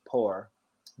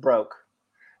broke,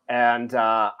 and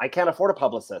I can't afford a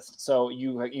publicist. So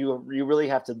you really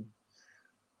have to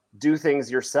do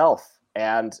things yourself,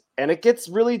 and it gets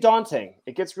really daunting.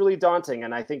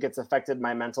 And I think it's affected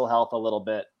my mental health a little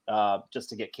bit, just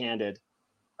to get candid.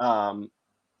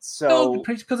 So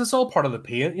because it's all part of the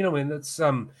pain, you know. I mean, it's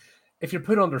if you're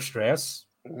put under stress,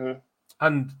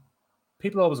 and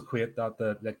people always equate that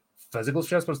the like physical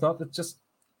stress, but it's not. It's just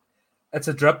it's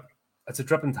a drip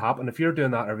and tap. And if you're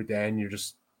doing that every day and you're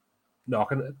just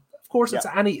knocking it, of course, it's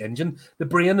any engine. The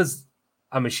brain is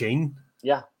a machine.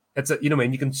 Yeah. It's a, you know, I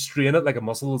mean, you can strain it like a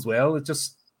muscle as well. It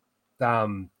just,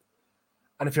 and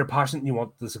if you're passionate and you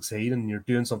want to succeed and you're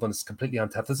doing something that's completely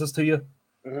antithesis to you,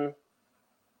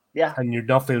 yeah, and you're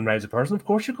not feeling right as a person, of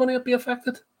course you're going to be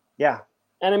affected. Yeah,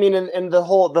 and I mean, and the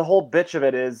whole bitch of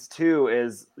it is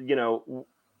you know,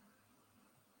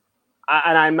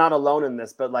 and I'm not alone in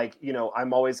this, but like, you know,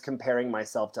 I'm always comparing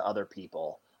myself to other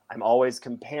people. I'm always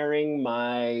comparing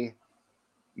my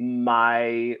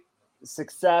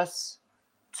success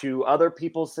to other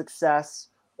people's success,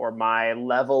 or my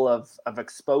level of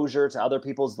exposure to other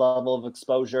people's level of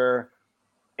exposure.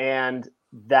 And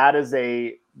that is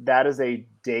a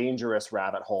dangerous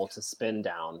rabbit hole to spin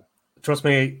down. Trust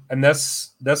me, in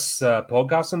this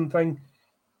podcasting thing,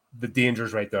 the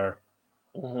danger's right there.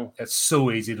 It's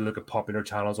so easy to look at popular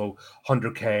channels,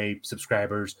 100k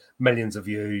subscribers, millions of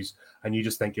views, and you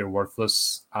just think you're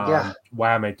worthless.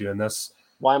 Why am I doing this?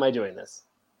 Why am I doing this?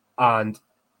 And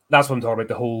that's what I'm talking about,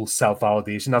 the whole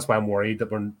self-validation. That's why I'm worried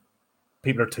that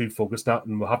people are too focused on it,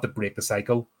 and we'll have to break the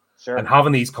cycle. Sure. And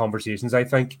having these conversations, I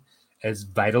think, is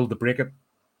vital to break it.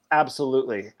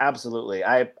 Absolutely.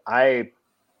 I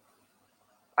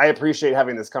appreciate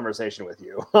having this conversation with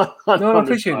you. No, I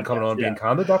appreciate you coming on and being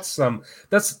candid. That's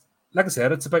like I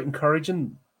said, it's about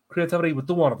encouraging creativity. We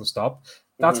don't want it to stop.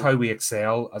 That's how we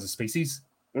excel as a species.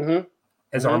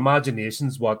 Is our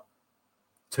imaginations what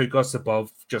took us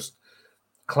above just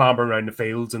clambering around the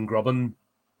fields and grubbing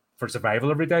for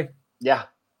survival every day. Yeah.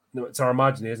 No, it's our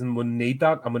imagination. We need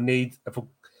that, and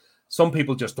some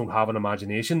people just don't have an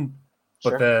imagination,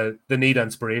 but they need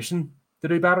inspiration to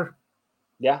do better.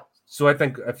 Yeah. So I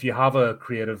think if you have a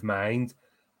creative mind,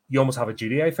 you almost have a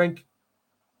duty, I think,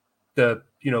 to,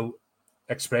 you know,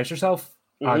 express yourself.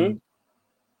 And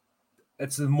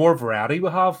it's the more variety we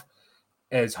have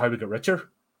is how we get richer.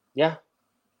 Yeah.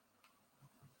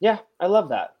 Yeah, I love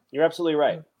that. You're absolutely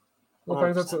right.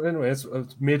 Well, that's, anyway,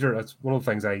 it's major. It's one of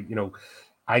the things I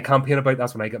campaign about.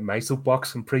 That's when I get my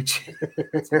soapbox and preach.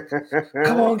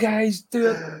 Come on, guys,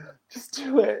 do it. Just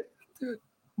do it.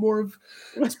 More of,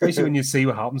 especially when you see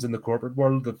what happens in the corporate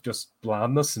world of just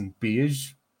blandness and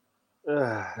beige.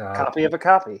 Copy of a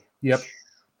copy. Yep.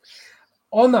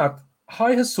 On that,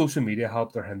 how has social media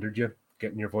helped or hindered you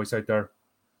getting your voice out there?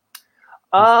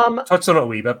 Touched on it a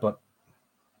wee bit, but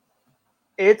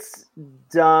it's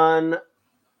done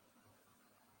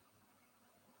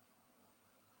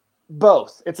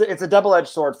both. It's a double-edged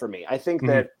sword for me. I think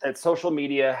that social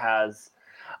media has.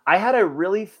 I had a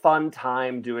really fun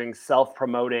time doing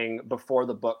self-promoting before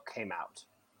the book came out,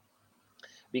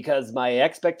 because my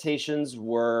expectations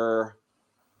were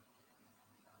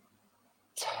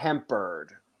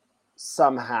tempered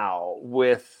somehow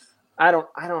with I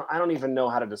don't even know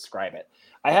how to describe it.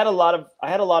 I had a lot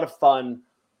of fun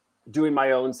doing my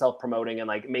own self-promoting and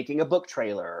like making a book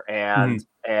trailer and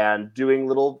doing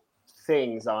little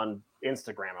things on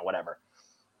Instagram or whatever.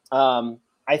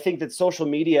 I think that social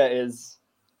media is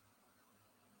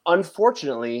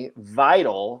unfortunately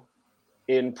vital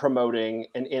in promoting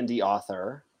an indie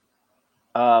author.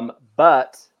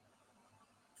 But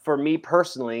for me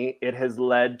personally, it has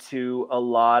led to a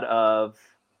lot of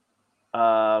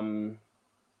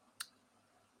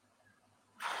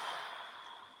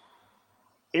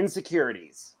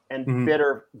insecurities and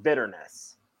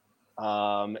bitterness.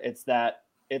 It's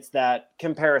that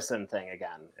comparison thing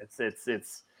again.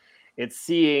 It's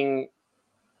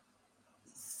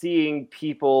seeing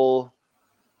people.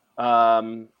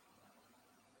 I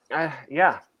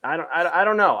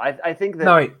don't know. I think that.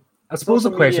 No, I suppose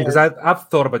the question, because I've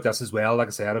thought about this as well. Like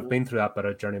I said, I've been through that bit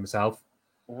of journey myself.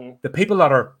 The people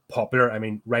that are popular, I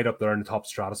mean, right up there in the top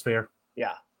stratosphere.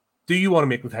 Yeah. Do you want to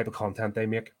make the type of content they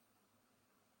make?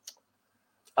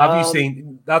 Have you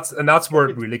seen that's where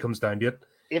it really comes down to it.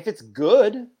 If it's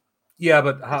good. Yeah,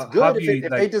 but if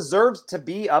they deserve to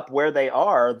be up where they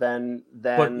are, then.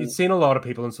 But you've seen a lot of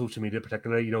people on social media,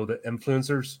 particularly, you know, the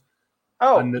influencers.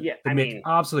 They make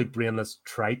absolutely brainless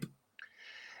tripe.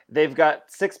 They've got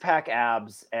 6-pack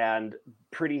abs and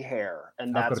pretty hair,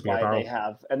 and that's why they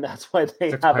have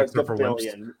a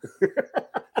billion.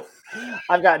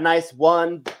 I've got nice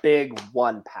one big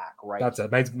 1-pack, right? That's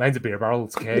it. Mine's a beer barrel.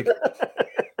 It's cake.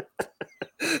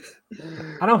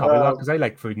 I don't have that because I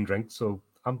like food and drink. So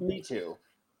me too.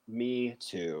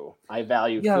 I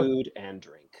value food and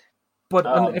drink.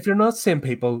 But if you're not seeing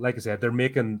people, like I said, they're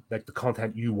making like the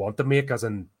content you want to make, as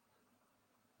in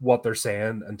what they're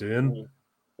saying and doing.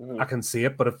 I can see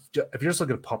it, but if you're just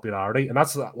looking at popularity, and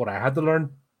that's what I had to learn,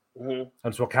 and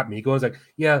it's what kept me going. It's like,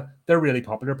 yeah, they're really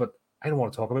popular, but I don't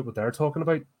want to talk about what they're talking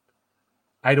about.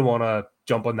 I don't want to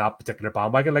jump on that particular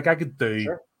bandwagon. Like, I could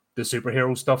do the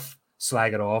superhero stuff,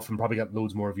 slag it off, and probably get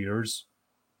loads more viewers.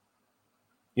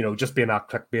 You know, just being that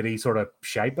clickbaity sort of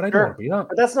shite, but I don't want to be that.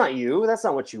 But that's not you. That's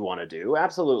not what you want to do.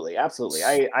 Absolutely.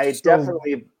 I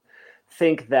definitely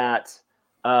think that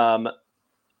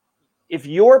if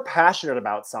you're passionate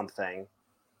about something,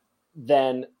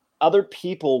 then other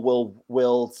people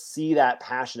will see that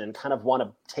passion and kind of want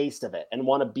a taste of it and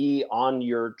want to be on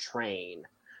your train.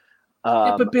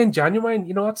 But being genuine,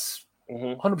 you know, that's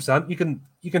 100%.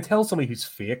 You can tell somebody who's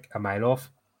fake a mile off.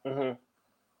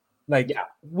 Like,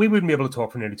 we wouldn't be able to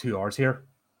talk for nearly 2 hours here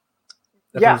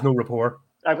if there was no rapport.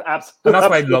 Absolutely. And that's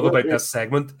what I love about this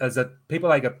segment, is that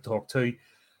people I get to talk to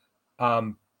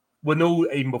will know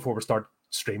even before we start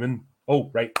streaming, oh,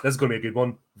 right, this is going to be a good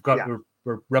one.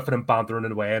 We're riffing and bantering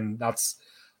in a way, and that's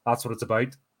what it's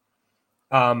about.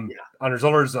 And there's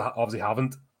others that obviously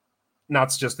haven't. And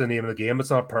that's just the name of the game. It's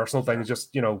not a personal thing. It's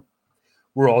just, you know,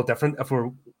 we're all different. If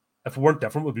we weren't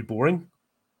different, we'd be boring.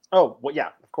 Oh, well, yeah,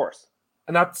 of course.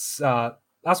 And that's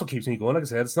what keeps me going. Like I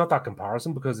said, it's not that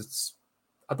comparison, because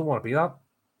I don't want to be that.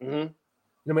 You know,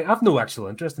 I mean, I have no actual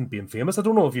interest in being famous. I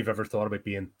don't know if you've ever thought about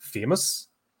being famous,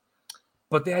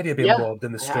 but the idea of being mobbed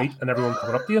in the street and everyone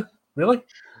coming up to you, really?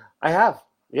 I have.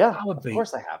 Yeah, of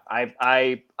course I have.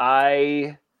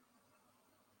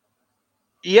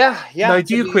 Yeah. Now,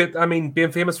 do you quit? I mean,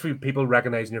 being famous for people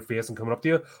recognizing your face and coming up to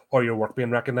you, or your work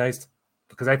being recognized?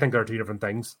 Because I think there are two different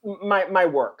things. My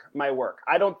work.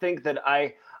 I don't think that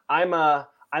I'm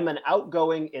an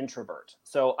outgoing introvert,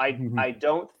 so I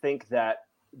don't think that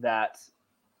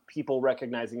people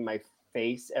recognizing my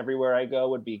face everywhere I go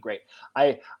would be great.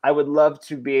 I would love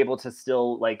to be able to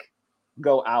still like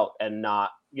go out and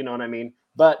not, you know what I mean?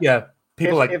 But yeah.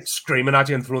 People screaming at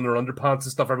you and throwing their underpants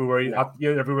and stuff everywhere.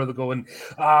 Everywhere they're going,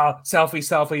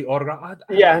 selfie, autograph.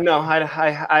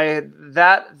 I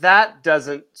that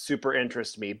doesn't super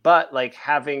interest me. But like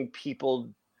having people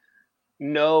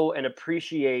know and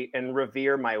appreciate and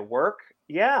revere my work,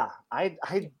 I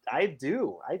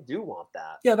do want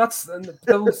that. Yeah,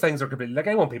 those things are completely like,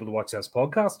 I want people to watch this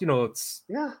podcast. You know, it's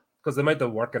because the amount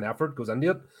of work and effort goes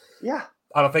into it. Yeah,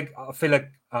 and I feel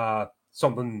like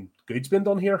something good's been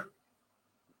done here.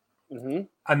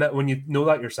 And that when you know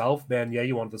that yourself, then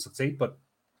you want to succeed. But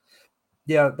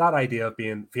that idea of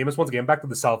being famous, once again, back to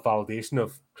the self-validation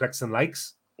of clicks and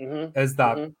likes, is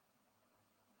that you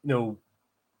know,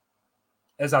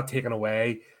 is that taken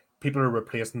away? People are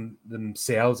replacing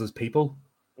themselves as people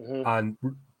and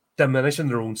diminishing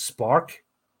their own spark.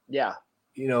 Yeah,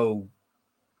 you know,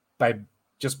 by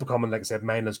just becoming, like I said,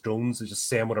 mindless drones and just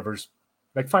saying whatever's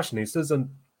like fashionistas, and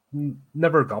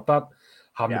never got that.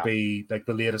 Having to be like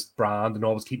the latest brand and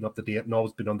always keeping up to date and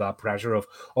always being under that pressure of,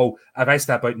 oh, if I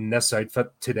step out in this outfit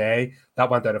today, that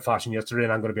went out of fashion yesterday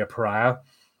and I'm going to be a pariah.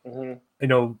 You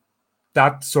know,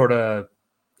 that sort of,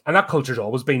 and that culture's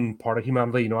always been part of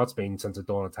humanity. You know, it's been since the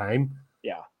dawn of time.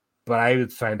 Yeah. But I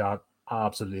would find that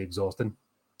absolutely exhausting.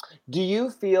 Do you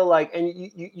feel like, and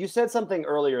you said something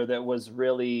earlier that was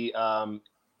really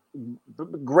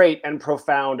great and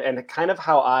profound, and kind of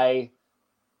how I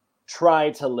try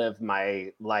to live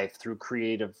my life through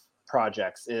creative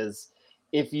projects, is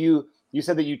if you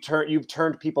said that you've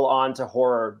turned people on to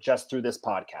horror just through this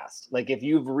podcast. Like if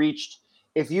you've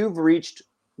reached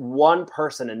one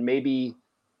person and maybe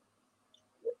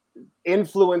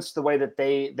influenced the way that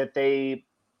they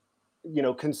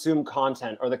consume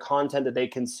content, or the content that they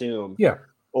consume. Yeah.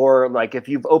 Or like if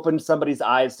you've opened somebody's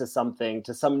eyes to something,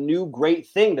 to some new great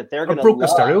thing that they're going to broke a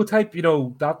stereotype,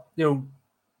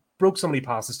 broke somebody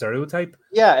past the stereotype.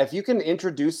 Yeah, if you can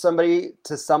introduce somebody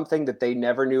to something that they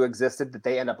never knew existed, that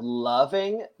they end up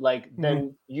loving, like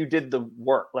then you did the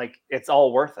work. Like it's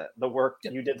all worth it. The work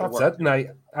you did. That's the work. it.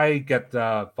 And I get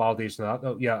validation of that.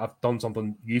 Oh, yeah, I've done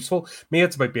something useful. Me,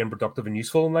 it's about being productive and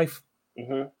useful in life,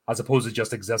 as opposed to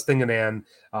just existing. And then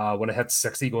when I hit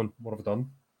 60, going, what have I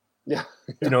done? Yeah.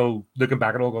 Looking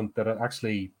back at all, going, did it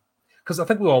actually? Because I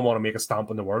think we all want to make a stamp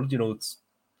in the world.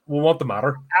 We want to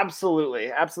matter.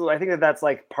 Absolutely. I think that's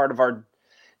like part of our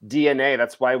DNA.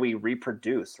 That's why we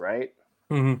reproduce, right?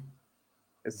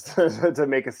 It's to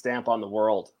make a stamp on the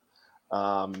world.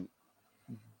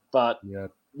 But yeah.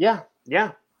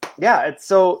 It's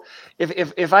so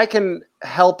if I can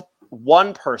help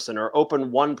one person or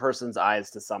open one person's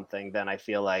eyes to something, then I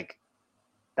feel like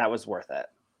that was worth it.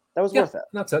 That was worth it.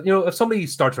 That's it. If somebody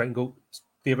starts writing, go,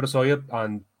 David, I saw you,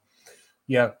 and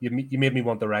you made me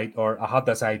want to write, or I had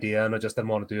this idea and I just didn't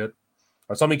want to do it,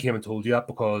 or somebody came and told you that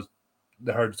because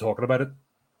they heard you talking about it.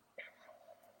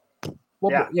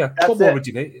 What more would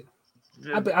you need?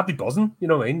 I'd be buzzing. You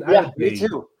know what I mean? Yeah, me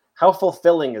too. How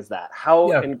fulfilling is that?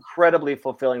 How incredibly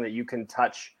fulfilling that you can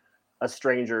touch a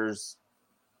stranger's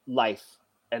life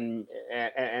and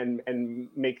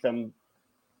make them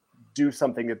do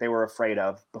something that they were afraid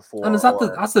of before. And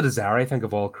that's the desire, I think,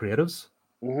 of all creatives.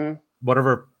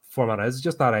 Whatever format is,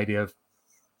 just that idea of,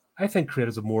 I think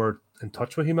creatives are more in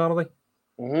touch with humanity.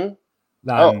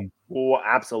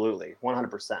 Absolutely,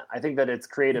 100%. I think that it's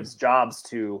creatives' jobs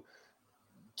to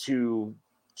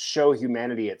show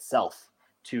humanity itself,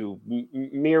 to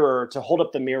hold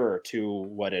up the mirror to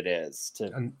what it is.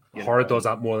 And horror does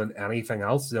that more than anything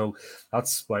else.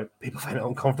 That's why people find it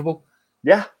uncomfortable.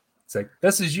 Yeah, it's like,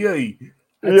 this is you.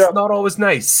 It's not always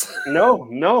nice.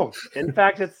 No. In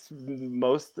fact, it's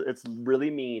really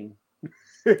mean.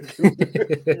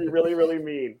 really, really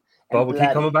mean. But we'll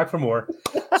keep coming back for more.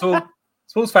 So,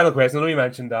 suppose final question. I know you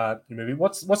mentioned that maybe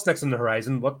what's next on the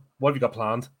horizon. What have you got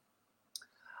planned?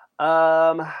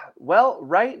 Well,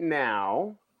 right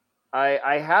now,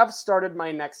 I have started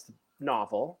my next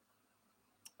novel.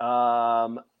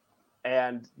 And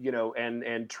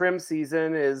trim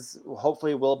season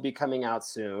hopefully will be coming out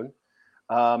soon.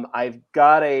 I've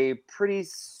got a pretty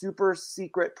super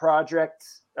secret project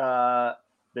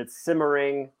that's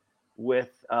simmering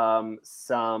with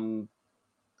some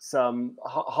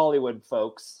Hollywood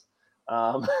folks.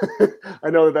 I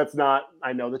know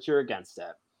that you're against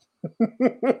it.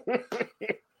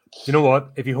 You know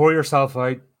what? If you whore yourself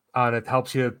out and it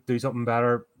helps you do something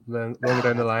better, then longer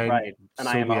down the line, right? And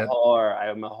I am a whore. I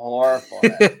am a whore for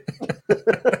it.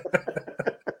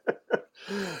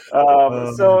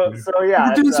 So yeah,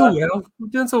 we're doing so well. We're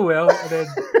doing so well.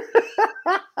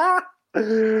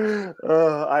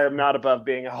 I am not above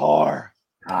being a whore.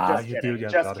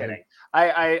 Just kidding.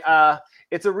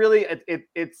 It's a really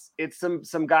it's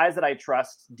some guys that I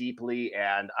trust deeply,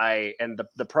 and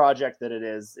the project that it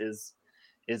is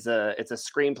it's a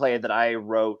screenplay that I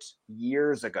wrote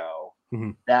years ago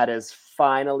that is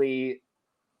finally,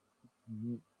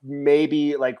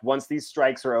 maybe like once these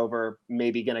strikes are over,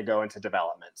 maybe going to go into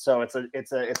development. So it's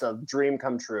a dream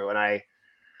come true, and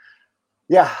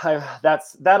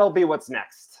that'll be what's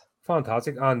next.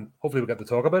 Fantastic, and hopefully we'll get to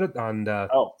talk about it and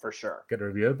for sure get a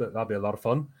review. But that'll be a lot of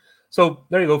fun. So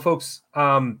there you go, folks.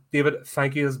 David,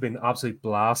 thank you. This has been an absolute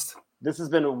blast. This has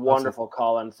been wonderful,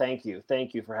 Colin. Thank you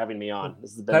for having me on.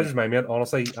 This has been pleasure's mine, mate.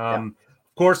 Honestly, of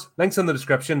course, links in the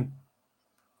description.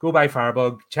 Go buy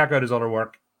Firebug, check out his other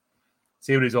work,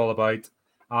 see what he's all about.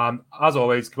 As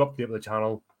always, keep up to date with the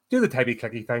channel, do the typey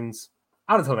clicky things,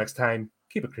 and until next time,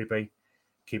 keep it creepy,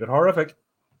 keep it horrific.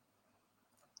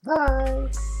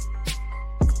 Bye.